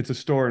 it's a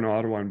store in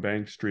Ottawa on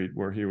Bank Street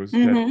where he was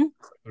getting,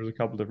 there's a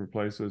couple different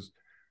places.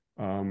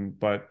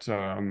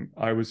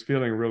 I was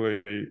feeling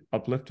really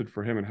uplifted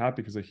for him and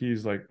happy because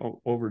he's like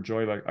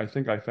overjoyed, like, I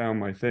think I found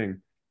my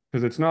thing.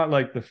 because it's not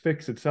like the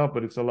fix itself,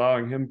 but it's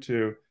allowing him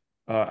to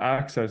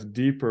access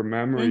deeper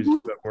memories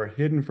that were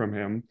hidden from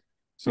him.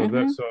 So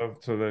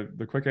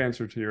the quick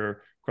answer to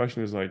your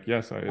question is like,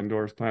 yes, I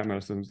endorse plant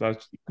medicines.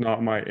 That's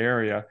not my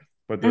area,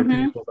 but there are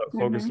people that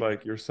focus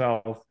like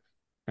yourself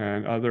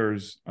and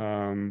others,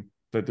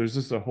 that there's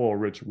just a whole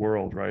rich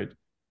world, right,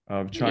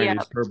 of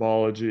Chinese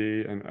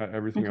herbology and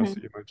everything else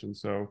that you mentioned.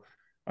 So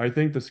I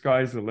think the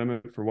sky's the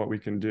limit for what we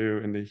can do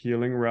in the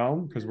healing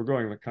realm, because we're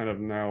going like kind of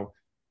now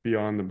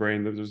beyond the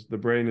brain. The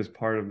brain is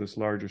part of this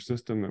larger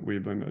system that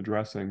we've been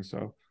addressing.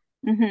 So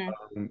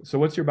so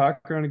what's your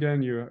background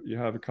again? You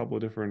have a couple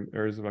of different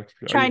areas of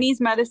expertise. Chinese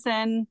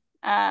medicine,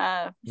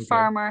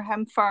 farmer,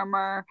 hemp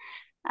farmer,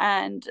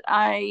 and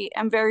I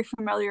am very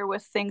familiar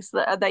with things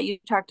that you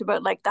talked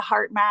about, like the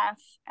heart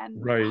math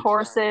and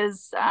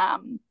horses.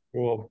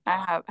 Cool.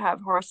 I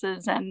have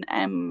horses, and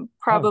am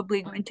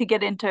probably going to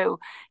get into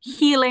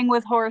healing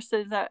with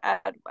horses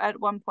at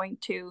one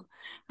point too.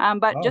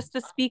 But just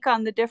to speak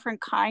on the different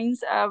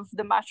kinds of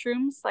the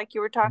mushrooms, like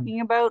you were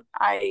talking about,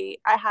 I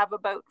have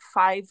about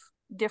 5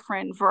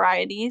 different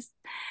varieties,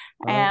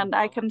 and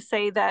I can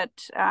say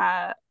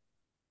that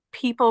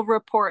people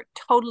report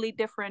totally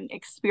different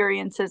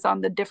experiences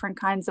on the different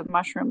kinds of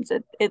mushrooms.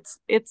 It's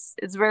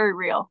very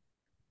real.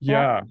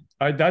 Yeah,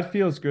 that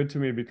feels good to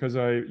me, because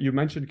you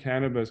mentioned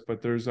cannabis,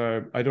 but there's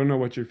I don't know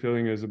what your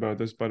feeling is about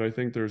this, but I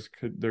think there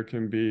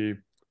can be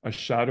a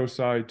shadow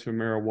side to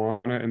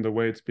marijuana in the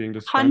way it's being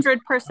dispensed.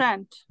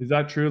 100%. Is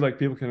that true? Like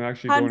people can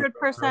actually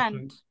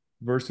 100%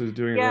 versus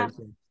doing it right.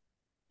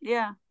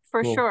 Yeah,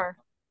 for sure.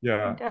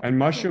 Yeah, Definitely. and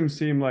mushrooms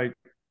seem like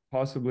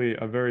possibly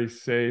a very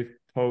safe,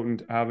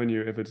 potent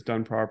avenue if it's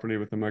done properly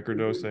with the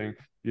microdosing.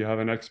 You have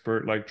an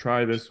expert, like,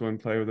 try this one,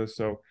 play with this.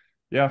 So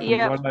yeah,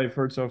 from what I've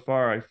heard so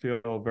far, I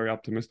feel very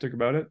optimistic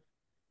about it.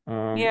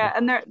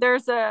 And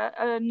there's a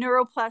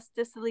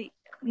neuroplasticity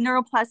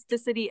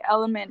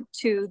element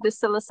to the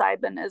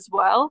psilocybin as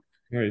well.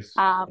 Nice.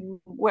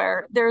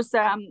 Where there's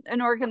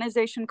an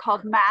organization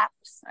called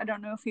MAPS. I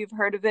don't know if you've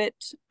heard of it.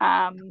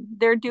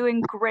 They're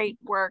doing great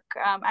work.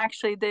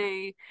 Actually,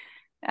 the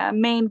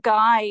main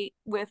guy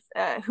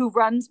who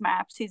runs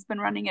MAPS, he's been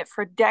running it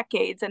for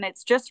decades, and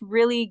it's just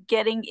really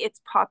getting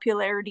its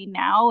popularity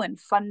now and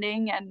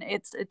funding, and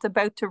it's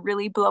about to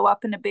really blow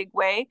up in a big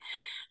way.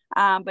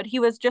 But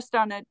he was just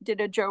did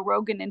a Joe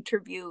Rogan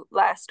interview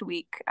last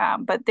week.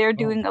 But they're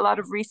doing a lot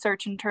of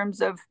research in terms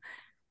of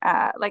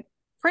like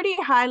pretty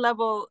high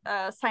level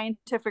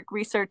scientific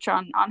research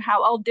on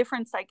how all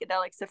different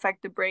psychedelics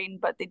affect the brain,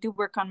 but they do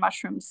work on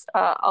mushrooms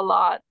a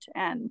lot,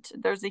 and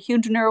there's a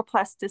huge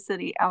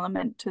neuroplasticity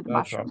element to the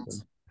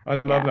mushrooms.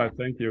 Awesome. I love that.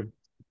 Thank you.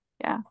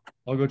 Yeah,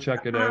 I'll go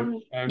check it out.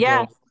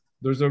 And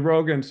there's a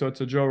Rogan, so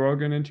it's a Joe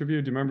Rogan interview.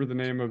 Do you remember the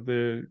name of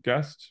the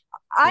guest?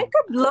 I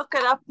could look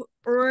it up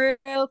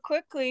real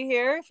quickly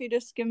here if you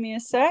just give me a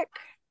sec.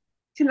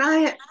 Can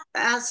I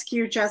ask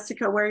you,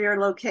 Jessica, where you're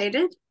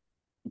located?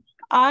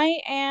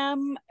 I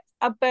am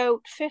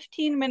about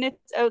 15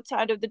 minutes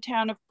outside of the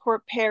town of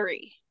Port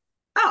Perry.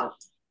 Oh,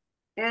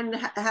 and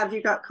have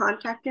you got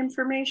contact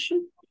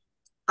information?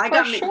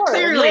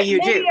 Clearly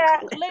you do.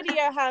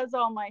 Lidia has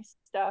all my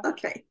stuff.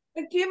 Okay.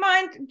 Do you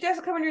mind,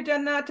 Jessica, when you're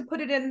done that, to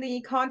put it in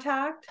the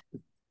contact?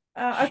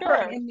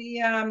 Sure. In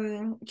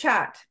the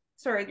chat.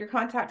 Sorry, your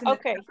contact.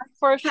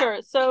 For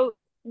sure. So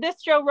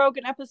this Joe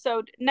Rogan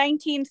episode,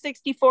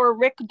 1964,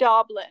 Rick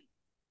Doblin.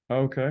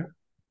 Okay.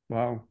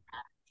 Wow.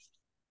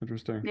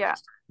 Interesting. Yeah.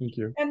 Thank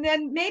you. And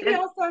then maybe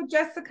also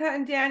Jessica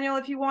and Daniel,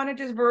 if you want to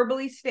just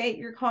verbally state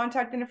your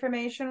contact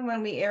information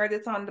when we air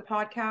this on the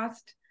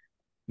podcast.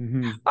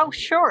 Oh,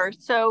 sure.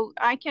 So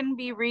I can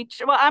be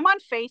reached. Well, I'm on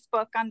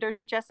Facebook under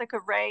Jessica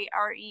Rea,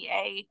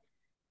 REA.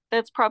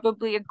 That's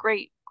probably a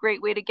great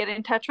way to get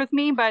in touch with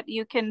me, but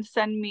you can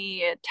send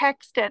me a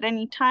text at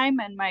any time,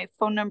 and my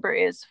phone number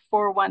is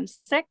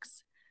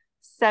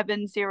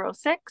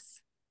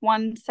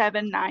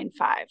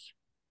 416-706-1795.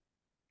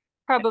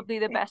 Probably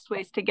the best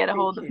ways to get a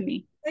hold of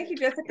me. Thank you,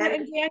 Jessica.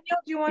 And Daniel,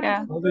 do you want to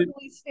just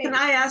verbally state? Can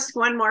I ask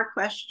one more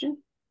question?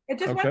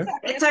 It's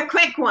a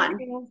quick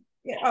one.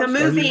 Yeah.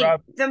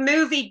 The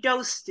movie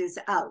Dosed is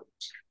out.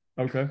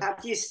 Okay.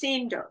 Have you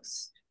seen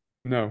Dosed?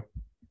 No.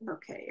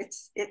 Okay,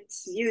 it's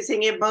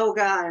using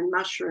iboga and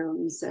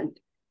mushrooms and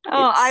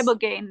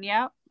ibogaine,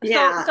 yeah.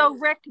 Yeah. So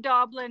Rick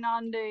Doblin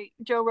on the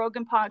Joe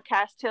Rogan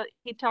podcast,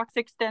 he talks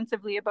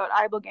extensively about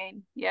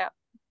ibogaine. Yeah.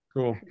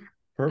 Cool.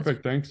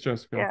 Perfect. Thanks,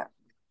 Jessica.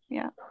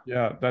 Yeah.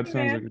 That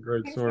sounds like a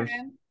great source.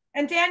 Man.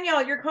 And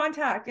Daniel, your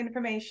contact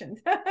information.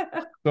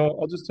 So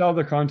I'll just tell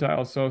the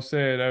contact. I'll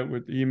say it out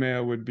with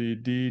email would be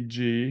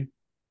DG,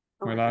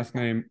 my last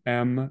name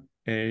MAURO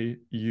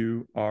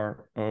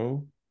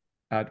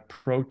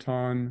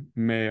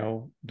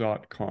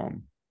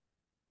 @protonmail.com.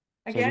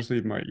 So I'll just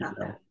leave my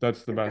email.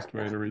 That's the best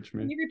way to reach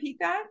me. Can you repeat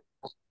that?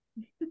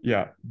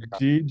 Yeah.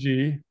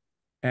 DG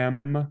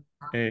MAURO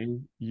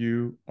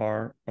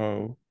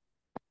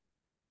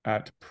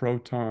 @protonmail.com.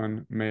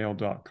 PROTON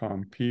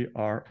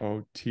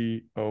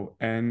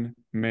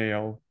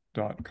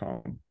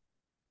mail.com.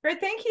 Great,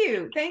 thank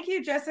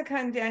you, Jessica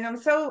and Daniel.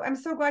 I'm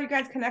so glad you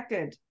guys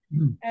connected.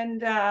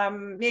 And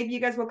maybe you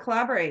guys will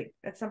collaborate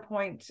at some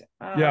point.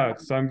 Yeah,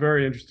 I'm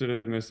very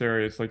interested in this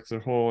area. It's like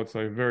it's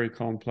like very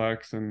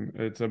complex, and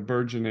it's a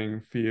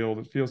burgeoning field.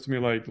 It feels to me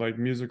like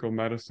musical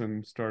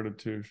medicine started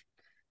to,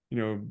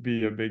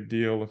 be a big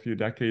deal a few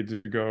decades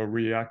ago,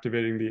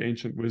 reactivating the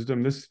ancient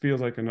wisdom. This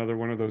feels like another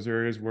one of those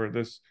areas where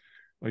this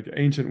like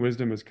ancient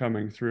wisdom is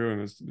coming through,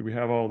 and we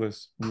have all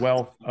this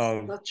wealth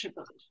of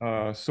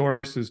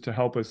sources to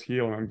help us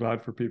heal. And I'm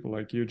glad for people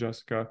like you,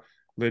 Jessica,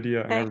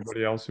 Lydia, and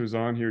everybody else who's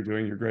on here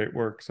doing your great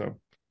work. So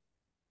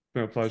it's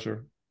been a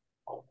pleasure.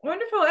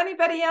 Wonderful.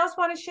 Anybody else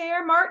want to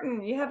share?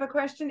 Martin, you have a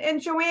question?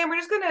 And Joanne, we're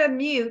just going to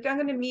mute. I'm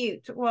going to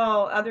mute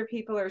while other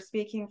people are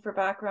speaking for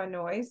background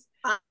noise.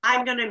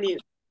 I'm going to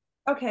mute.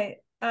 Okay.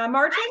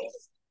 Martin?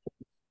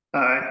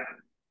 Hi.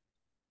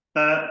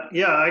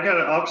 Yeah, I got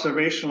an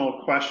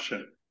observational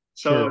question.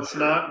 So sure. It's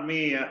not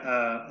me.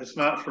 It's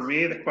not for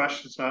me. The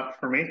question's not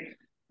for me.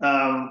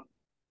 It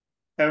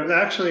was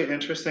actually an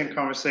interesting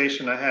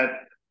conversation I had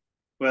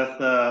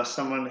with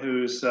someone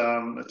who's,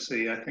 let's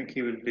see, I think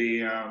he would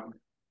be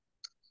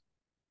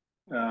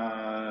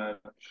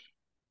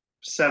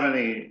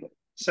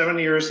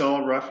 70 years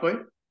old, roughly.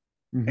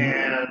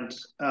 And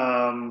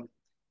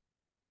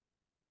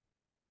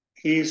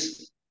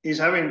he's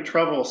having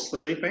trouble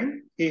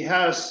sleeping. He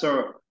has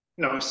a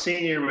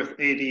senior with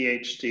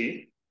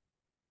ADHD,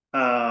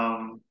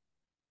 and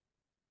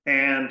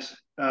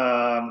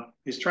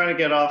he's trying to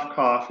get off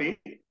coffee,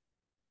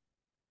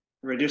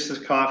 reduce his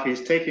coffee.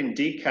 He's taking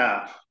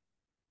decaf.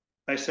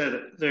 I said,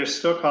 there's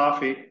still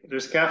coffee.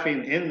 There's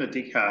caffeine in the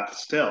decaf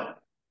still.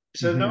 He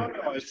said, no,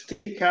 it's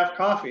decaf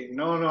coffee.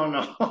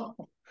 No.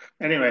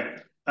 Anyway,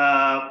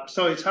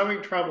 so he's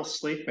having trouble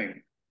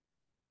sleeping.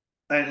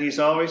 And he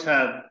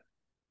said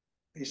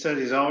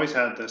he's always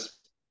had this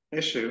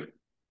issue.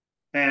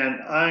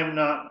 And I'm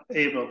not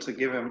able to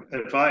give him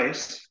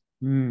advice.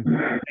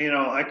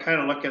 I kind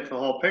of look at the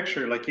whole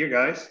picture like you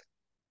guys.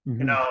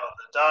 The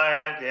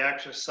diet, the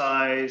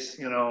exercise,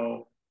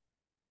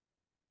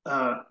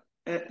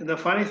 the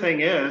funny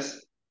thing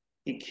is,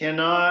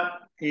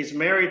 he's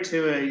married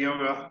to a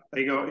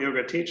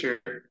yoga teacher.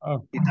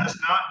 Oh. He does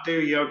not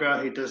do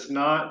yoga. He does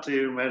not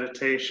do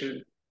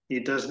meditation. He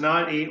does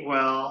not eat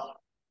well.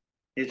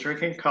 He's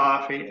drinking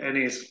coffee, and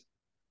he's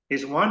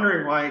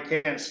wondering why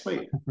he can't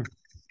sleep.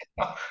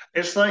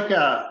 It's like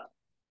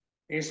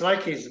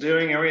he's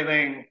doing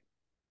everything.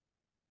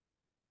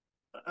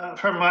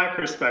 From my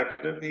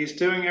perspective, he's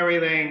doing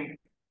everything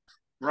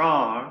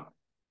wrong,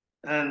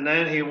 and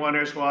then he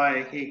wonders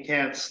why he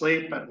can't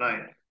sleep at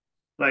night.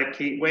 Like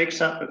he wakes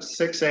up at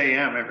 6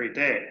 a.m. every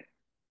day.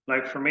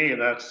 Like for me,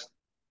 that's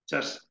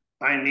just,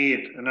 I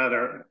need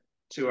another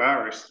 2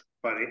 hours,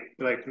 buddy.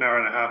 Like an hour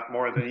and a half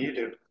more than you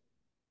do.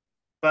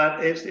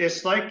 But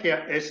it's like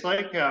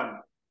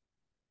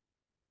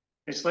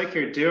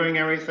you're doing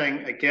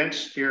everything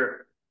against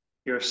your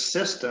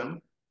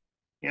system.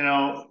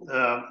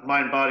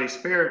 Mind, body,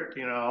 spirit.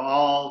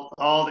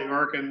 All the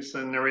organs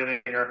and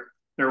everything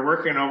they're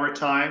working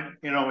overtime.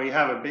 He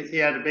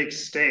had a big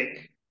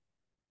steak.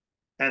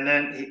 And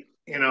then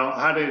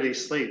how did he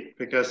sleep?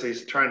 Because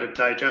he's trying to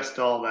digest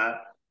all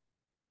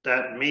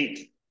that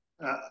meat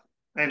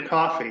and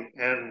coffee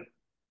and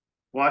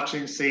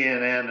watching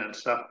CNN and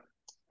stuff.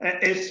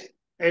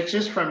 It's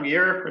just from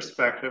your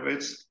perspective.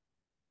 It's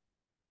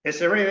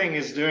everything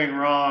he's doing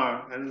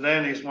wrong, and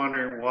then he's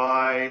wondering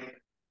why.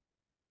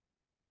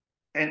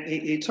 And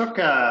he took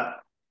a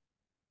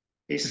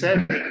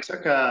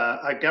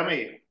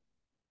gummy,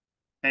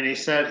 and he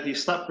said he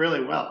slept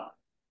really well.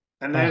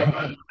 And then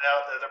the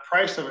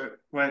price of it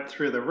went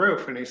through the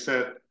roof, and he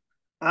said,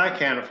 I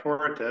can't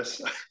afford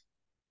this.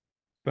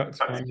 That's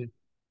funny.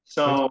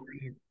 So,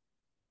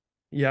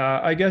 yeah,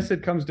 I guess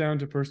it comes down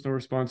to personal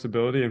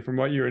responsibility. And from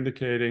what you're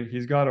indicating,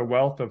 he's got a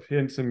wealth of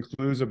hints and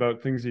clues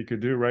about things he could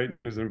do right in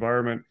his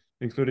environment,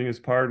 including his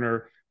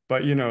partner.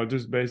 But,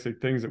 just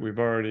basic things that we've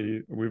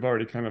already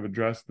kind of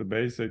addressed the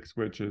basics,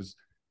 which is,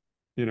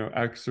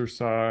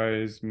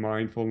 exercise,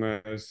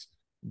 mindfulness,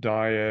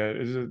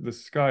 diet. The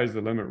sky's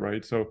the limit,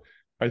 right? So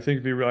I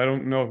think I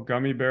don't know if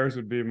gummy bears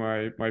would be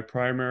my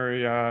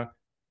primary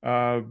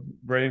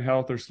brain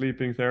health or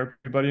sleeping therapy,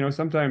 but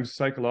sometimes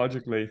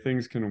psychologically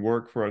things can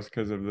work for us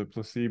because of the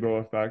placebo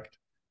effect,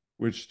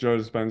 which Joe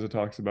Dispenza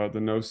talks about, the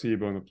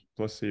nocebo and the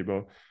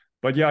placebo.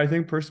 But yeah, I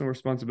think personal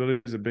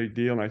responsibility is a big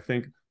deal, and I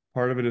think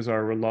part of it is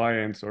our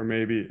reliance, or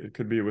maybe it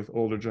could be with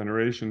older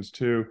generations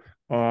too,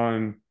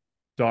 on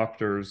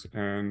doctors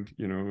and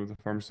the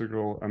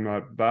pharmaceutical. I'm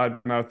not bad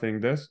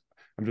mouthing this.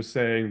 I'm just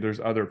saying there's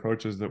other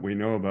approaches that we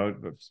know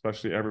about, but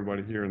especially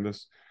everybody here in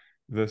this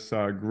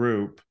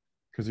group,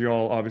 because you're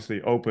all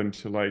obviously open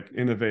to like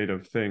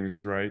innovative things,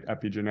 right?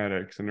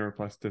 Epigenetics and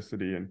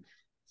neuroplasticity and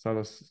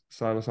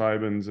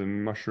psilocybins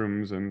and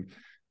mushrooms and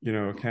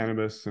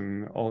cannabis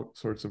and all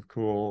sorts of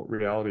cool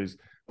realities.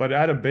 But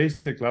at a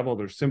basic level,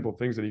 there's simple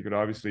things that he could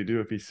obviously do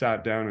if he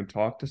sat down and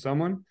talked to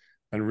someone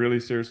and really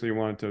seriously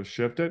wanted to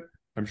shift it.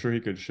 I'm sure he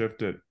could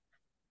shift it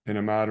in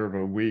a matter of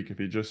a week if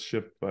he just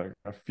shift like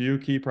a few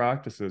key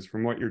practices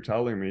from what you're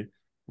telling me,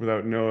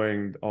 without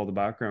knowing all the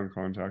background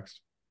context.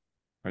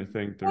 I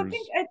think there's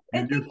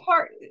I think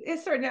part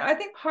is certain. I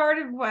think part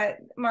of what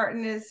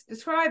Martin is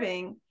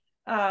describing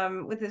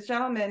with this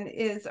gentleman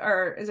is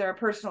our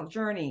personal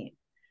journey,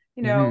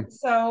 you know.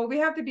 So we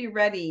have to be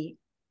ready.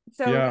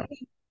 So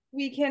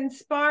we can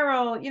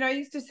spiral. You know, I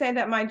used to say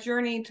that my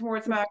journey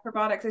towards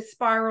macrobiotics, I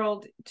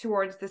spiraled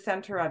towards the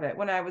center of it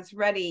when I was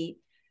ready.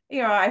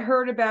 You know, I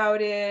heard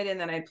about it and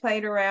then I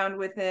played around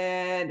with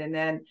it, and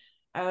then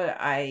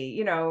I,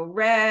 you know,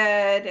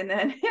 read, and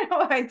then, you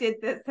know, I did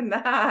this and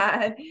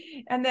that.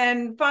 And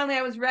then finally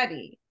I was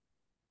ready.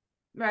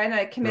 Right. And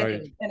I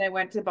committed and I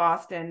went to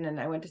Boston and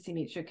I went to see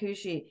Michio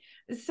Kushi.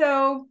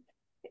 So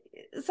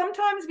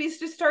sometimes we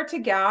just start to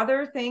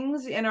gather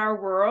things in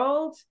our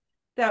world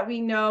that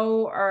we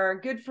know are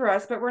good for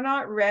us, but we're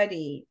not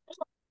ready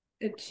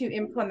to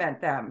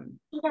implement them.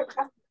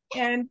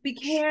 And we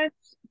can't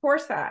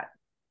force that.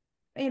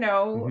 You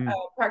know, a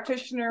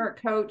practitioner,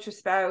 a coach, a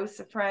spouse,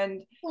 a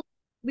friend,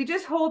 we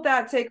just hold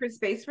that sacred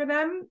space for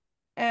them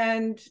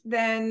and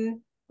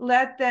then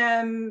let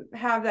them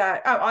have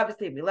that. Oh,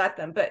 obviously we let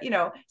them, but, you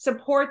know,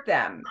 support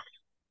them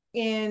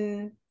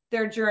in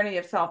their journey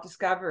of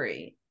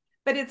self-discovery.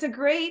 But it's a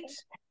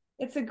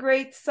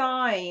great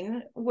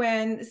sign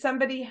when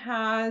somebody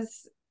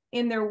has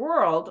in their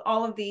world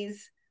all of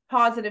these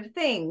positive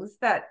things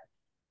that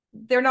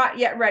they're not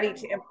yet ready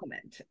to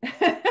implement.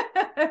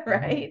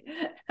 Right?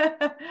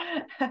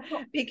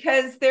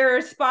 Because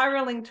they're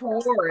spiraling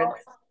towards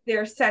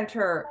their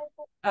center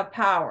of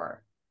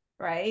power,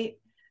 right?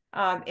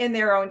 In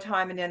their own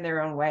time and in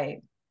their own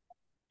way.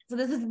 So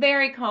this is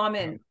very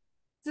common.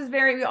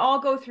 We all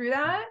go through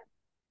that.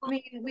 I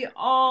mean, we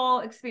all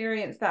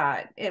experience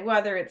that,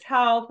 whether it's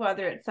health,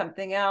 whether it's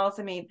something else.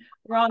 I mean,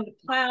 we're on the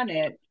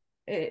planet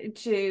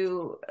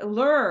to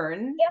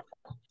learn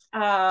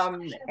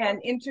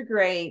and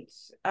integrate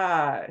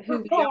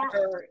who we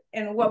are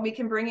and what we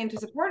can bring in to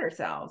support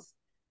ourselves.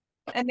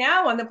 And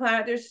now on the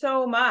planet, there's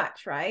so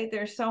much, right?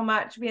 There's so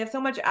much. We have so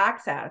much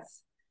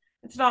access.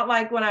 It's not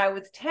like when I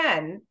was 10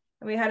 and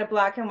we had a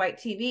black and white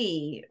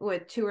TV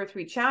with 2 or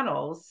 3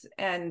 channels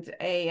and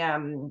a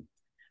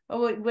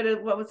what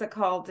was it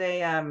called?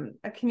 A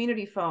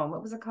community phone.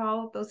 What was it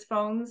called? Those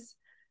phones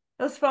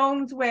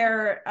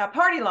where a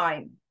party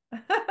line.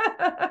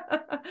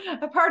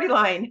 A party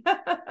line.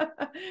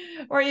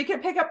 Or you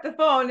could pick up the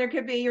phone, there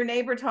could be your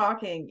neighbor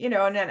talking, you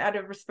know, and then out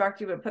of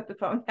respect you would put the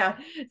phone down.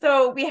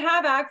 So we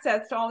have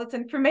access to all this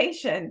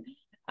information,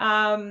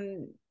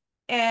 and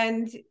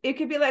it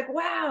could be like,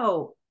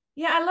 wow,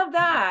 yeah, I love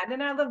that,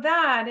 and I love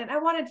that, and I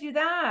want to do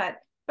that,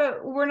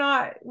 but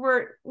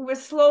we're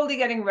slowly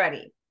getting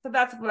ready. So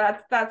that's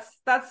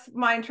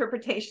my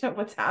interpretation of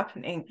what's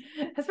happening,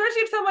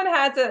 especially if someone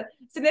has a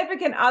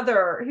significant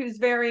other who's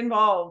very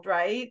involved,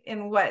 right,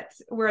 in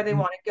where they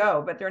want to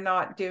go, but they're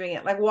not doing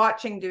it, like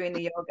doing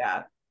the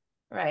yoga,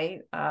 right?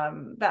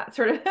 That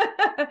sort of.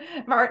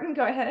 Martin,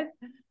 go ahead.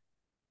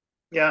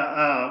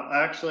 Yeah,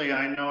 actually,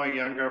 I know a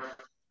younger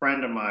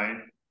friend of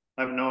mine.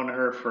 I've known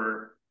her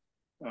for,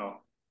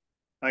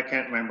 I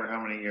can't remember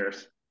how many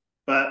years,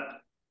 but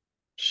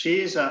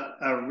she's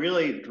a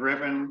really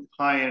driven,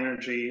 high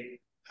energy,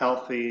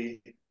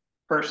 healthy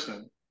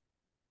person.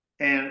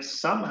 And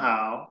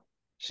somehow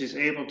she's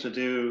able to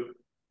do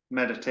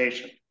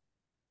meditation,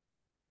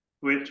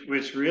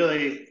 which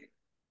really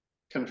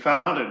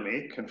confounded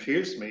me,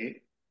 confused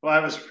me. Well, I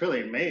was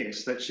really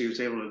amazed that she was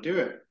able to do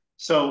it.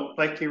 So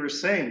like you were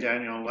saying,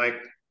 Daniel,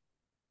 like,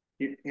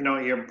 you know,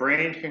 your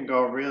brain can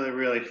go really,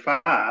 really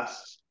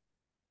fast.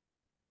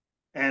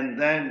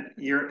 And then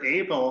you're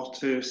able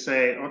to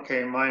say,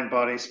 okay, mind,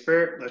 body,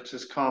 spirit, let's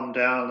just calm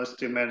down. Let's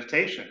do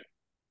meditation.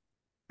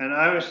 And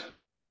I was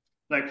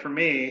like, for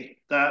me,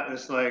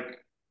 that's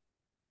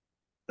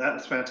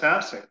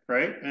fantastic,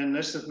 right? And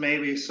this is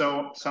maybe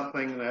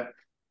something that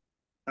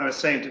I was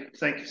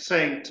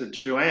saying to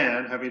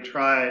Joanne, have you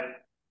tried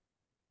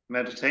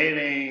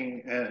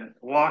meditating and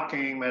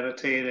walking,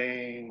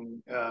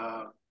 meditating?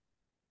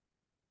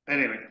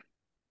 Anyway.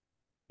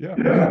 Yeah,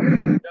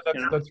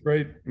 that's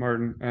great,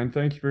 Martin. And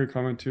thank you for your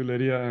comment too,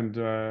 Lydia. And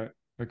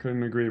I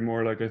couldn't agree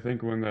more. Like, I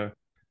think when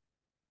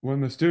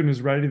the student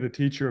is ready, the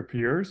teacher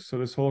appears. So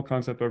this whole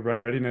concept of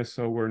readiness,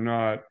 so we're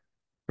not,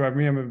 for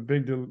me, I'm a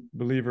big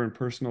believer in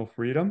personal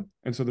freedom.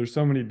 And so there's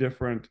so many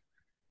different,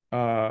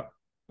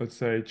 let's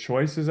say,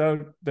 choices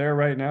out there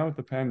right now with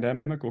the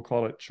pandemic. We'll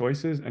call it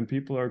choices, and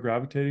people are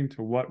gravitating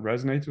to what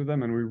resonates with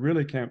them. And we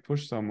really can't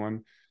push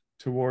someone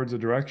towards a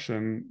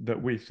direction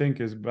that we think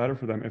is better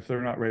for them if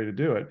they're not ready to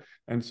do it.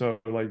 And so,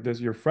 like this,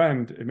 your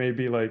friend, it may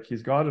be like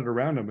he's got it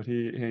around him, but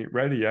he ain't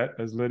ready yet,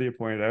 as Lydia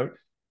pointed out.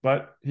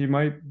 But he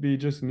might be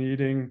just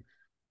needing,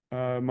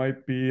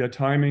 might be a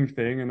timing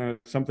thing, and then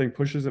something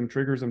pushes him,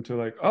 triggers him to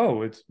like,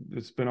 oh, it's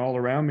been all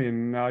around me,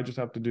 and now I just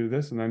have to do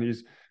this. And then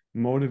he's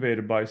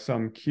motivated by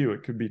some cue.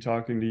 It could be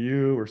talking to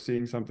you or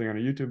seeing something on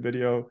a YouTube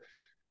video,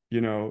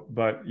 you know.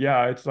 But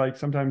yeah, it's like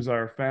sometimes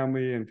our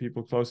family and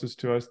people closest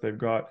to us, they've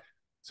got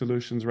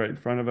solutions right in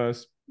front of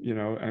us, you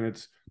know. And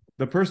it's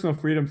the personal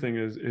freedom thing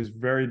is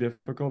very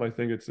difficult. I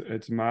think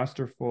it's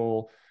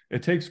masterful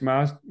it takes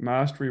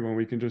mastery when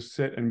we can just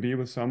sit and be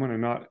with someone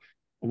and not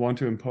want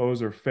to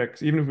impose or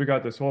fix. Even if we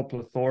got this whole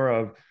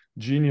plethora of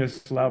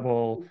genius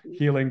level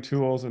healing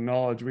tools and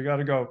knowledge, we got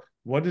to go,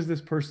 what does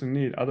this person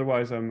need?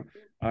 Otherwise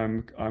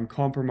I'm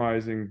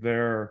compromising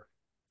their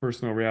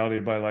personal reality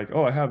by like,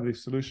 oh, I have the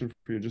solution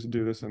for you, just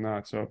do this and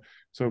that. So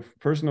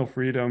personal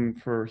freedom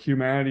for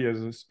humanity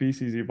as a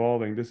species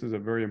evolving, this is a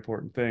very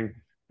important thing.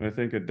 And I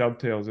think it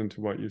dovetails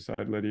into what you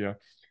said, Lidia.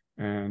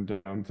 And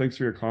thanks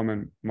for your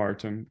comment,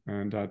 Martin.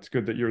 And it's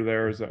good that you're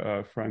there as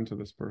a friend to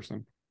this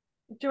person.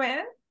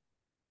 Joanne?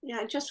 Yeah,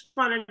 I just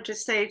wanted to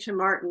say to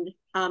Martin,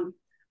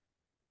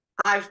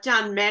 I've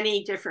done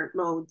many different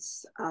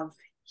modes of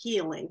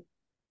healing,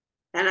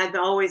 and I've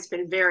always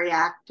been very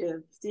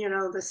active, you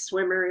know, the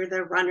swimmer,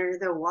 the runner,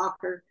 the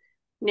walker,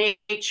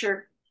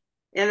 nature.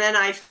 And then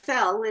I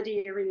fell,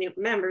 Lydia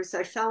remembers,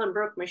 I fell and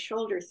broke my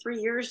shoulder 3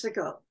 years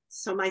ago.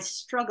 So my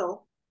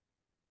struggle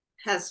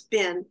has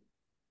been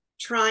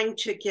trying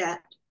to get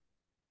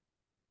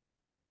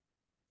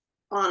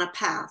on a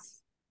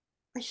path,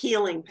 a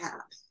healing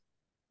path,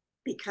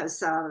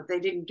 because they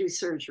didn't do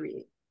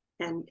surgery.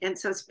 And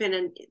so there's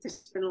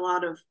been a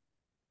lot of,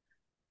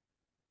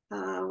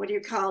 what do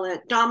you call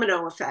it,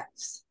 domino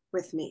effects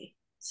with me.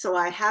 So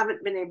I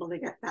haven't been able to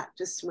get back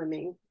to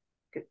swimming.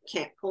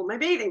 Can't pull my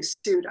bathing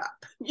suit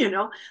up, you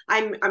know.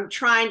 I'm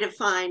trying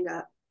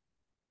to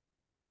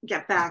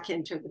get back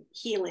into the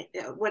healing,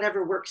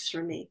 whatever works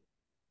for me.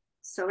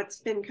 So it's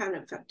been kind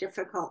of a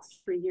difficult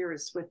 3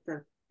 years with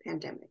the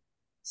pandemic.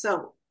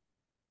 So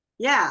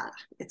yeah,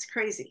 it's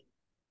crazy.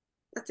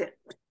 That's it.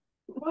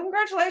 Well,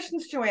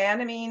 congratulations,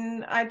 Joanne. I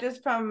mean, I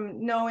just,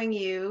 from knowing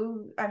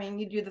you, I mean,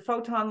 you do the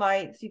photon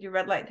lights, you do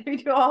red light, you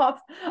do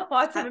lots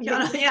of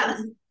yeah.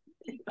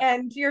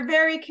 And you're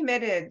very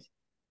committed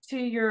to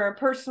your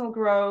personal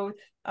growth,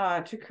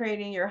 to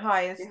creating your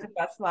highest and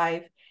best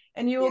life,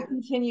 and you will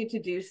continue to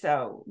do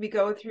so. We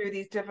go through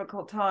these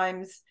difficult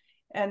times,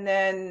 and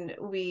then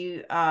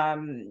we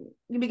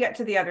get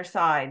to the other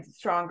side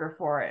stronger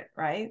for it,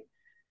 right?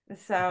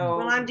 So,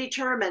 well, I'm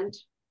determined.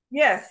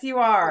 Yes, you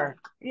are.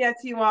 Yes,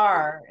 you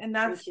are. And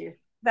that's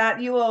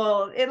that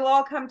it'll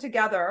all come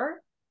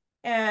together,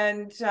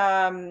 and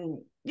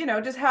you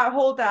know, just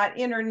hold that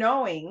inner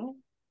knowing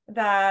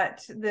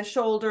that the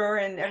shoulder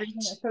and everything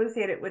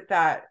associated with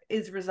that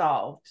is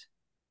resolved.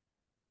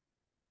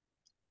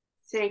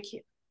 Thank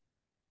you.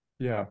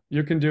 Yeah,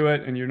 you can do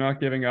it, and you're not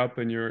giving up,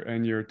 and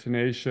you're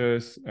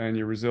tenacious, and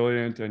you're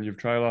resilient, and you've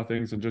tried a lot of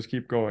things, and just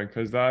keep going.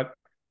 Because that,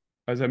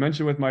 as I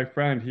mentioned with my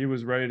friend, he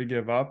was ready to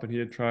give up, and he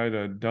had tried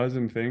a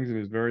dozen things, and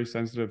he's a very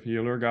sensitive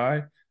healer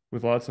guy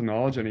with lots of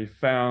knowledge, and he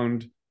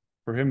found,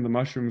 for him, the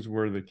mushrooms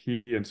were the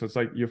key. And so it's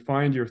like you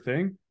find your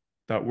thing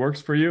that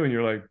works for you, and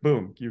you're like,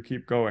 boom, you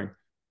keep going.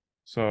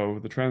 So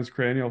the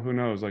transcranial, who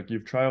knows? Like,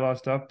 you've tried a lot of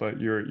stuff, but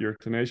you're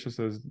tenacious,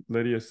 as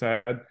Lydia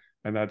said,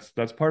 and that's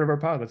part of our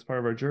path. That's part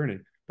of our journey.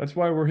 That's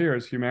why we're here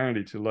as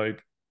humanity, to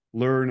like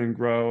learn and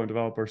grow and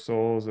develop our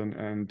souls,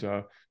 and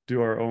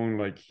do our own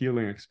like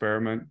healing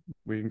experiment,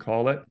 we can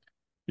call it.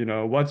 You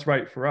know, what's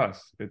right for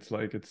us? It's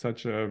like, it's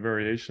such a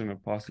variation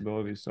of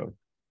possibilities. So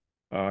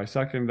I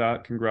second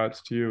that.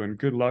 Congrats to you, and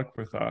good luck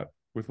with that,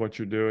 with what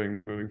you're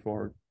doing moving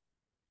forward.